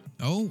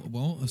 Oh,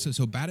 well,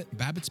 so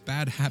Babbitt's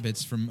Bad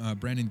Habits from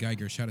Brandon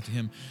Geiger. Shout out to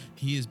him.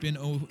 He has been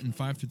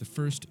 0-5 through the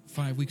first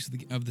 5 weeks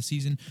of the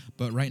season,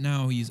 but right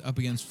now he's up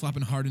against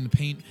Flopping Hard in the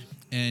Paint,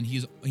 and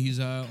he's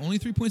only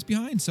 3 points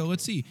behind. So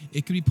let's see.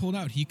 It could be pulled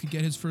out. He could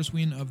get his first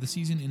win of the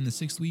season in the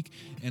 6th week,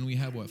 and we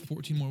have,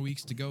 14 more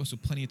weeks to go, so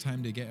plenty of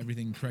time to get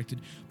everything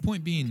corrected.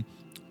 Point being,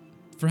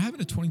 for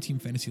having a 20-team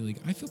fantasy league,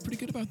 I feel pretty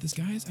good about this,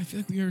 guys. I feel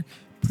like we are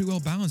pretty well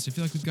balanced. I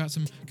feel like we've got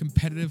some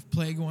competitive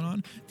play going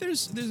on.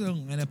 There's a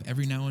lineup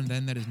every now and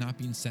then that is not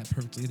being set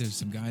perfectly. There's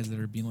some guys that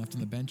are being left on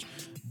the bench,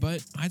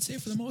 but I'd say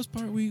for the most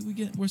part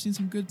we're seeing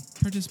some good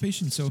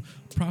participation. So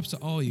props to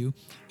all of you,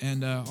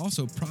 and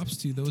also props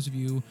to those of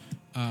you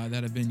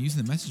that have been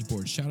using the message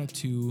board. Shout out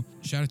to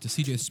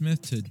CJ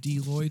Smith, to D.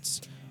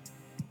 Loitz,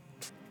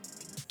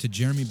 to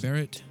Jeremy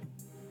Barrett.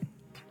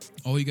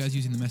 All you guys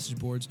using the message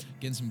boards,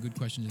 getting some good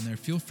questions in there.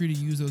 Feel free to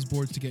use those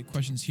boards to get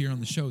questions here on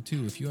the show,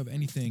 too. If you have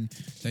anything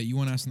that you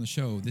want to ask on the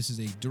show, this is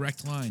a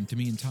direct line to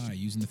me and Ty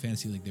using the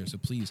Fantasy League there. So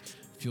please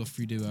feel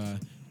free to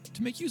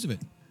make use of it.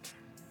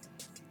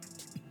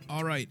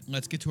 All right,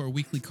 let's get to our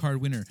weekly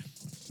card winner.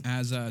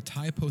 As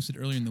Ty posted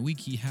earlier in the week,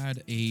 he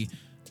had a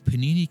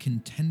Panini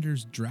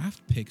Contenders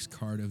Draft Picks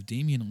card of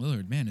Damian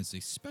Lillard. Man, it's a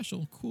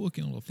special,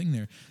 cool-looking little thing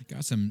there.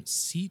 Got some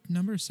seat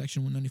number,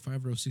 section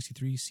 195, row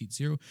 63, seat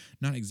 0.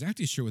 Not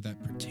exactly sure what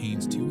that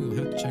pertains to.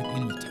 We'll have to check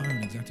in with Ty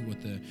on exactly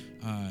what the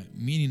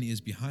meaning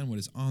is behind what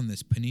is on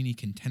this Panini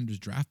Contenders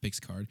Draft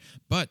Picks card.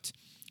 But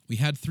we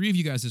had 3 of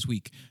you guys this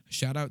week.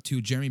 Shout out to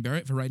Jeremy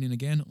Barrett for writing in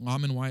again,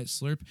 Lawman Wyatt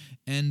Slurp,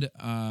 and...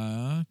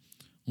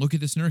 Look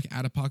at this Nurk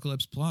at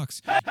Apocalypse Blocks.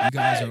 You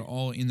guys are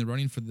all in the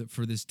running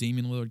for this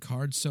Damian Lillard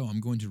card, so I'm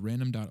going to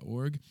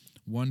random.org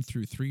 1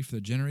 through 3 for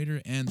the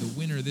generator, and the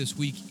winner this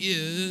week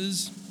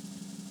is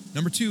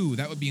number 2.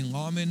 That would be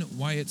Lawman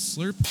Wyatt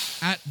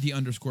Slurp at the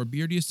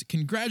 _Beardiest.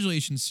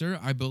 Congratulations, sir.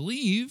 I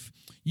believe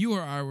you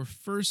are our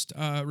first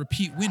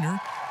repeat winner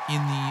in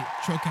the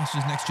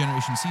Trailcasters Next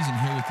Generation season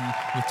here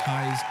with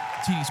Ty's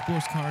TD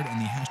Sports card and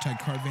the hashtag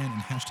card van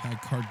and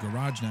hashtag card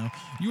garage. Now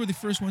you are the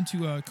first one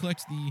to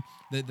collect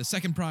the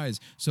second prize,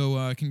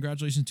 so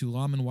congratulations to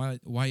Lawman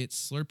Wyatt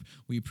Slurp.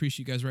 We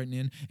appreciate you guys writing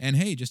in, and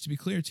hey, just to be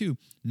clear too,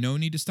 no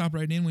need to stop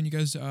writing in when you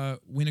guys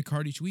win a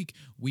card each week.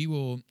 We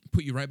will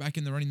put you right back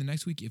in the running the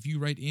next week. If you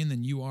write in,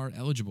 then you are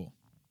eligible.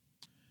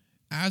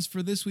 As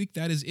for this week,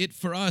 that is it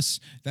for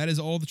us. That is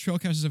all the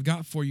Trailcasters have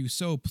got for you.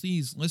 So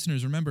please,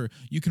 listeners, remember,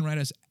 you can write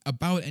us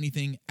about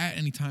anything at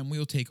any time. We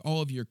will take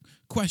all of your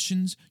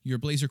questions, your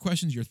Blazer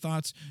questions, your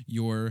thoughts,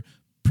 your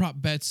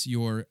prop bets,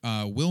 your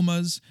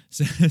Wilmas.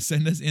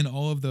 Send us in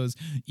all of those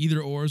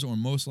either ors or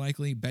most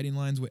likely betting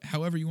lines.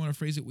 However you want to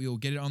phrase it, we will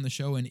get it on the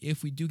show. And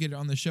if we do get it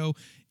on the show,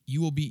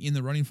 you will be in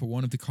the running for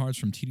one of the cards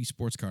from TD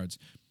Sports Cards.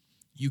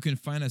 You can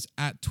find us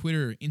at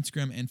Twitter,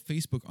 Instagram, and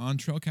Facebook on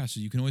Trailcasters.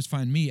 You can always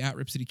find me at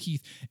Rip City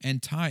Keith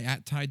and Ty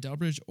at Ty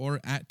Delbridge or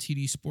at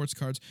TD Sports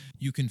Cards.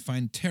 You can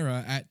find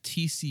Tara at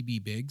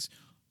TCB Biggs.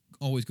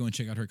 Always go and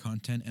check out her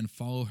content and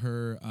follow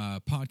her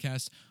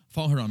podcast.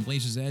 Follow her on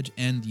Blazers Edge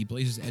and the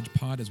Blazers Edge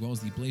pod, as well as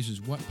the Blazers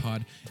What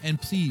pod.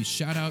 And please,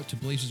 shout out to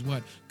Blazers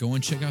What. Go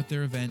and check out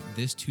their event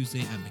this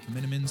Tuesday at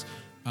McMenamins.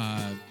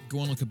 Go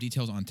and look up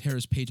details on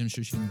Tara's page. I'm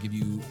sure she can give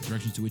you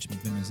directions to which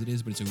McMenamins it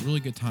is, but it's a really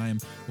good time.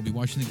 We'll be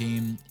watching the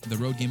game, the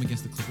road game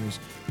against the Clippers,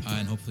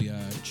 and hopefully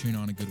cheering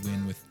on a good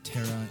win with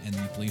Tara and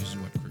the Blazers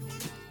What crew.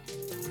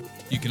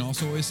 You can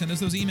also always send us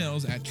those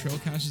emails at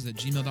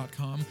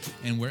trailcasters@gmail.com,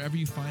 and wherever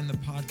you find the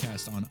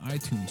podcast on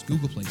iTunes,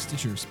 Google Play,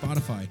 Stitcher,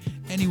 Spotify,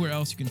 anywhere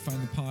else you can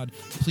find the pod,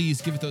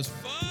 please give it those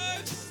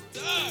 5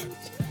 stars.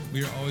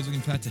 We are always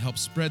looking for that to help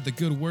spread the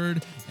good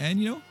word. And,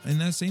 you know, in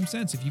that same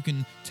sense, if you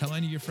can tell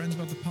any of your friends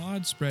about the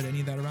pod, spread any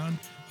of that around,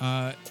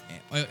 all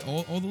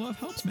the love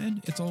helps,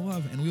 man. It's all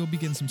love. And we will be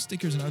getting some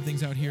stickers and other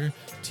things out here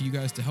to you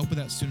guys to help with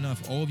that soon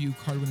enough. All of you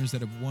card winners that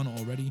have won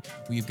already,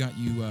 we've got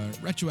you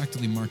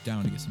retroactively marked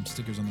down to get some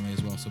stickers on the way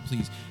as well. So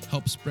please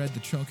help spread the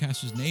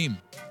Trailcasters name.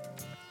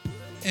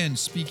 And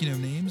speaking of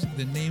names,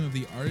 the name of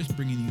the artist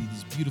bringing you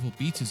these beautiful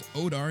beats is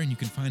Odar, and you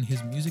can find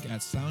his music at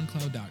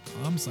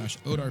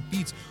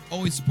soundcloud.com/OdarBeats.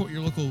 Always support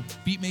your local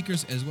beat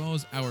makers as well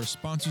as our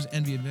sponsors,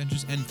 Envy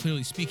Adventures and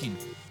Clearly Speaking.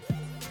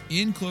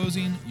 In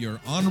closing,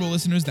 your honorable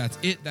listeners, that's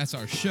it. That's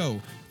our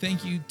show.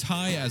 Thank you,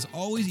 Ty, as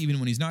always, even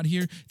when he's not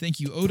here. Thank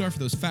you, Odar, for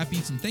those fat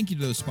beats, and thank you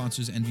to those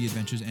sponsors, Envy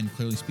Adventures and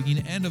Clearly Speaking.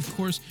 And, of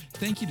course,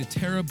 thank you to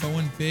Tara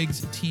Bowen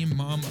Biggs, team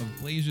mom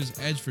of Blazers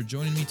Edge, for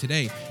joining me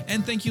today.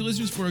 And thank you,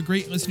 listeners, for a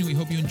great listening. We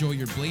hope you enjoy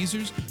your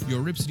Blazers, your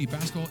Rip City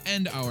basketball,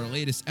 and our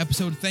latest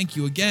episode. Thank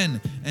you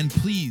again. And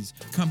please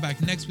come back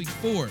next week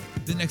for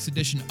the next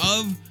edition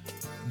of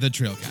The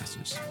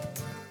Trailcasters.